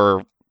 they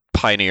were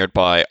pioneered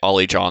by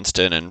Ollie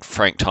Johnston and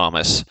Frank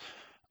Thomas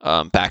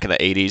back in the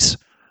 80s.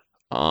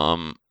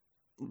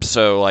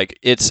 So, like,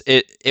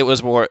 it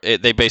was more,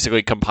 they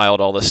basically compiled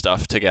all this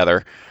stuff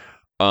together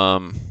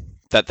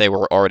that they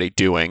were already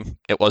doing.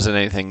 It wasn't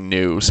anything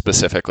new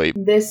specifically.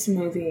 This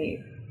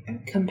movie,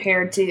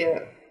 compared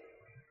to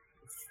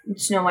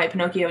Snow White,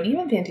 Pinocchio, and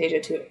even Fantasia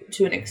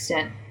to an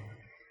extent,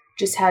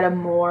 just had a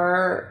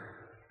more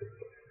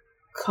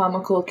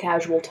comical,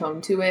 casual tone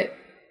to it.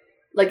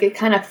 Like, it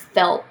kind of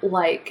felt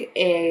like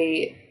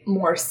a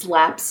more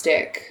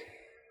slapstick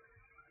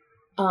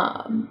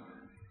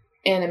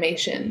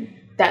animation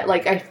that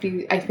like I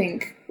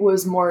think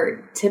was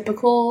more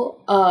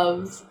typical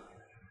of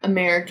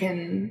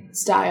American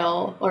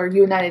style or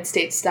United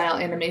States style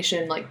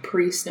animation, like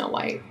pre Snow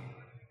White,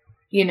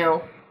 you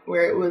know,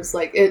 where it was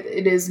like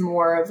it is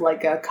more of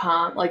like a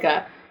like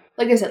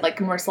I said, like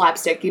more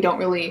slapstick. You don't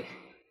really,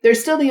 there's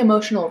still the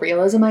emotional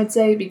realism, I'd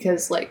say,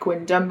 because like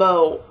when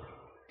Dumbo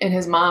and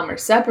his mom are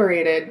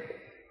separated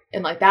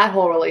and like that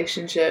whole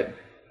relationship,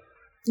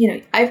 you know,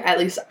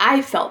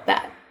 I felt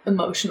that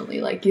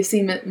emotionally. Like you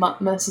see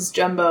Mrs.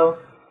 Jumbo,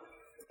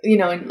 you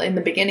know, in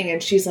the beginning,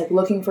 and she's like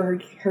looking for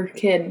her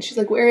kid, and she's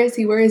like, where is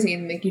he,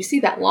 and like you see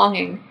that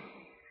longing,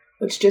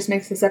 which just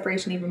makes the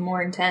separation even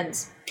more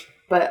intense.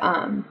 But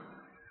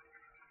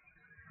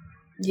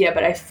yeah,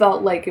 but I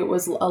felt like it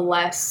was a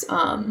less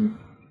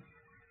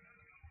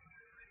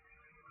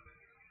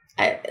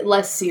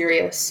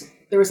serious.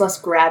 There was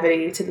less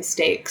gravity to the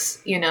stakes,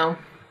 you know.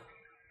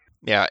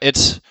 Yeah,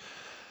 it's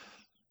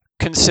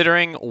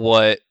considering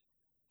what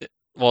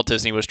Walt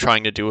Disney was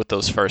trying to do with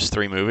those first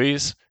 3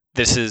 movies.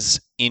 This is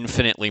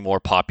infinitely more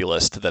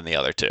populist than the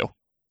other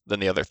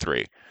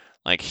three.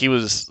 Like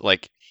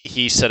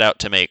he set out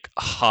to make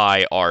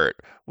high art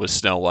with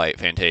Snow White,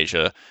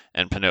 Fantasia,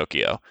 and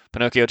Pinocchio.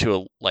 Pinocchio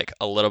to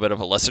a little bit of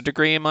a lesser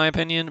degree, in my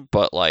opinion,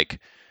 but like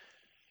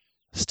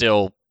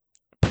still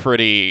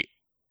pretty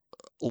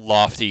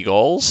lofty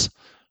goals.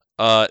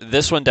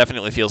 This one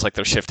definitely feels like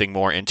they're shifting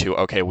more into,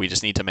 okay, we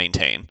just need to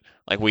maintain.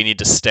 Like, we need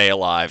to stay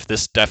alive.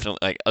 This definitely,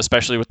 like,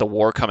 especially with the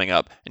war coming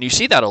up. And you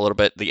see that a little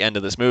bit at the end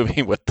of this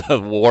movie with the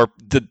war,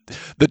 the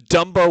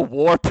Dumbo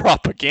war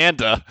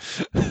propaganda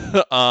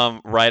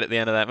right at the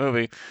end of that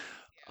movie.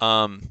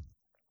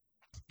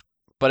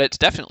 But it's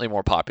definitely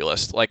more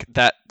populist. Like,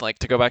 that, like,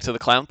 to go back to the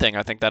clown thing,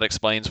 I think that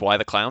explains why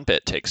the clown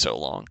bit takes so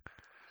long.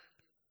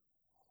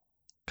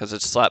 Because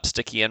it's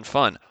slapsticky and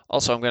fun.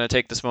 Also, I'm going to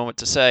take this moment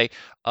to say,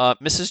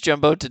 Mrs.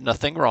 Jumbo did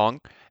nothing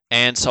wrong,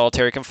 and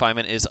solitary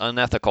confinement is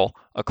unethical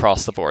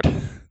across the board.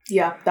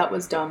 Yeah, that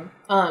was dumb.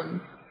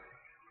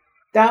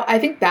 I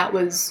think that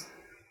was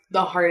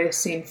the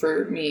hardest scene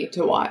for me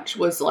to watch,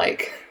 was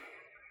like,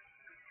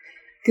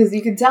 because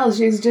you could tell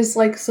she's just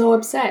like so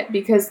upset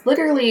because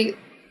literally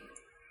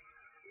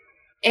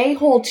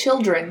a-hole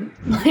children,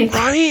 like,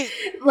 right?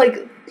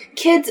 Like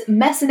kids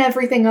messing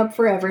everything up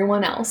for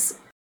everyone else.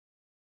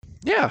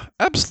 Yeah,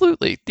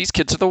 absolutely. These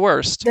kids are the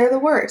worst. They're the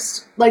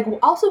worst. Like,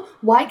 also,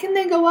 why can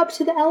they go up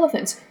to the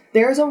elephants?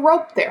 There's a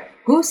rope there.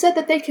 Who said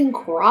that they can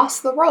cross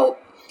the rope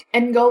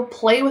and go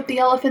play with the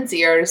elephant's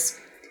ears?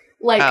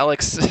 Like,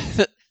 Alex,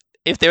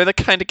 if they're the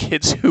kind of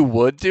kids who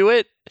would do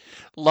it,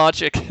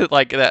 logic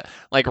like that,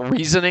 like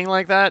reasoning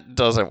like that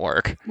doesn't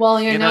work.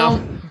 Well, you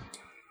know,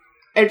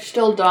 it's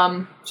still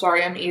dumb.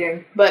 Sorry, I'm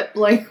eating. But,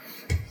 like,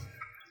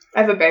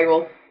 I have a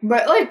bagel.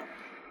 But, like,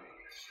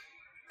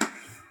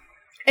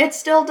 it's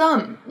still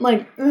dumb.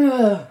 Like,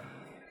 ugh.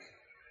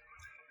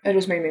 It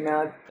just made me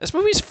mad. This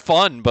movie's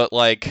fun, but,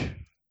 like,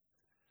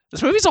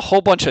 this movie's a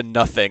whole bunch of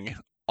nothing,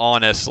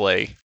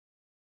 honestly.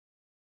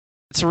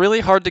 It's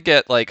really hard to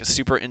get, like,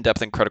 super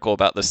in-depth and critical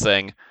about this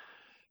thing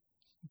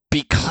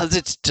because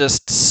it's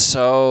just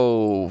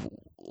so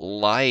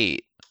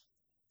light.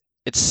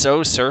 It's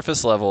so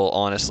surface level,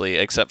 honestly,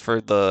 except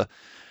for the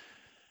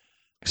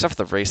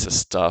racist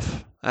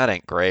stuff. That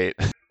ain't great.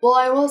 Well,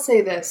 I will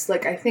say this,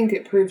 like, I think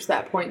it proves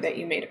that point that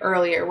you made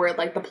earlier, where,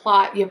 like, the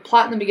plot, you have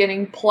plot in the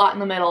beginning, plot in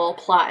the middle,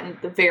 plot in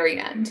the very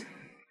end,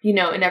 you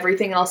know, and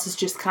everything else is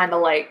just kind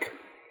of, like,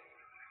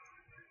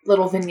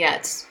 little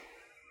vignettes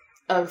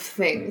of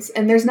things.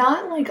 And there's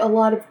not, like, a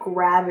lot of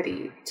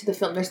gravity to the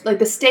film. There's, like,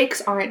 the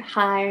stakes aren't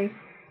high.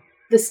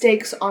 The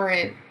stakes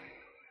aren't...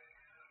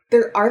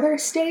 Are there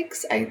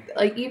stakes? I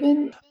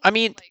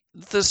mean,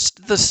 the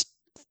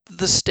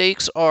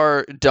stakes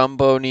are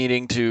Dumbo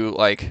needing to,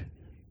 like...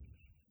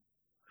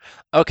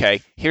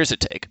 Okay, here's a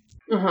take.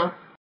 Uh-huh.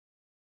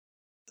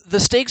 The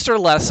stakes are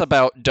less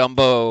about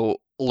Dumbo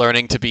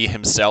learning to be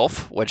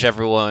himself, which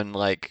everyone,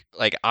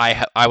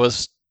 I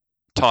was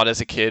taught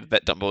as a kid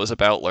that Dumbo was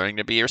about learning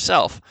to be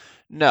yourself.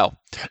 No.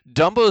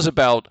 Dumbo is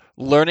about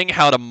learning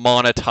how to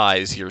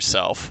monetize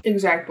yourself.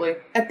 Exactly.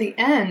 At the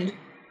end,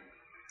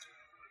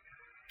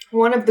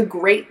 one of the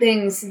great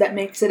things that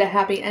makes it a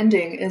happy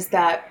ending is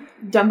that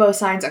Dumbo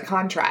signs a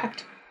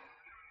contract.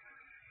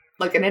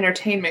 Like an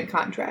entertainment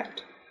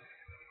contract.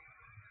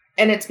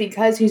 And it's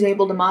because he's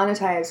able to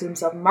monetize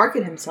himself,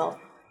 market himself,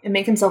 and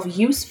make himself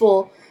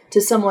useful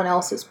to someone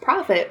else's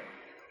profit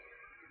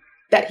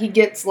that he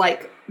gets,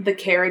 like, the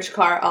carriage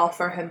car all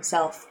for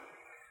himself.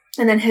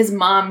 And then his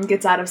mom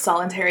gets out of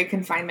solitary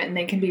confinement and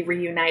they can be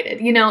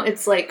reunited. You know,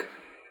 it's like...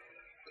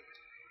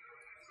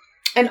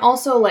 And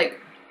also, like,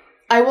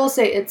 I will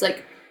say it's,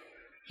 like,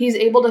 he's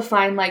able to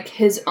find, like,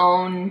 his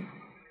own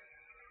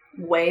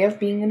way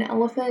of being an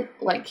elephant.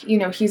 Like, you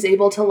know, he's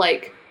able to,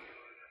 like,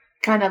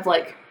 kind of,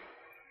 like...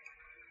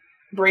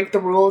 break the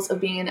rules of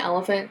being an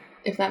elephant,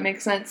 if that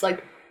makes sense.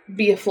 Like,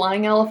 be a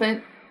flying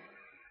elephant.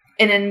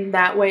 And in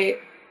that way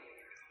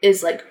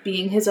is, like,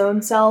 being his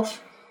own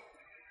self.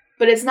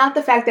 But it's not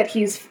the fact that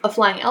he's a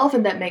flying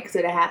elephant that makes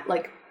it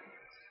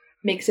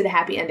makes it a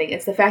happy ending.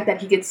 It's the fact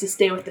that he gets to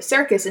stay with the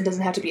circus and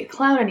doesn't have to be a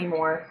clown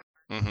anymore.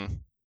 Mm-hmm.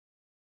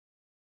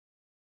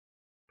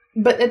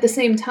 But at the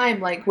same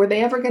time, like, were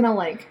they ever gonna,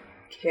 like,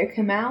 kick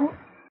him out?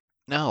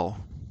 No.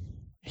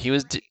 He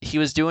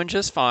was doing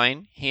just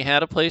fine. He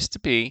had a place to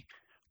be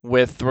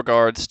with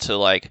regards to,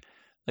 like,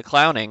 the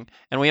clowning,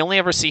 and we only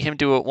ever see him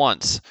do it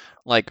once.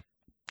 Like,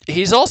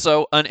 he's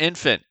also an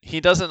infant. He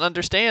doesn't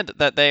understand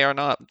that they are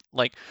not,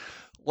 like,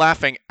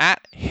 laughing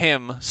at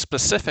him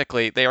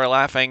specifically. They are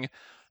laughing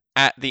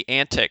at the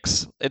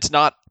antics. It's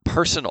not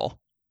personal.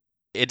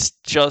 It's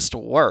just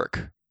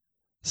work.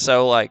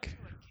 So, like,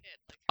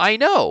 I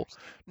know.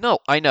 No,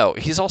 I know.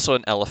 He's also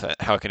an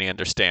elephant. How can he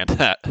understand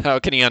that? How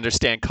can he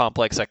understand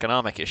complex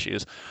economic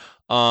issues?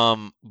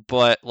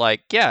 But,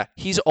 like, yeah,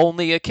 he's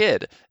only a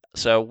kid.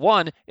 So,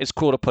 one, it's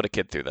cool to put a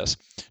kid through this.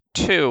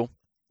 Two,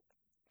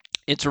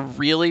 it's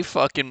really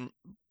fucking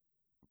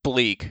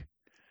bleak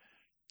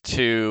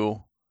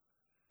to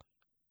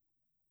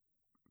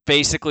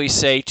basically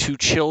say to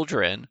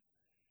children,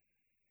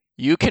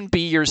 you can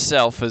be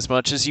yourself as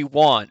much as you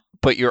want,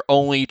 but your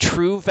only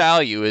true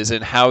value is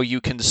in how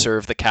you can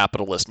serve the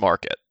capitalist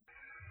market.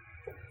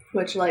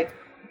 Which, like,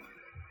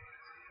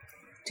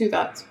 two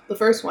thoughts. The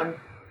first one,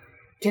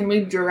 can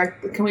we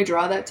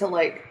draw that to,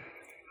 like,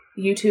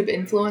 YouTube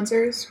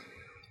influencers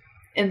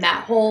and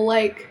that whole,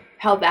 like,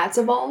 how that's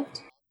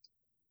evolved?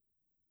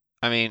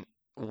 I mean,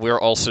 we're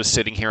also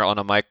sitting here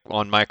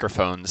on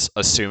microphones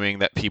assuming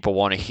that people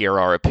want to hear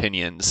our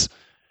opinions.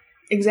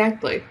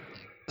 Exactly.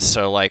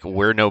 So, like,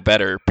 we're no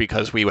better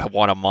because we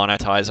want to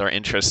monetize our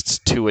interests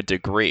to a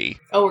degree.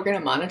 Oh, we're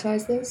going to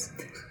monetize this?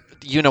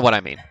 You know what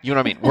I mean.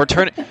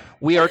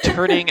 We are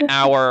turning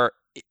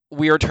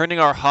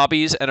our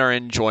hobbies and our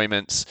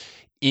enjoyments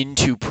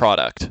into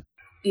product.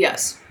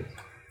 Yes.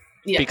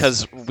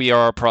 Because we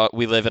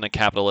live in a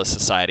capitalist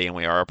society and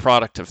we are a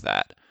product of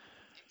that.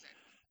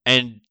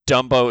 And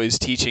Dumbo is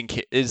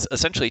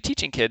essentially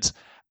teaching kids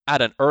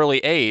at an early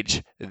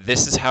age,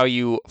 this is how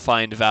you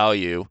find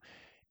value.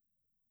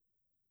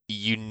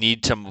 You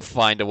need to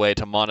find a way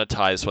to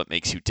monetize what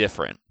makes you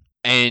different.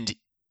 And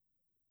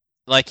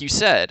like you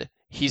said,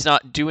 he's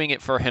not doing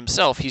it for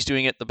himself. He's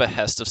doing it at the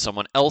behest of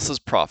someone else's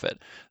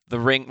profit. The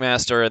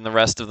ringmaster and the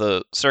rest of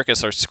the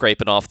circus are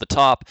scraping off the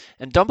top,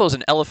 and Dumbo's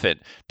an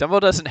elephant.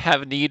 Dumbo doesn't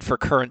have a need for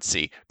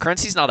currency.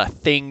 Currency's not a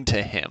thing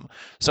to him.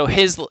 So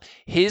his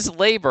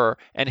labor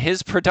and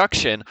his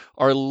production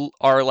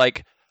are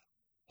like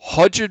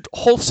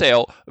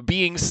wholesale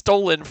being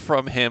stolen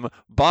from him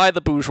by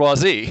the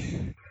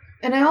bourgeoisie.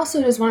 And I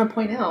also just want to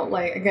point out,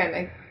 like,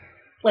 again,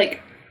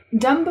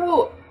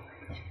 Dumbo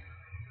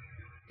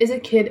is a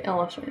kid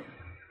elephant.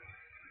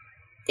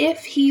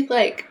 If he,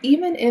 like,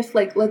 even if,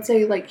 like, let's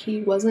say, like,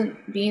 he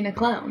wasn't being a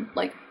clown,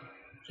 like,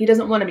 he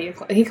doesn't want to be a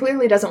clown. He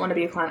clearly doesn't want to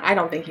be a clown. I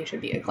don't think he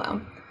should be a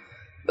clown.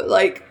 But,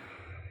 like,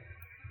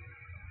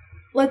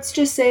 let's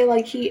just say,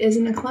 like, he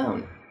isn't a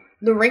clown.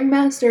 The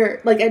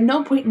ringmaster, like, at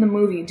no point in the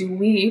movie do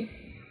we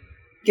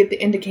get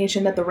the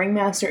indication that the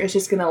ringmaster is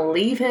just going to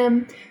leave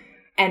him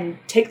and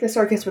take the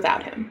circus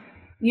without him.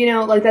 You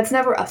know, like, that's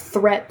never a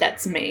threat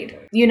that's made.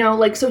 You know,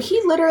 like, so he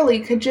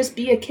literally could just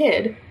be a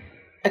kid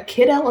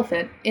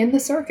elephant in the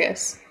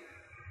circus,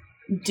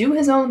 do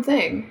his own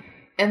thing,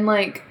 and,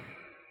 like,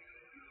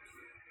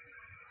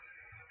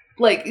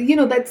 you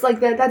know, that's, like,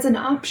 that's an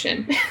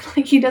option.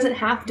 Like, he doesn't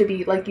have to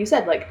be, like you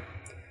said, like,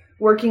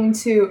 working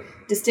to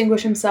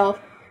distinguish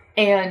himself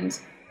and,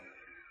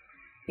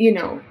 you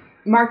know,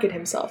 market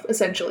himself,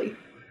 essentially.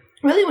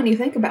 Really, when you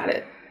think about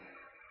it,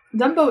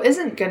 Dumbo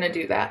isn't gonna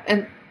do that,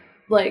 and,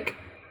 like,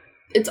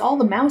 it's all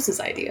the mouse's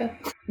idea.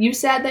 You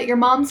sad that your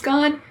mom's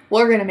gone?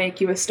 We're gonna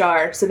make you a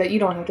star so that you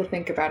don't have to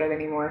think about it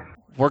anymore.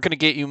 We're gonna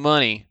get you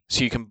money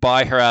so you can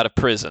buy her out of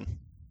prison.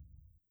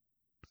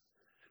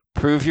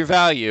 Prove your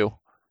value,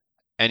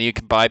 and you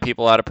can buy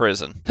people out of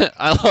prison.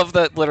 I love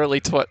that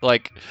literally, 10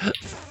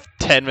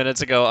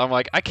 minutes ago, I'm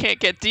like, I can't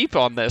get deep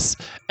on this,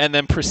 and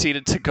then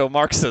proceeded to go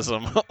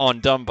Marxism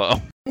on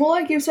Dumbo. Well,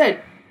 like you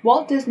said,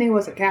 Walt Disney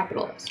was a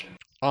capitalist.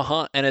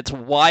 And it's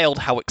wild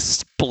how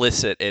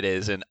explicit it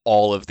is in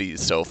all of these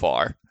so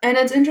far. And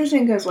it's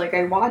interesting because, like,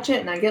 I watch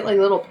it and I get, like,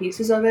 little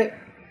pieces of it,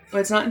 but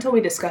it's not until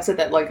we discuss it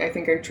that, like, I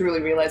think I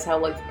truly realize how,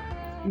 like,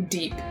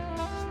 deep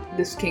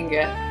this can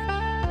get.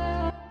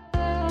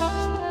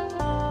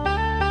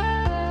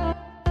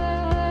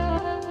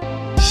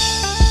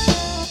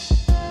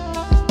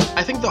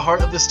 I think the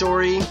heart of the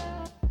story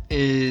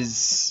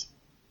is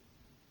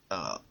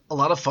a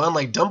lot of fun.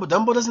 Like,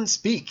 Dumbo doesn't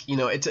speak. You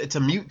know, it's a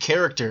mute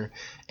character,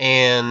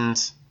 and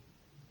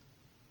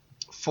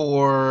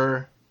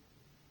for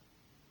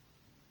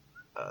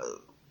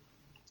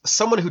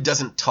someone who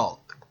doesn't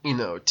talk, you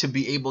know, to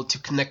be able to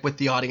connect with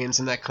the audience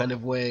in that kind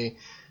of way,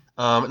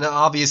 and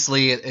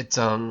obviously it's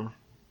you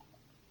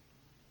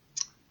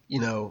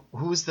know,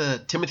 who's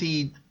the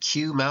Timothy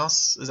Q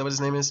Mouse? Is that what his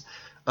name is?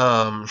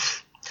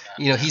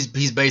 You know,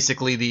 he's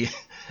basically the.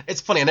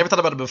 It's funny, I never thought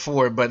about it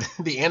before, but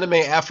the anime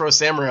Afro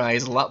Samurai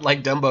is a lot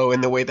like Dumbo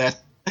in the way that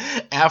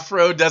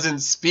Afro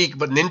doesn't speak,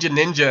 but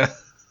Ninja.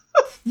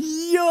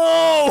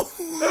 Yo!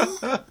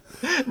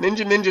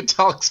 Ninja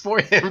talks for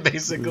him,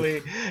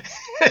 basically.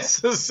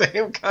 It's the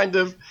same kind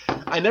of...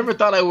 I never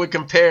thought I would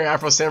compare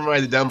Afro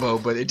Samurai to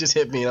Dumbo, but it just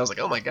hit me, and I was like,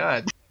 oh my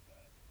god.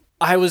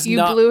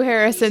 You blew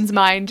Harrison's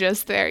mind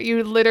just there.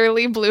 You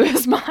literally blew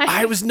his mind.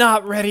 I was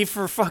not ready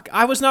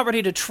I was not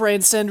ready to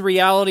transcend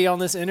reality on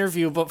this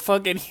interview, but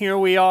fucking here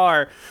we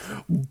are.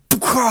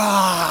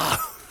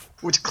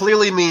 Which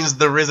clearly means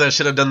the RZA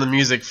should have done the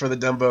music for the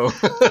Dumbo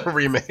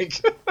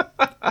remake.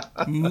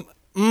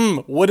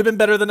 Would have been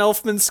better than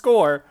Elfman's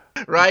score.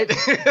 Right?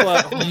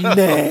 But,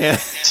 man.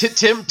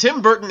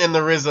 Tim Burton and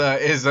the RZA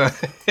is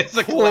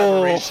a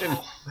collaboration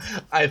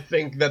I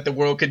think that the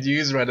world could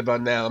use right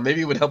about now.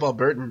 Maybe it would help out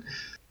Burton.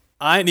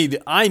 I need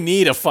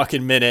a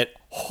fucking minute.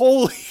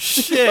 Holy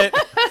shit.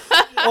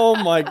 Oh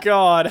my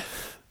god.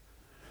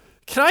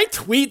 Can I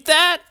tweet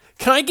that?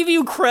 Can I give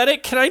you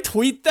credit? Can I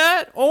tweet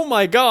that? Oh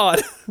my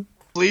god.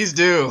 Please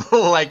do.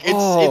 Like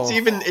it's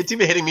even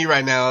hitting me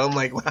right now. I'm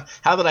like,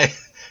 how did I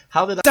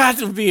That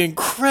would be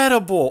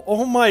incredible.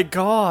 Oh my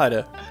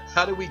god.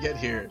 How did we get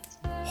here?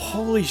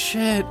 Holy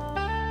shit.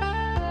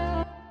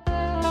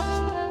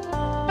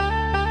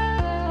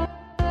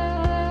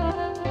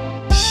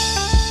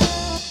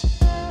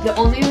 The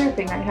only other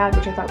thing I had,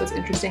 which I thought was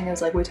interesting,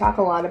 is like we talk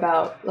a lot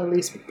about, at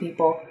least with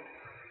people,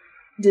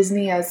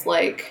 Disney as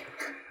like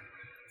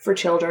for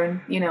children,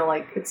 you know,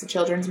 like it's a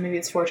children's movie,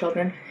 it's for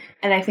children.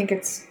 And I think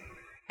it's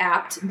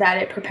apt that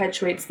it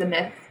perpetuates the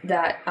myth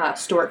that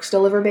storks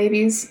deliver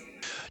babies.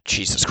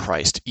 Jesus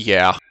Christ,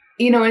 yeah.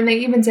 You know, and they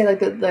even say like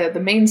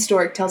the main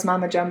stork tells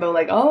Mama Jumbo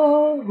like,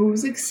 oh,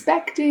 who's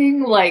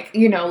expecting? Like,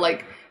 you know,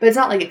 like, but it's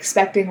not like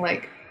expecting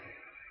like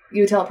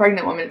you would tell a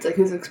pregnant woman, it's like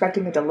who's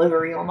expecting a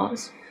delivery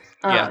almost.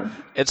 Yeah,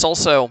 it's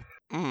also,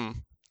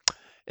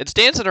 it's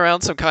dancing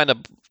around some kind of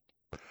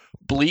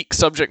bleak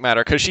subject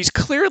matter because she's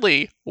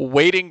clearly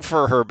waiting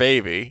for her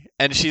baby,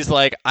 and she's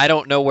like, I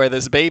don't know where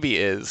this baby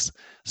is.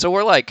 So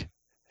we're like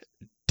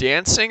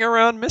dancing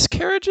around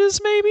miscarriages,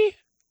 maybe?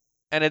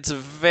 And it's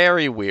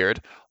very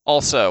weird.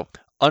 Also,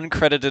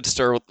 uncredited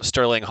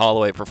Sterling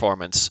Holloway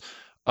performance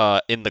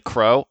in The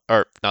Crow,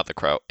 or not The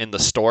Crow, in The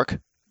Stork.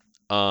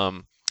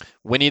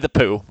 Winnie the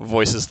Pooh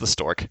voices the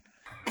stork.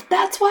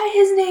 That's why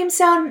his name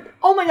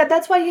oh my god,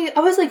 that's why I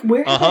was like,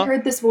 where have I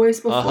heard this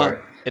voice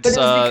before? But it was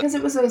because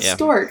it was a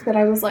stork that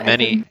I was like...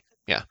 Many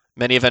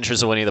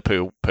Adventures of Winnie the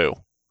Pooh.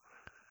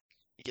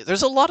 Yeah,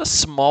 there's a lot of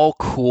small,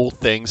 cool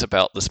things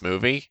about this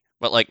movie,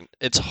 but like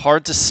it's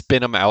hard to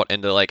spin them out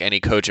into like any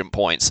cogent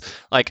points.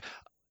 Like,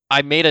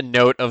 I made a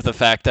note of the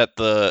fact that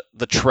the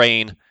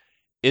train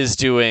is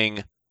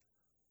doing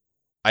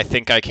I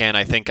think I can,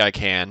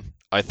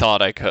 I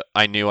thought I could,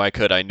 I knew I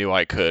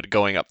could,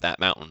 going up that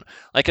mountain.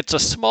 Like, it's a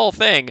small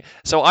thing,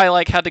 so I,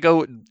 like, had to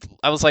go,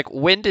 I was like,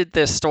 when did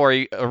this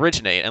story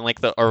originate? And, like,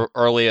 the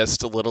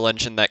earliest Little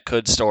Engine That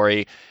Could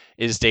story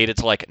is dated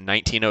to, like,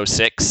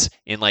 1906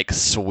 in, like,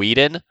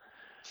 Sweden.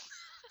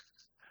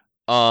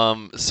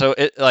 So,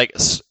 it, like,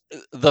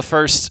 the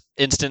first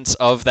instance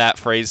of that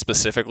phrase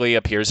specifically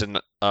appears in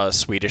a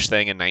Swedish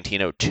thing in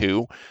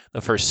 1902.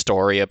 The first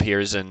story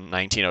appears in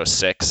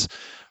 1906.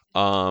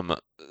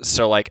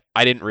 So, like,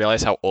 I didn't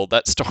realize how old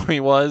that story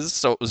was,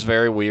 so it was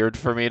very weird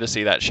for me to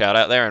see that shout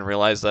out there and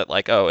realize that,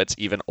 like, oh, it's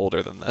even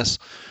older than this.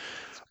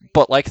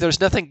 But, like,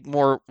 there's nothing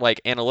more, like,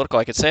 analytical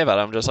I could say about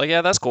it. I'm just like,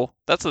 yeah, that's cool.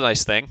 That's a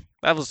nice thing.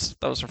 That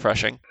was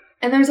refreshing.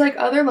 And there's, like,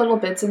 other little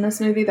bits in this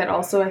movie that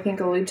also, I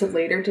think, allude to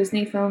later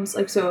Disney films.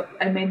 Like, so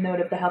I made note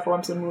of the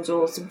Heffalumps and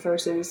Woozles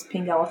versus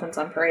Pink Elephants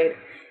on Parade.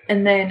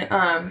 And then,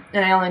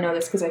 and I only know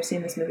this because I've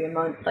seen this movie a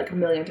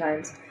million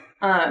times.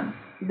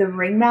 The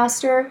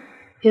Ringmaster...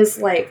 his,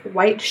 like,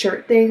 white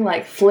shirt thing,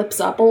 like,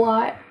 flips up a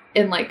lot.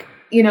 And, like,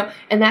 you know,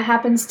 and that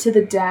happens to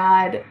the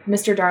dad,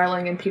 Mr.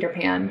 Darling, and Peter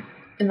Pan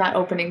in that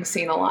opening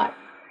scene a lot.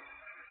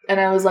 And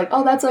I was like,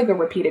 oh, that's, like, a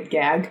repeated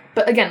gag.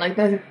 But, again, like,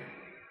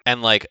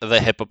 and, like,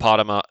 the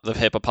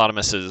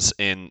hippopotamuses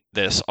in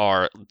this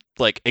are,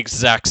 like,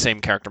 exact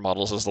same character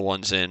models as the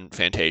ones in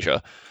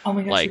Fantasia. Oh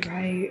my gosh, like, you're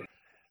right.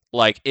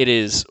 Like,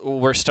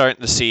 we're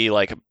starting to see,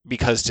 like,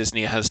 because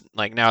Disney has,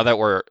 like, now that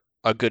we're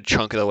a good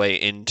chunk of the way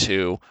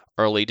into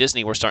early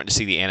Disney, we're starting to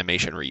see the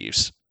animation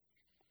reuse.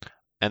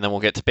 And then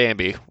we'll get to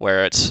Bambi,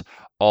 where it's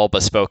all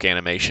bespoke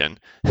animation.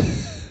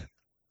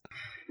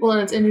 Well,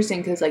 and it's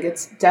interesting because, like,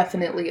 it's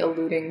definitely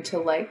alluding to,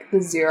 like, the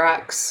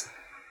Xerox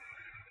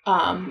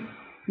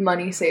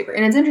money saver.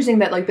 And it's interesting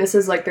that, like, this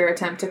is, like, their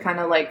attempt to kind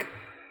of, like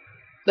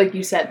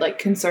you said, like,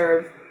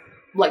 conserve,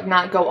 like,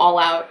 not go all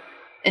out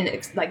and,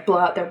 like, blow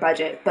out their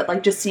budget, but,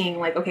 like, just seeing,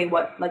 like, okay,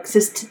 what, like,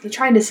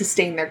 trying to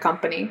sustain their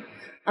company.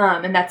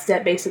 And that's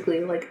that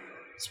basically, like,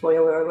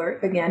 spoiler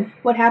alert again,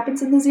 what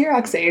happens in the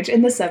Xerox age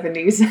in the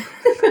 70s.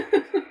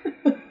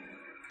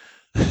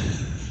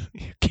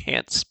 You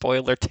can't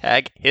spoiler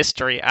tag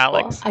history,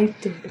 Alex. Well, I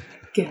did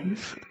again.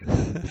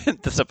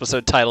 This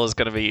episode title is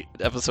going to be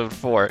episode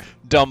 4,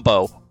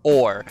 Dumbo,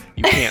 or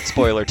You Can't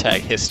Spoiler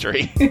Tag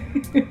History.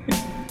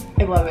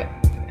 I love it.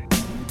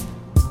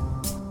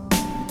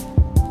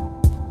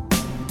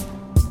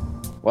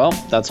 Well,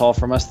 that's all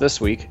from us this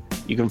week.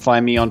 You can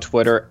find me on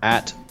Twitter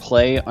at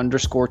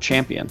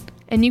 @play_champion.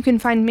 And you can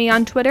find me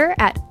on Twitter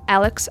at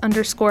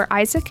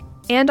Alex_Isaac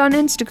and on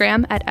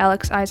Instagram at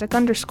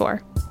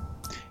AlexIsaac_.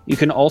 You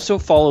can also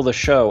follow the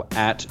show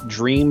at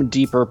Dream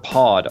Deeper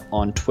Pod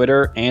on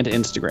Twitter and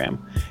Instagram.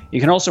 You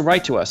can also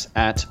write to us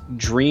at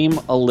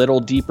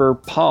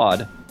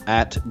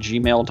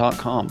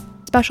dreamalittledeeperpod@gmail.com.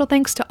 Special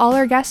thanks to all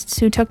our guests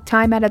who took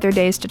time out of their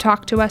days to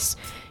talk to us.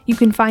 You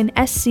can find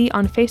SC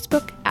on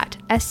Facebook at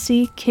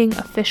SC King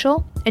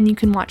Official, and you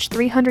can watch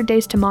 300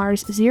 Days to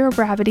Mars Zero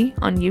Gravity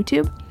on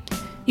YouTube.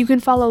 You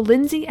can follow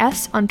Lindsay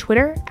S. on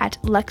Twitter at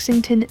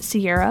Lexington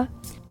Sierra.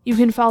 You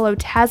can follow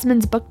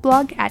Tasman's book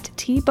blog at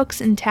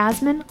Books in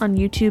Tasman on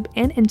YouTube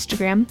and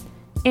Instagram,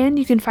 and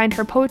you can find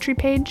her poetry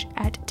page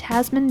at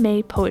Tasman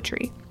May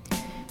Poetry.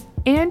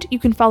 And you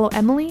can follow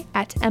Emily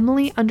at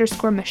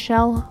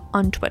Emily_Michelle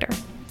on Twitter.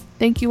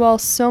 Thank you all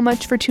so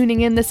much for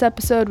tuning in this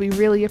episode. We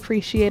really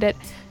appreciate it.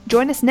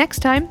 Join us next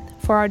time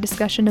for our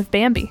discussion of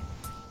Bambi.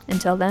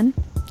 Until then,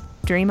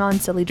 dream on,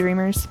 silly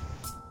dreamers.